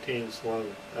F-14s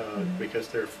long because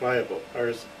they're flyable.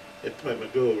 Ours at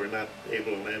Magoo were not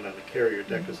able to land on the carrier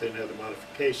deck because they didn't have the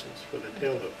modifications for the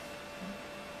tailhook.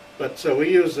 But so we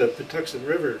used the Patuxent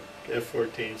River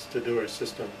F-14s to do our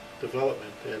system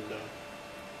development, and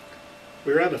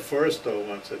we were on the Forrestal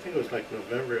once. I think it was like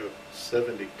November of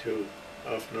 '72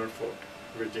 off Norfolk,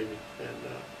 Virginia, and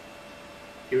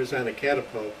he was on a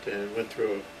catapult and went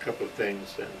through a couple of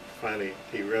things, and finally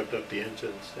he revved up the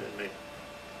engines and they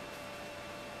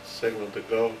signaled to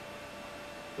go.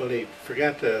 Well, he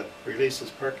forgot to release his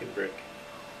parking brake,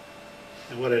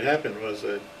 and what had happened was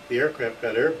that the aircraft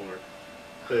got airborne,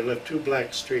 They left 2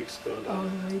 black streaks going All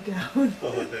down. the way down.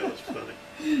 Oh, that was funny.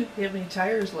 Do you have any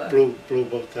tires left? Blew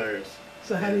both tires.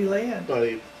 So how do you land? But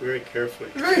he very carefully.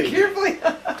 Very carefully.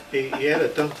 He had to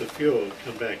dump the fuel and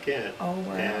come back in. Oh,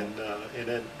 wow. And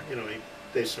then,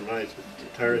 they surmised that the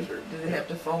tires were. Did they have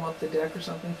to foam up the deck or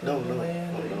something for No, them to no,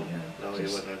 land? oh, or, no, yeah, no, he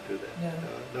just- would not do that. Yeah.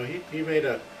 No,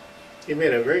 he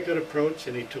made a very good approach,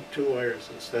 and he took 2 wires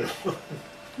instead of 1.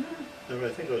 Remember, I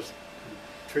think it was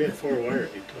 3 and 4 wires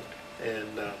he took, and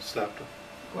stopped them.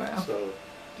 Wow. So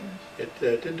Gosh. it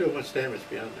didn't do much damage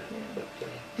beyond that.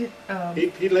 Yeah. But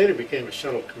Did, he later became a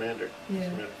shuttle commander, as Yeah.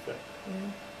 a matter of fact.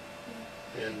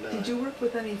 yeah. And Did you work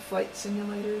with any flight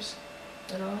simulators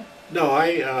at all? no,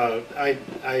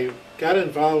 I got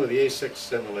involved with the A6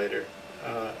 simulator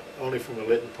only from a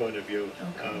Lytton point of view,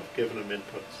 Okay. of giving them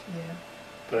inputs. Yeah.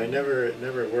 But I never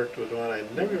worked with one. I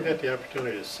never got the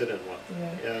opportunity to sit in one.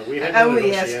 Yeah. We had I one at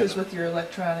only ask Oceana. because with your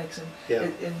electronics Yeah.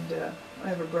 and I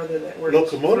have a brother that works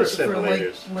Locomotive for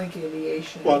simulators. Link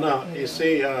Aviation. Well, now you you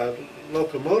see,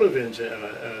 locomotive engine.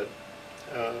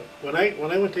 When I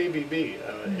went to ABB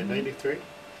in Mhm. '93,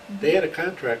 Mhm. they had a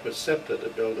contract with SEPTA to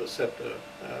build a SEPTA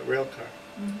rail car.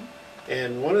 Mhm.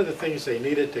 And one of the things they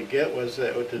needed to get was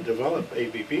to develop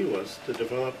ABB was to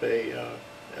develop a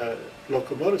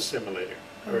locomotive simulator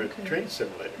or Okay. a train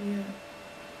simulator. Yeah.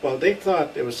 Well, they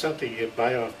thought it was something you could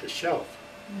buy off the shelf.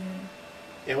 Yeah.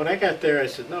 And when I got there, I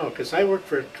said no, because I worked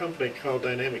for a company called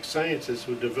Dynamic Sciences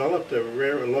who developed a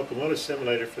locomotive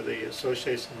simulator for the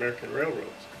Association of American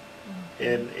Railroads.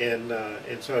 And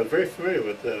so I was very familiar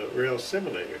with the rail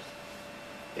simulators.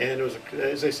 And it was,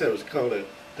 as I said, it was called a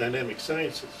Dynamic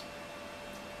Sciences.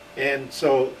 And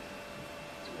so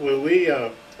when we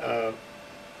had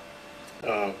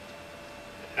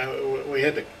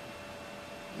to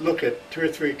look at 2 or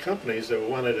 3 companies that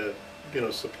wanted to,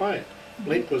 supply it.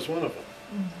 Link was one of them.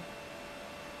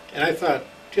 Mhm. And I thought,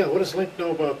 what does Link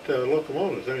know about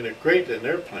locomotives? I mean, they're great in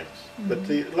airplanes, but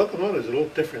the locomotive is a little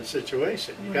different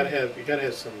situation. You Right. gotta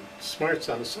have some smarts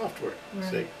on the software.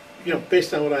 Right. See,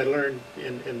 based on what I learned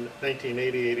in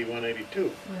 1980, 81,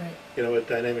 82, Right. with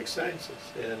Dynamic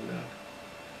Sciences, and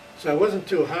so I wasn't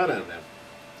too hot on them.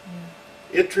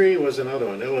 Yeah. ITRI was another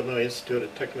one, Illinois Institute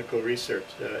of Technical Research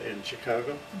in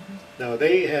Chicago. Mhm. Now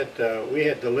we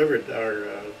had delivered our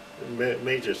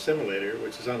major simulator,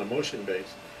 which is on a motion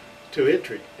base, to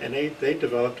ITRI, and they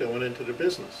developed and went into the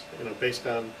business, based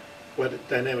on what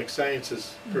Dynamic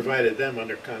Sciences provided them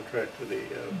under contract with the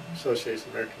Association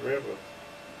of American Railroad.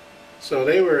 So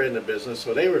they were in the business,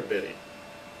 so they were bidding,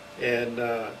 and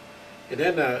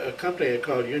then a company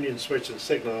called Union Switch and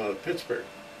Signal out of Pittsburgh,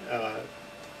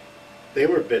 they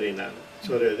were bidding on it.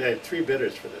 So they had 3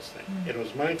 bidders for this thing, and it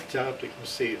was my job to go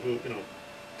see who,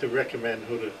 to recommend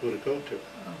who to go to.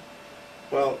 Oh.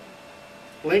 Well,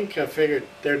 Link, I figured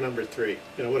they're number 3.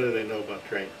 What do they know about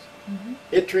trains? Mhm.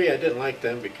 ITRI, I didn't like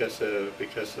them because of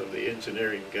the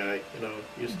engineering guy.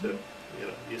 Used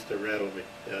to rattle me.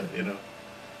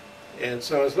 And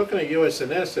so I was looking at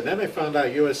USNS, and then I found out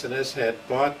USNS had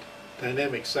bought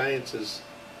Dynamic Sciences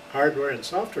hardware and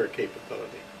software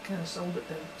capability. Kind of sold it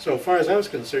then. So as far as I was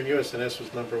concerned, USNS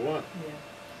was number 1. Yeah.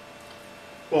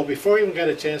 Well, before I even got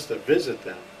a chance to visit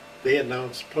them, they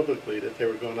announced publicly that they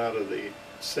were going out of the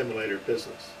simulator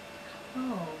business.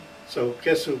 Oh. So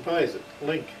guess who buys it?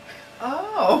 Link.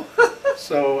 Oh.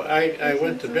 So I That's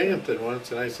went to insane. Binghamton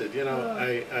once, and I said, Oh.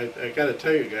 I got to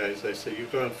tell you guys, I said,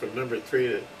 you've gone from number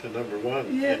 3 to number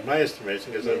 1 Yeah. in my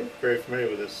estimation, because Yeah. I'm very familiar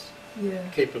with this Yeah.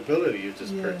 capability you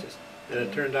just Yeah. purchased. And it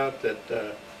Yeah. turned out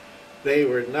that they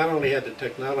were not only had the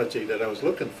technology that I was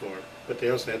looking for, but they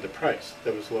also had the price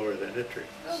that was lower than ITRI.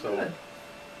 Oh, So good.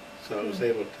 so I was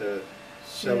Good. able to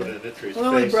shove Yeah. it in ITRI's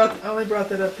Well, I face. only brought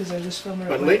that up because I just familiar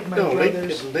But with Link, my no,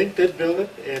 brothers. Link did build it,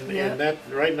 and, Yeah. and that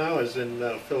right now is in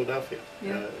Philadelphia.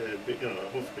 Yeah.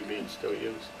 Hopefully being still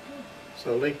used.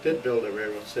 So Link did build a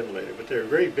railroad simulator, but they're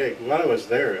very big. While I was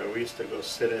there, we used to go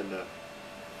sit in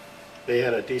they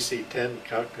had a DC-10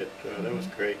 cockpit. That was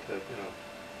great,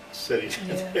 sitting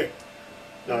in Yeah. there.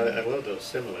 No, I love those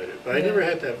simulators, but I Yeah. never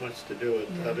had that much to do with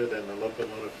Yeah. other than the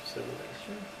locomotive simulator.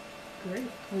 Sure. Great.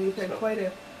 Well, you've had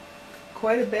So-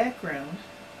 quite a background.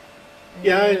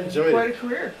 Yeah, I and enjoyed quite it. a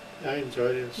career. I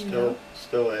enjoyed it, You know?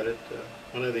 still at it.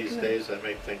 One of these Good. days I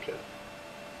may think of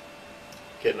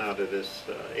getting out of this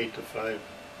 8 to 5,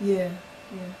 Yeah.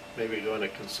 Yeah. maybe going to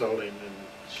consulting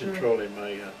and Sure. controlling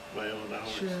my own hours.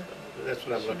 Sure. That's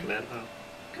what I'm Sure. looking at now,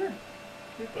 Good.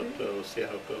 Good for but you. we'll see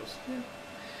how it goes.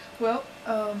 Well,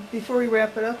 before we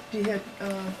wrap it up,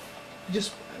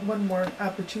 just one more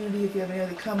opportunity, if you have any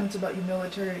other comments about your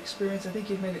military experience. I think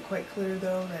you've made it quite clear,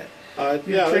 though, that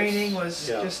Yeah, your training was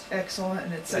yeah, just excellent,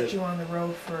 and it set It- you on the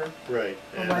road for right.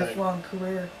 a And lifelong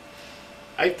career.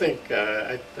 I think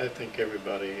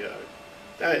everybody,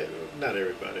 not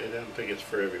everybody. I don't think it's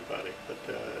for everybody, but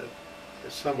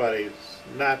if somebody's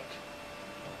not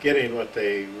getting what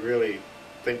they really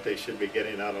think they should be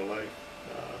getting out of life,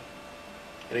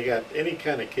 and they got any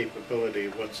kind of capability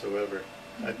whatsoever,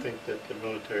 I think that the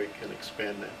military can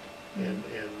expand that. And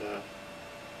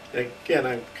again,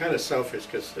 I'm kind of selfish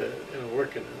because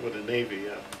working with the Navy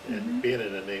and being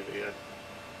in the Navy,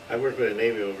 I worked with the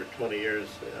Navy over 20 years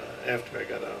after I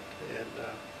got out,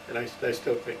 and I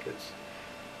still think it's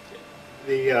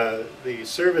the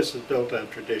service is built on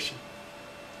tradition.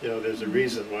 There's a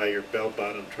reason why your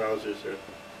bell-bottom trousers are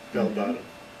bell-bottom.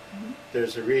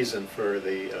 There's a reason for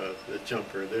the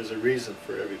jumper. There's a reason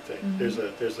for everything. There's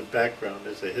a background.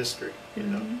 There's a history.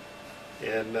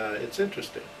 And it's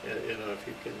interesting.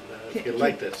 If you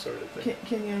like that sort of thing.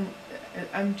 Can you?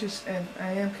 And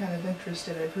I am kind of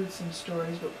interested. I've heard some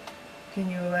stories, but can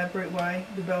you elaborate why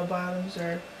the bell bottoms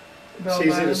are? It's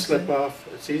easy to slip off.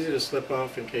 It's easy to slip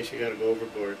off in case you got to go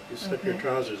overboard. You slip your Okay.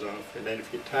 trousers off, and then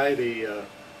if you tie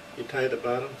the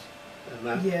bottoms, and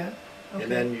that, Yeah. Okay.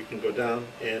 and then you can go down,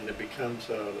 and it becomes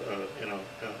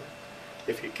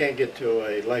if you can't get to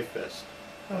a life vest,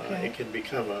 Okay. it can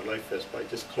become a life vest by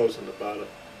just closing the bottom,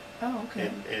 Oh, okay.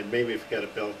 and maybe if you got a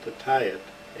belt to tie it,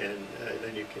 and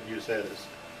then you can use that as.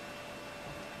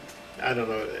 I don't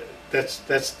know. That's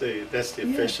the Yeah,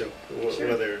 official. sure.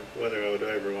 Whether I would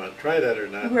ever want to try that or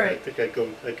not. Right. I think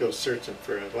I'd go searching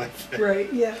for a life vest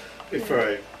Right. Yeah.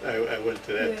 before I went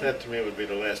to that. Yeah. That to me would be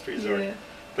the last resort. Yeah.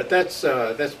 But that's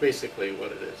basically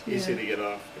what it is. Easy Yeah. to get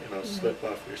off. Slip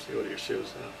off with your shoes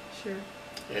on. Sure.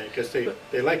 And because But-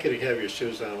 they like you to have your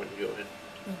shoes on when you go in.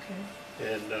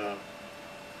 Okay. And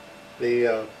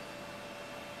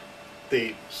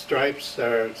the stripes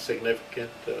are significant.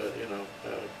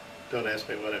 Don't ask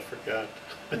me what I forgot.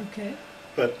 Okay.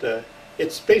 But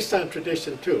it's based on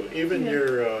tradition too. Even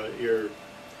Yeah.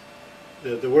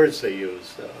 the words they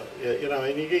use,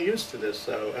 and you get used to this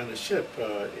on a ship.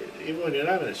 Even when you're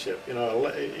not on a ship, you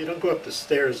don't go up the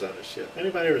stairs on a ship.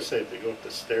 Anybody ever say if you go up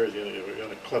the stairs, you're going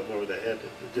to club them over the head?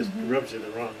 It just rubs you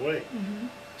the wrong way.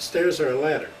 Stairs are a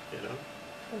ladder.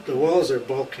 The walls are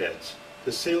bulkheads.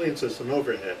 The ceilings is an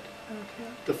overhead. Okay.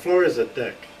 The floor is a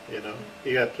deck.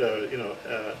 You got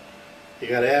you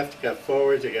got aft, you got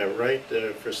forward, you got right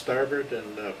for starboard, and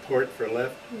port for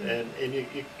left, Yeah. and you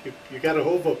got a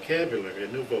whole vocabulary, a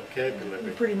new vocabulary.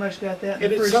 You pretty much got that in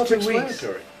And the it's first 2 weeks.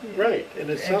 self-explanatory, Yeah. right?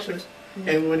 And it's Actually,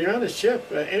 yeah. And when you're on a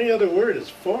ship, any other word is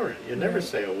foreign. You never Right.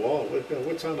 say a wall.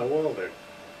 What's on the wall there?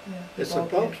 Yeah, the It's a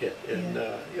bulkhead, and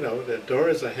Yeah. the door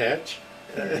is a hatch.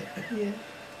 Yeah. Yeah.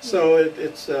 So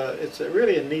it's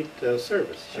really a neat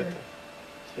service, I Sure.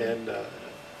 think. And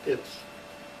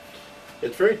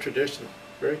it's very traditional,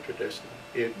 very traditional.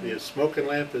 The smoking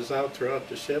lamp is out throughout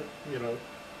the ship.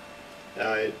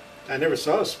 I never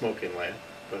saw a smoking lamp,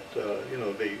 but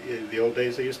the old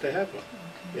days they used to have one.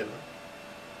 Okay.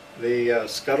 The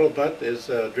scuttlebutt is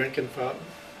a drinking fountain,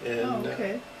 and Oh,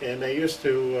 okay. and they used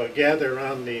to gather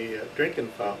around the drinking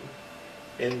fountain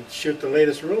and shoot the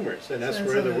latest rumors, and that's So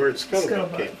where that's the how word the scuttlebutt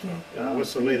scuttlebutt came from. came. You know, Oh,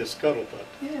 what's the neat. latest scuttlebutt?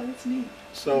 Yeah, that's neat.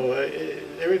 So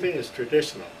everything is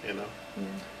traditional. Yeah.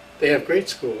 They have great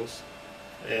schools,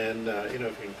 and if you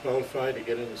can qualify to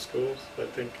get into schools,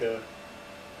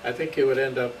 I think you would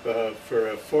end up for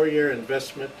a 4-year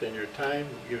investment in your time.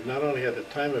 You not only have the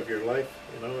time of your life.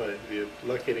 If you're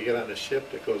lucky to get on a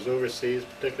ship that goes overseas,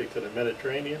 particularly to the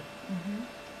Mediterranean.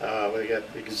 Mm-hmm. We got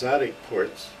exotic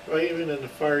ports. Well, even in the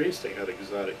Far East, they got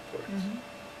exotic ports.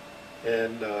 Mm-hmm.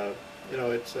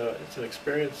 And it's an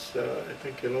experience I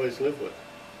think you'll always live with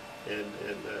and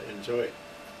enjoy.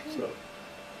 Good. So,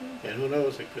 Good. and who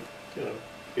knows, it could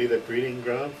be the breeding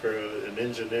ground for an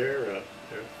engineer or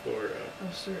Oh,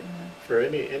 certainly. for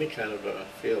any kind of a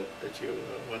field that you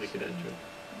want to get into.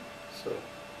 So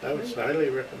I would Great. highly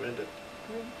recommend it.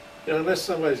 Good. Unless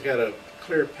somebody's got a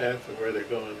clear path of where they're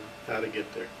going, how to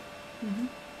get there. Mm-hmm.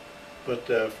 But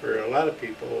for a lot of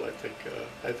people,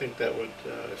 I think that would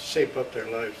shape up their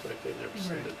lives like they've never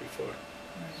seen Right. it before.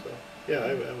 Right. So yeah,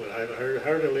 I would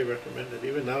heartily recommend it,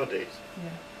 even nowadays, Yeah.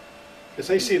 because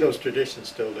I see those traditions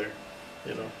still there.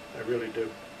 I really do.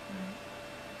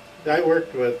 Right. I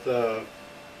worked with,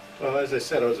 well, as I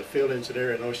said, I was a field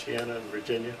engineer in Oceana and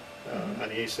Virginia Mhm. on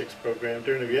the A6 program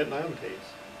during the Vietnam days.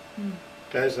 Mm.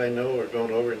 Guys I know are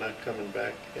going over and not coming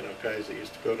back. Guys that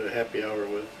used to go to happy hour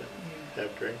with and Yeah.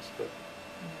 have drinks, but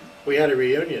We had a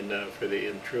reunion for the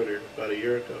Intruder about a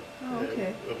year ago. Oh,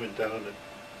 okay. I went down, and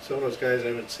some of those guys I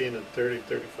haven't seen in 30,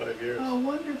 35 years. Oh,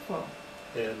 wonderful.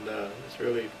 And it's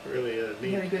really You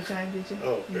neat. had a good time, did you?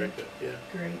 Oh, very good, yeah.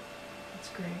 Great. That's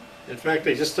great. In fact,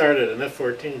 they just started an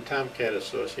F-14 Tomcat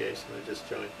Association. I just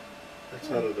joined. That's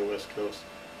out of the West Coast.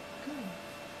 Good.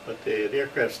 But the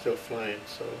aircraft's still flying,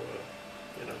 so,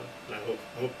 you know,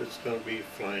 I hope it's going to be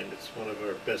flying. It's one of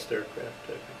our best aircraft, I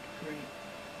think. Great.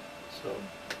 So,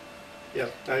 yeah,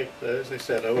 as I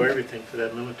said, I owe everything to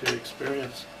that military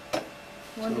experience.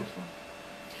 Wonderful.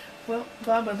 Well,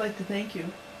 Bob, I'd like to thank you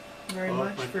very Oh,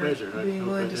 much my for pleasure. I being hope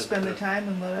willing I to did, spend the time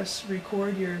and let us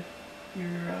record your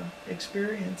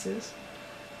experiences.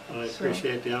 I So-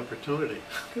 appreciate the opportunity.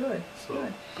 Good, So,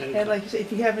 good. anyway, And like you say,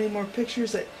 if you have any more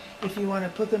pictures that, if you want to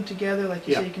put them together, like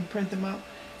you Yeah. say, you can print them up.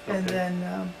 And Okay.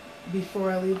 then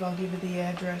before I leave, I'll give you the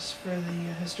address for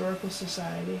the Historical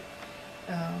Society.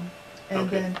 And Okay.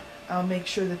 then I'll make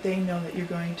sure that they know that you're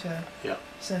going to Yeah.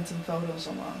 send some photos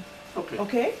along. Okay,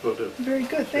 Okay? will do. Very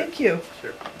good, Sure. thank you.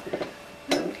 Sure.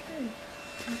 Okay.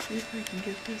 Let's see if I can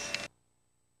get this.